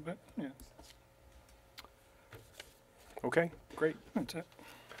cycle, but, yeah, Okay, great. that's it.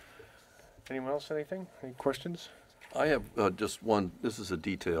 Anyone else, anything? Any questions? I have just one, this is a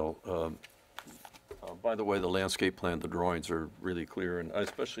detail. By the way, the landscape plan, the drawings are really clear, and I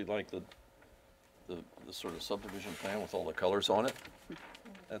especially like the sort of subdivision plan with all the colors on it.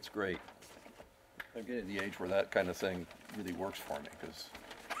 That's great. I'm getting to the age where that kind of thing really works for me, because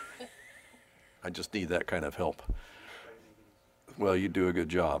I just need that kind of help. Well, you do a good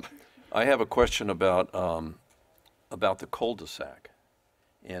job. I have a question about the cul-de-sac,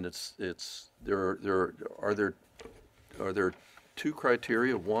 and are there two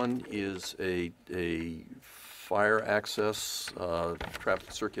criteria? One is a fire access,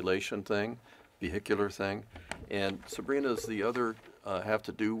 traffic circulation thing, vehicular thing, and Sabrina's the other have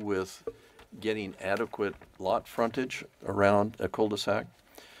to do with getting adequate lot frontage around a cul-de-sac.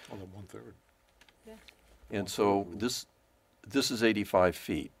 Oh, the 1/3. And so this is 85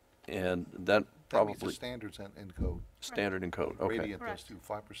 feet, and that That meets the probably standards in code. standard in code, okay. Radiant does Correct. too,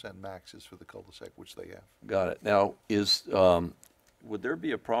 5% max is for the cul-de-sac, which they have. Got it. Now, would there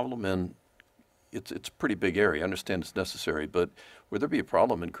be a problem in, it's a pretty big area, I understand it's necessary, but would there be a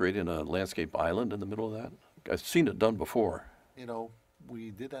problem in creating a landscape island in the middle of that? I've seen it done before. You know,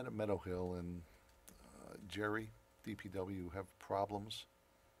 we did that at Meadow Hill, and Jerry, DPW, have problems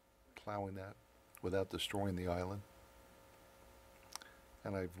plowing that without destroying the island.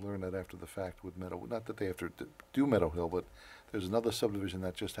 And I've learned that after the fact with Meadow, not that they have to do Meadow Hill, but there's another subdivision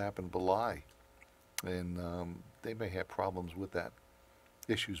that just happened, Belai. And they may have problems with that,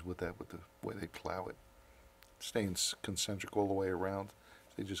 issues with that, with the way they plow it. Staying concentric all the way around,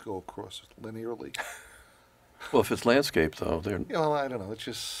 they just go across linearly. Well, if it's landscape, though, they're, You know, I don't know, it's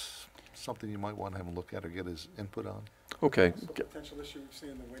just something you might want to have a look at or get his input on. okay. It's a potential issue we've seen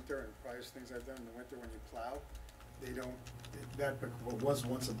in the winter, and probably things I've done in the winter when you plow, they don't, what was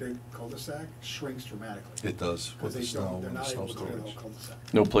once a big cul-de-sac shrinks dramatically. It does, Because with the they snow don't, they're and the not snow able to clear the whole storage.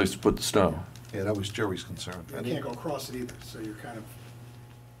 cul-de-sac. No place to put the snow. Yeah, that was Jerry's concern. You And he- can't go across it either, so you're kind of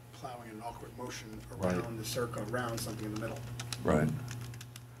plowing in an awkward motion Right. around the circle, around something in the middle. Right.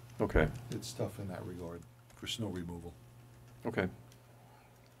 Okay, It's tough in that regard for snow removal. okay.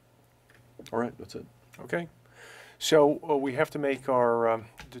 All right, that's it. Okay. So we have to make our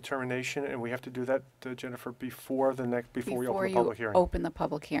determination, and we have to do that, Jennifer, before we open the public hearing. Open the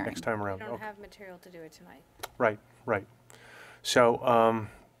public hearing. Next time We around. don't Okay. have material to do it tonight. Right, right. So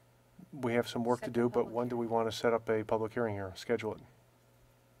we have some work to Set the do, but public when do we want to set up a public hearing here, schedule it?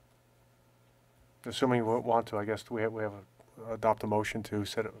 Assuming we want to, I guess we have adopt a motion to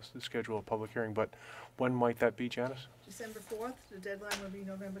schedule a public hearing, but when might that be, Janice? December 4th, the deadline would be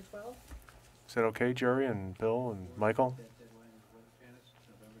November 12th. Is that okay, Jerry and Bill and Michael? November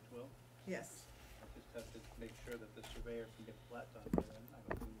 12th. Yes. I just have to make sure that the surveyor can get the plat done by then. I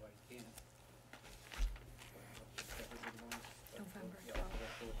don't see why he can't. November Yeah, I'll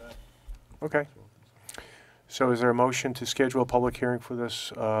go with that. Okay. So is there a motion to schedule a public hearing for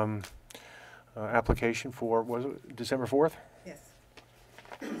this application for, was it December 4th? Yes.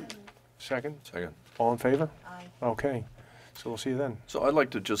 Second? Second. All in favor? Aye. Okay. So we'll see you then. So I'd like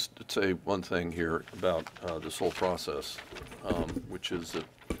to just say one thing here about this whole process, which is that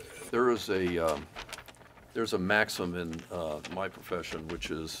there's a maxim in my profession,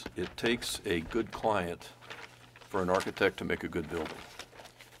 which is it takes a good client for an architect to make a good building.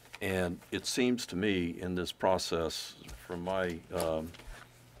 And it seems to me in this process, from my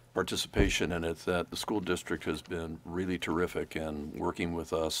participation in it, that the school district has been really terrific in working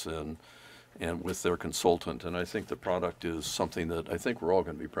with us and with their consultant. And I think the product is something that I think we're all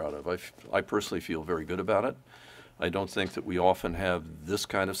going to be proud of. I personally feel very good about it. I don't think that we often have this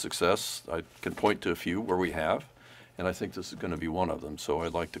kind of success. I can point to a few where we have, and I think this is going to be one of them. So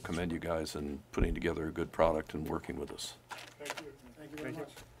I'd like to commend you guys in putting together a good product and working with us. Thank you. Thank you very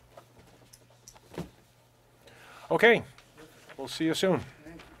much. Okay. We'll see you soon.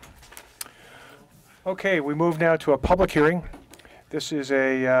 Okay, we move now to a public hearing. This is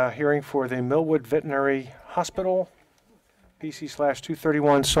a hearing for the Millwood Veterinary Hospital,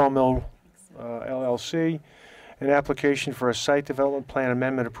 PC/231 Sawmill LLC, an application for a site development plan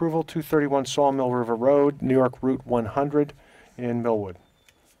amendment approval, 231 Sawmill River Road, New York Route 100 in Millwood.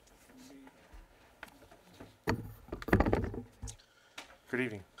 Good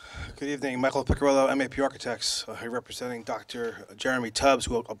evening. Good evening, Michael Picarillo, MAP Architects, here representing Dr. Jeremy Tubbs,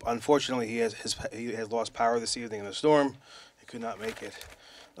 who unfortunately he has lost power this evening in a storm. He could not make it.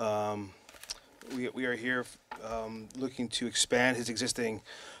 We are here looking to expand his existing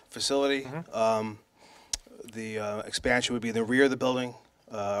facility. The expansion would be in the rear of the building,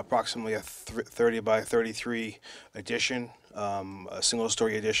 approximately a 30 by 33 addition, a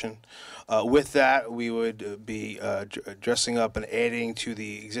single-story addition. With that, we would be dressing up and adding to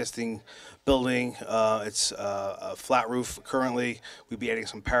the existing building. It's a flat roof currently. We'd be adding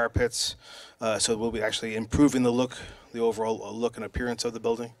some parapets, so we'll be actually improving the look, the overall look and appearance of the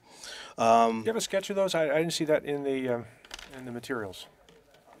building. Do you have a sketch of those? I didn't see that in the materials.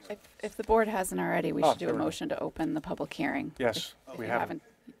 If the board hasn't already, we should do there a we go. motion to open the public hearing. Yes, If we you haven't.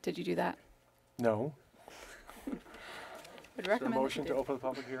 Did you do that? No. Would Is there a recommend that you motion to do. open the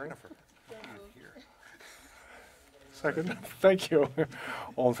public hearing? Second. Thank you.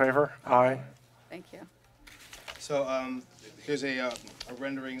 All in favor? Aye. Thank you. So here's a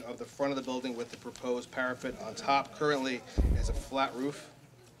rendering of the front of the building with the proposed parapet on top. Currently, it's a flat roof.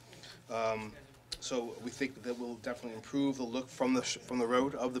 So we think that will definitely improve the look from the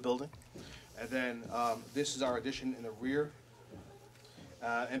road of the building. And then this is our addition in the rear.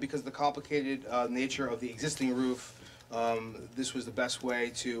 And because of the complicated nature of the existing roof, This was the best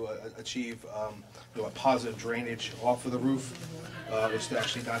way to achieve a positive drainage off of the roof, which to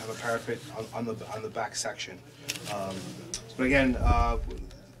actually not have a parapet on the back section. But again, the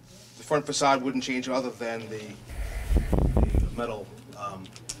front facade wouldn't change other than the metal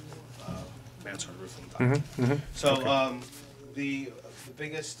mansard roof on top. So the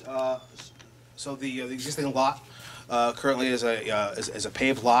biggest, so the existing lot currently is a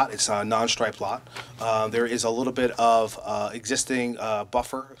paved lot. It's a non-striped lot. There is a little bit of existing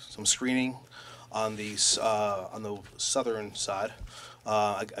buffer, some screening on the southern side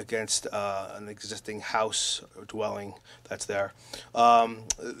against an existing house or dwelling that's there.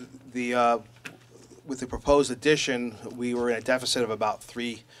 With the proposed addition, we were in a deficit of about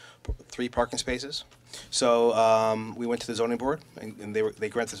three parking spaces. So we went to the zoning board, and they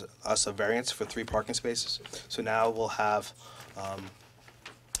granted us a variance for 3 parking spaces. So now we'll have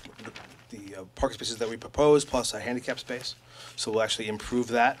the parking spaces that we proposed plus a handicap space. So we'll actually improve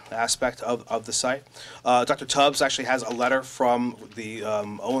that aspect of the site. Dr. Tubbs actually has a letter from the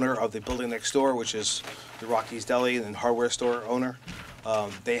owner of the building next door, which is the Rocky's Deli and hardware store owner.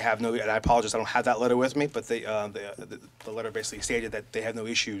 They have no, and I apologize, I don't have that letter with me, but the letter basically stated that they have no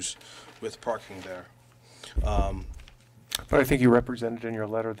issues with parking there. But I think you represented in your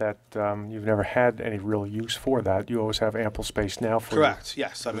letter that you've never had any real use for that. You always have ample space now for correct.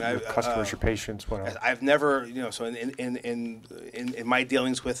 Yes, I mean, your customers, your patients, whatever. I've never, so in my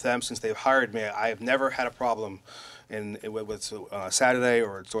dealings with them since they've hired me, I have never had a problem with Saturday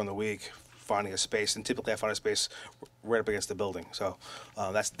or during the week finding a space, and typically I find a space right up against the building. So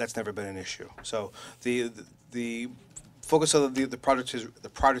that's never been an issue. So the focus of the project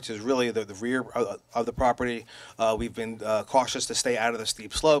is really the rear of the property. We've been cautious to stay out of the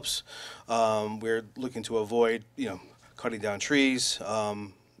steep slopes. We're looking to avoid cutting down trees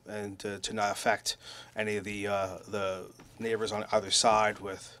and to not affect any of the neighbors on either side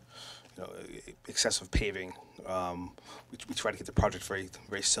with excessive paving. We try to get the project very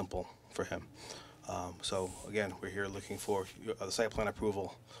very simple for him. So again, we're here looking for the site plan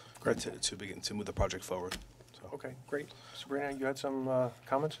approval to begin to move the project forward. Okay, great. Sabrina, you had some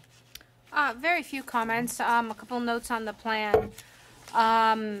comments? Very few comments. A couple notes on the plan.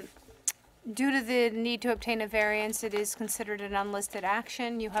 Due to the need to obtain a variance, it is considered an unlisted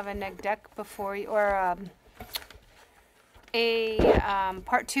action. You have a neg deck before you, or a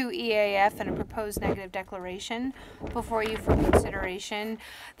Part 2 EAF and a proposed negative declaration before you for consideration.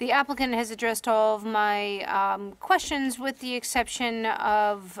 The applicant has addressed all of my questions with the exception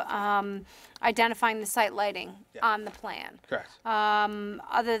of identifying the site lighting on the plan. Correct.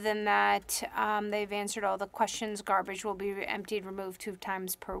 Other than that, they've answered all the questions. Garbage will be emptied, removed 2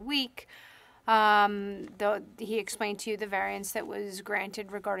 times per week. He explained to you the variance that was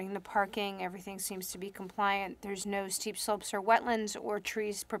granted regarding the parking. Everything seems to be compliant. There's no steep slopes or wetlands or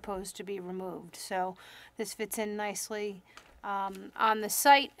trees proposed to be removed. So this fits in nicely on the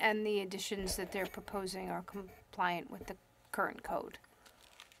site, and the additions that they're proposing are compliant with the current code.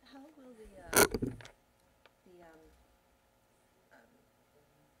 How will the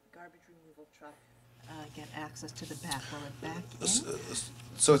garbage removal truck get access to the back? Will it back in?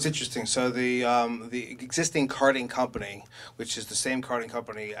 So it's interesting. So the existing carting company, which is the same carting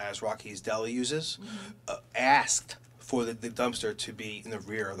company as Rocky's Deli uses, asked for the dumpster to be in the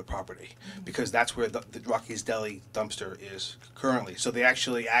rear of the property because that's where the Rocky's Deli dumpster is currently. So they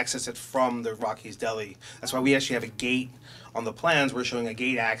actually access it from the Rocky's Deli. That's why we actually have a gate on the plans. We're showing a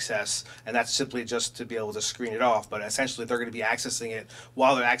gate access, and that's simply just to be able to screen it off. But essentially, they're going to be accessing it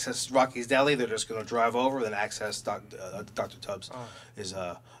while they're accessing Rocky's Deli. They're just going to drive over and then access Dr. Tubbs' is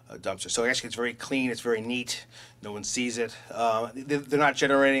a dumpster. So actually, it's very clean. It's very neat. No one sees it. They're not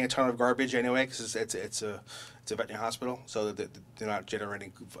generating a ton of garbage anyway because it's a veterinary hospital, so they're not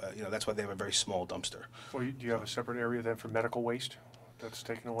generating. That's why they have a very small dumpster. Well, do you have a separate area then for medical waste that's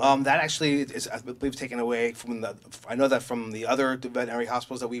taken away? That actually is, I believe, taken away from I know that from the other veterinary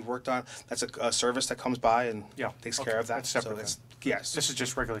hospitals that we've worked on. That's a service that comes by and takes care of that. That's separate. So yes. This is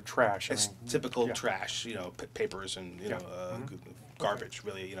just regular trash. It's typical trash, papers and garbage.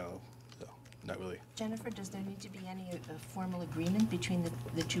 Really, not really. Jennifer, does there need to be any formal agreement between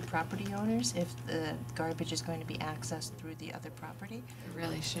the 2 property owners if the garbage is going to be accessed through the other property? It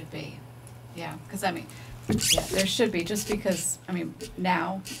really should be. Yeah, because there should be, just because,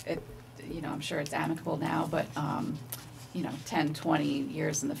 now, I'm sure it's amicable now, but, 10, 20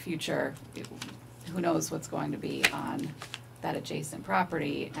 years in the future, who knows what's going to be on that adjacent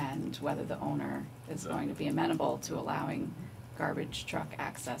property and whether the owner is going to be amenable to allowing garbage truck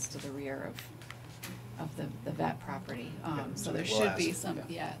access to the rear of the vet property. So there We'll should be ask, some,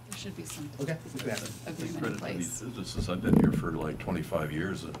 yeah. there should be some Okay, we can ask. agreement in Credit to these place. businesses. I've been here for like 25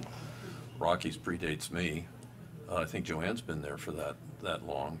 years, and Rocky's predates me. I think Joanne's been there for that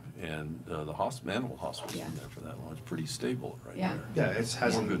long, and the animal hospital's Yeah. been there for that long. It's pretty stable right Yeah. there. Yeah, it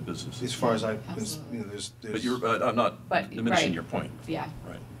hasn't, Good business. as far as I've been, Absolutely. you know, there's. But you're, I'm not But, diminishing right. your point. Yeah.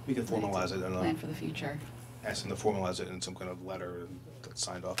 Right. We can formalize it, and Plan for the future. ask them to formalize it in some kind of letter that's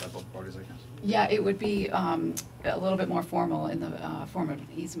signed off by both parties, I guess. Yeah, it would be a little bit more formal in the form of an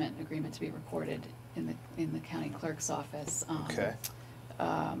easement agreement to be recorded in the county clerk's office. Okay.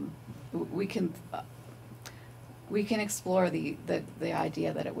 We can explore the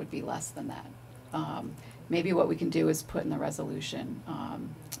idea that it would be less than that. Maybe what we can do is put in the resolution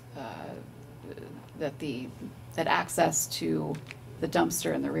that access to the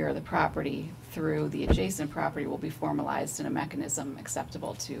dumpster in the rear of the property through the adjacent property will be formalized in a mechanism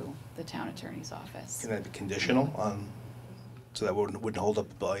acceptable to the town attorney's office. Can that be conditional on, so that wouldn't hold up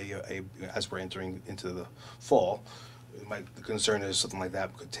as we're entering into the fall? The concern is something like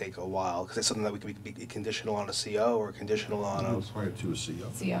that could take a while, because it's something that we could be conditional on a CO or conditional on a. Prior to a CO.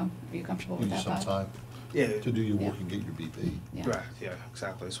 CO, are you comfortable You with need that, some Bob? time Yeah. to do your Yeah. work and get your BP. Yeah. Right, yeah,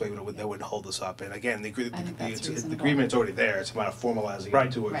 exactly. So that wouldn't hold us up. And again, I think that's the reasonable. agreement's already there. It's about formalizing Right.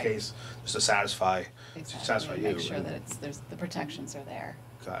 it to a Right. case just to satisfy Exactly, you. make sure that the protections are there.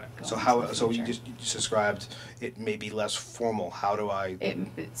 Got it. going So into the so you future. just described it may be less formal. How do I?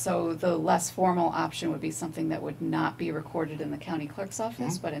 So the less formal option would be something that would not be recorded in the county clerk's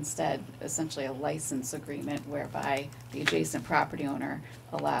office, Mhm. but instead essentially a license agreement whereby the adjacent property owner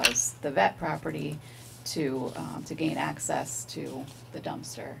allows the vet property to gain access to the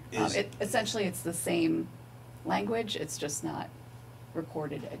dumpster. Essentially, it's the same language, it's just not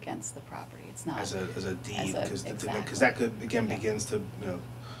recorded against the property. It's not. As a deed, because exactly. that could, again, Yeah. begins to,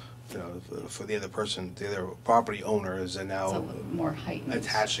 for the other person, the other property owners are It's a now little more heightened.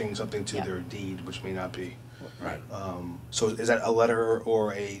 attaching something to Yeah. their deed, which may not be. Right. So is that a letter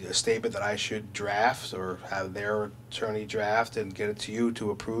or a statement that I should draft or have their attorney draft and get it to you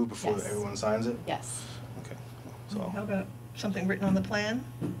to approve before Yes. everyone signs it? Yes. Okay, so. How about something written on the plan?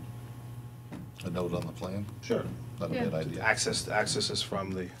 A note on the plan? Sure. Not a Yeah. bad idea. Access is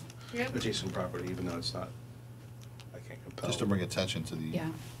from the Yep. adjacent property, even though it's not, I can't compel. Just to bring attention to the Yeah.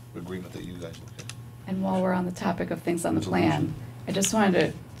 agreement that you guys look at. And while we're on the topic of things on the plan, I just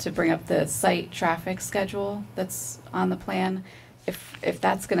wanted to bring up the site traffic schedule that's on the plan. If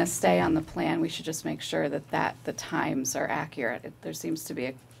that's gonna stay on the plan, we should just make sure that the times are accurate. There seems to be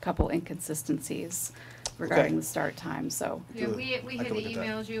a couple inconsistencies regarding the start time, so. Yeah, we I had can look at that.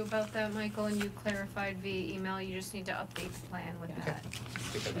 emailed you about that, Michael, and you clarified via email, you just need to update the plan with Yeah. that.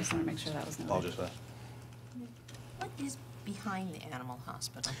 I just wanna make sure that was noted. Apologies for that. What is behind the animal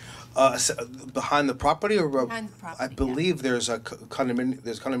hospital? Behind the property or? Behind the property, I yeah. believe there's a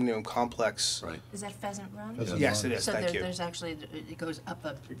condominium complex. Right. Is that Pheasant Run? Pheasant Yes, it is, So thank you. there's actually, it goes up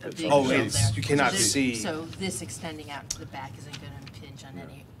a big Oh, hill there. it's- you cannot So there's- see. So this extending out to the back isn't gonna impinge on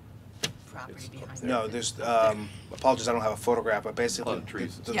any property behind it? No, there's, apologies, I don't have a photograph, but basically. A lot of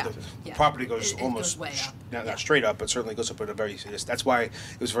trees. the- Yeah, the yeah. property goes It goes almost, way up, yeah. not straight up, but certainly goes up at a very, that's why it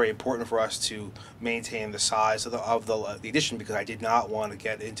was very important for us to maintain the size of the addition, because I did not want to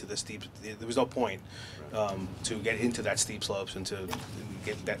get into the steep, there was no point to get into that steep slopes and to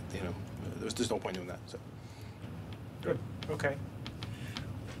get that, there's no point doing that, so. Good, okay.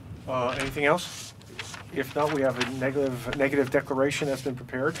 Anything else? If not, we have a negative declaration that's been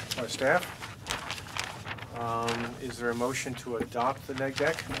prepared by staff. Is there a motion to adopt the neg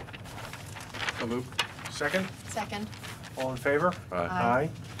deck? So moved. Second? Second? All in favor? Aye. Aye.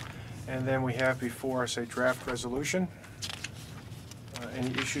 And then we have before us a draft resolution.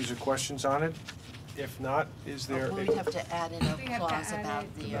 Any issues or questions on it? If not, is there? We'd have to add in a We have to clause add about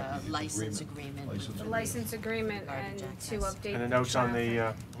it. the license agreement. with License The the- license agreement Garbage and access. to update. And the notes on the,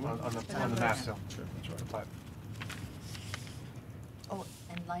 traffic. on the map. Sure, that's right. The plat. Oh,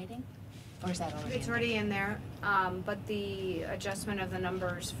 and lighting? Or is that already? It's in already in there, but the adjustment of the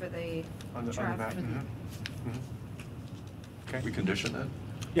numbers for the On the traffic. map. Mhm. Mhm. Okay. We condition that?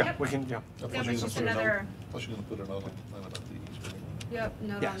 Yeah, Yep. we can, yeah. Plus Yeah, you're but gonna just put a note- another, Plus you're gonna put a note about the easement. yep,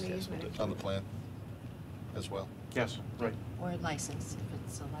 note Yes, on the yes, easement. It's on the plan as well. Yes, right. Or license, if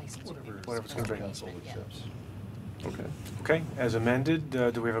it's a license agreement. Whatever it's gonna be. Council Yeah. accepts. Okay. Okay, as amended,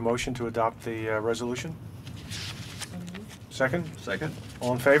 do we have a motion to adopt the resolution? Second? Second?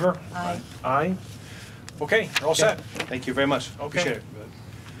 All in favor? Aye. Aye. Okay, we're all set. Thank you very much. Okay. Appreciate it.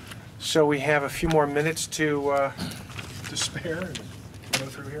 So we have a few more minutes to spare and go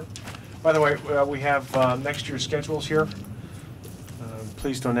through here. By the way, we have next year's schedules here.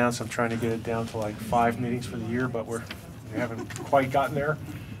 pleased to announce I'm trying to get it down to like 5 meetings for the year, but we haven't quite gotten there.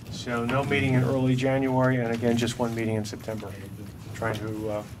 So no meeting in early January, and again, just 1 meeting in September. Trying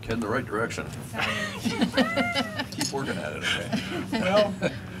to, Head in the right direction. Keep working at it, okay? well,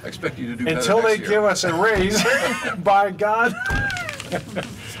 I expect you to do better until they next year. give us a raise, by God.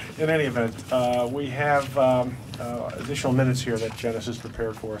 In any event, we have additional minutes here that Janice has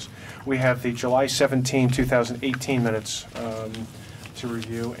prepared for us. We have the July 17, 2018 minutes to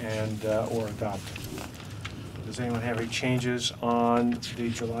review and or adopt. Does anyone have any changes on the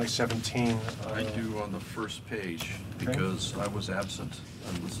July 17? I do on the first page, because I was absent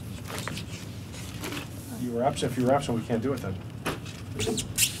on this presentation. You were absent. If you were absent, we can't do it then.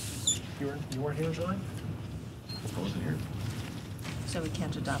 You weren't here in July? I wasn't here. So we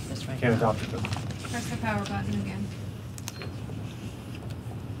can't adopt this right now? Can't adopt it then. Press the power button again.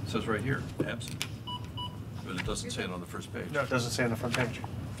 It says right here, absent. But it doesn't say it on the first page. No, it doesn't say on the front page.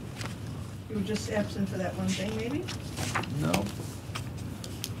 You were just absent for that one thing, maybe? No.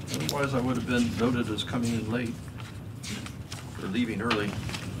 Otherwise, I would have been noted as coming in late or leaving early.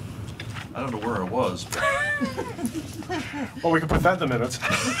 I don't know where I was. But Well, we can put that in the minutes.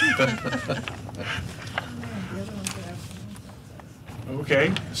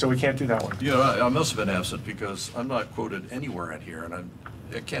 Okay, so we can't do that one. You know, I must have been absent because I'm not quoted anywhere in here, and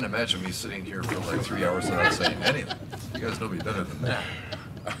I can't imagine me sitting here for like 3 hours without saying anything. You guys know me better than that.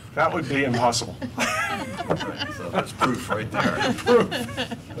 That would be impossible. So that's proof right there.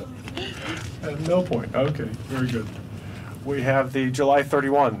 At no point. Okay, very good. We have the July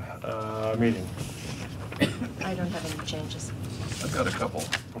 31 meeting. I don't have any changes. I've got a couple.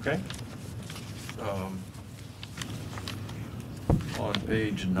 Okay? On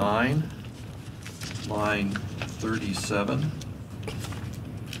page 9, line 37,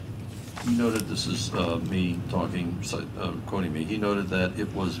 he noted, this is me talking, quoting me, he noted that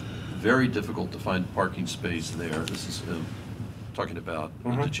it was very difficult to find parking space there. This is talking about the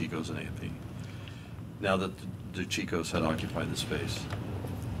Chicos and AMP. Now that the Chicos had occupied the space.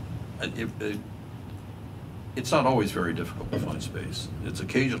 It's not always very difficult to find space. It's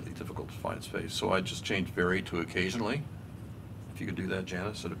occasionally difficult to find space. So I just changed very to occasionally. If you could do that,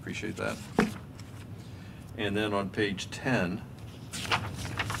 Janice, I'd appreciate that. And then on page 10,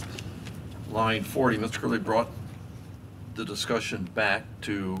 line 40, Mr. Curley brought the discussion back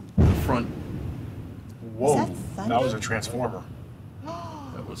to the front. Whoa, that was a transformer,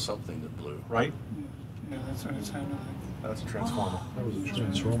 That was something that blew. right? Yeah, that's what it sounded like. That's a transformer. That was a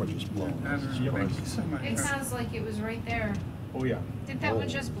transformer just blown. It sounds like it was right there. Oh, yeah. Did that one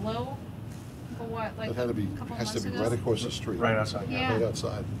just blow? For what, like It had to be, a couple has to months be ago? right across the street. Right outside. Yeah. Right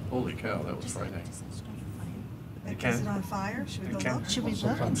outside. Holy cow, that was frightening. Is it on fire? Should we go can- look? Should we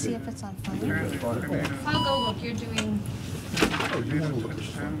look and see if it's on fire? I'll go look, you're doing, Oh, you want to look at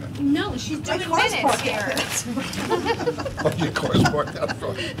the no, she's My doing car's minutes parked here. Oh, your car's parked out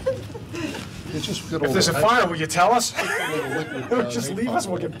front. It's just good If old. there's a fire, will you tell us? liquid, Just leave us,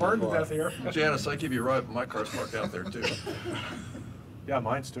 we'll get burned to death here. Janice, I give you a ride, but my car's parked out there too. Yeah,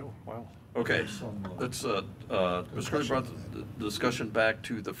 mine's too. Wow. Okay, let's, Mr. Curley brought the discussion back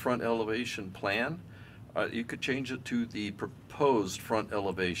to the front elevation plan. You could change it to the proposed front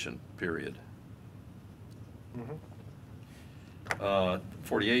elevation, period.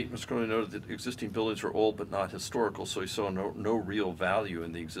 48, Mr. Curley noted that existing buildings are old but not historical, so he saw no real value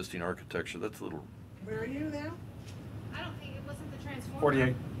in the existing architecture. That's a little, Where are you now? I don't think, it wasn't the transformer.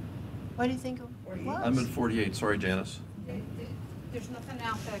 48. What do you think it was? I'm in 48, sorry, Janice. There's nothing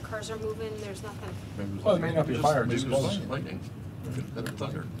out there, cars are moving, there's nothing. Well, it may not be a fire, Maybe just it was lightning. lightning,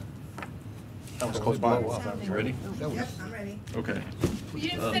 thunder. That was close by. You ready? Yep, I'm ready. Okay. You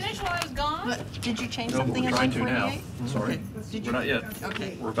didn't finish while I was gone? What, did you change No, but something we're in trying line to now. 48? Sorry, Did we're you- not yet.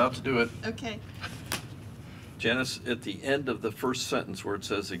 Okay. We're about to do it. Okay. Janice, at the end of the first sentence where it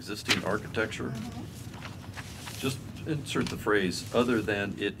says existing architecture, just insert the phrase, other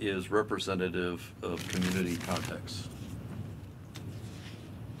than it is representative of community context.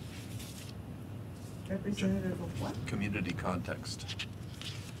 Representative of what? Community context.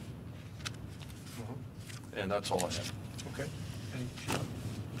 And that's all I have. Okay.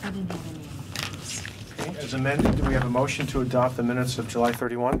 I didn't have any. Okay, as amended, do we have a motion to adopt the minutes of July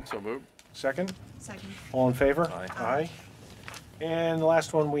 31? So moved. Second? Second. All in favor? Aye. Aye. And the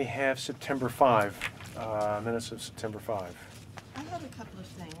last one, we have September 5, minutes of September 5. I had a couple of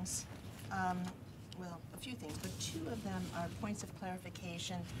things, well, a few things, but two of them are points of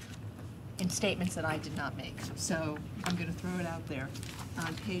clarification in statements that I did not make. So I'm going to throw it out there.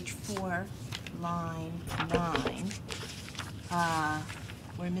 On page 4, line 9,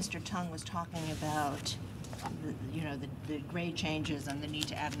 where Mr. Tung was talking about the grade changes and the need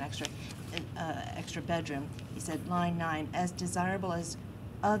to add an extra bedroom. He said, line 9, as desirable as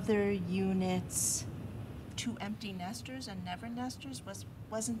other units, 2 empty nesters and never nesters?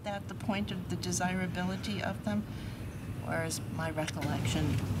 Wasn't that the point of the desirability of them? Or is my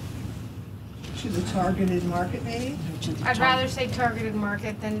recollection? To the targeted market, maybe? I'd rather say targeted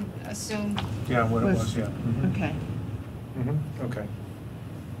market than assume. Yeah, what it was, yeah. Okay. Okay.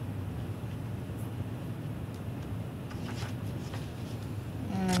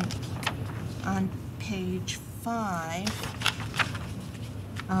 And on page 5,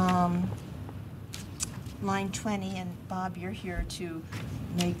 line 20, and Bob, you're here to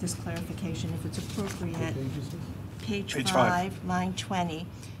make this clarification if it's appropriate. Page Page 5, five. line 20.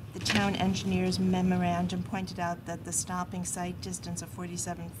 The town engineer's memorandum pointed out that the stopping site distance of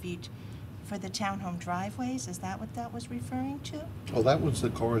 47 feet for the townhome driveways, is that what that was referring to? Oh, that was the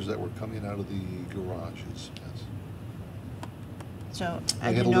cars that were coming out of the garages, yes. So,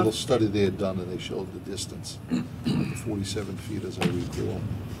 I had a little study they had done, and they showed the distance, 47 feet, as I recall.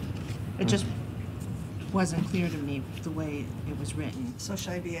 It just wasn't clear to me the way it was written. So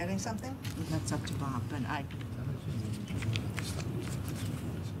should I be adding something? That's up to Bob, but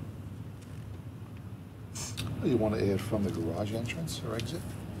You want to add from the garage entrance or exit?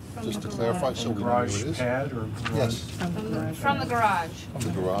 From Just the to clarify, garage. so we know where it Garage is? pad or garage? Yes, From the garage. from the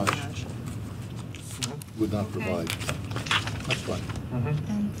garage. Would not provide. That's fine.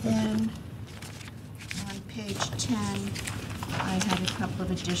 And then, on page 10, I had a couple of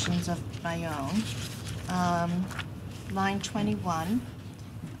additions of my own. Line 21,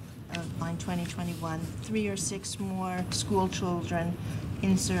 line 2021, 3 or 6 more school children,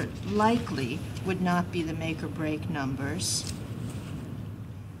 insert likely would not be the make or break numbers.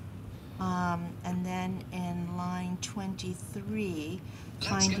 And then in line 23,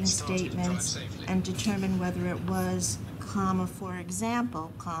 finding statements and determine whether it was, comma, for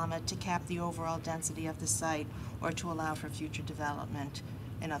example, comma, to cap the overall density of the site or to allow for future development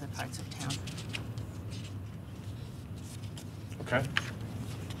in other parts of town. Okay.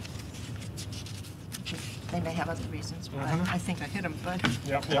 They may have other reasons, but I think I hit them, but,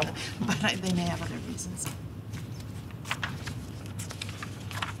 Yep. but they may have other reasons.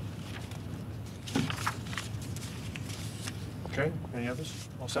 Okay, any others?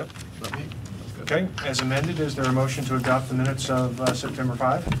 All set? Okay, as amended, is there a motion to adopt the minutes of September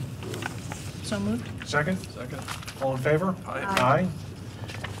 5? So moved? Second? Second. All in favor? Aye.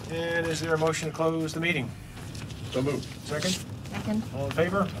 And is there a motion to close the meeting? So moved. Second? Second? All in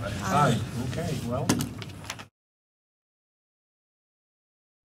favor? Aye. Okay, well,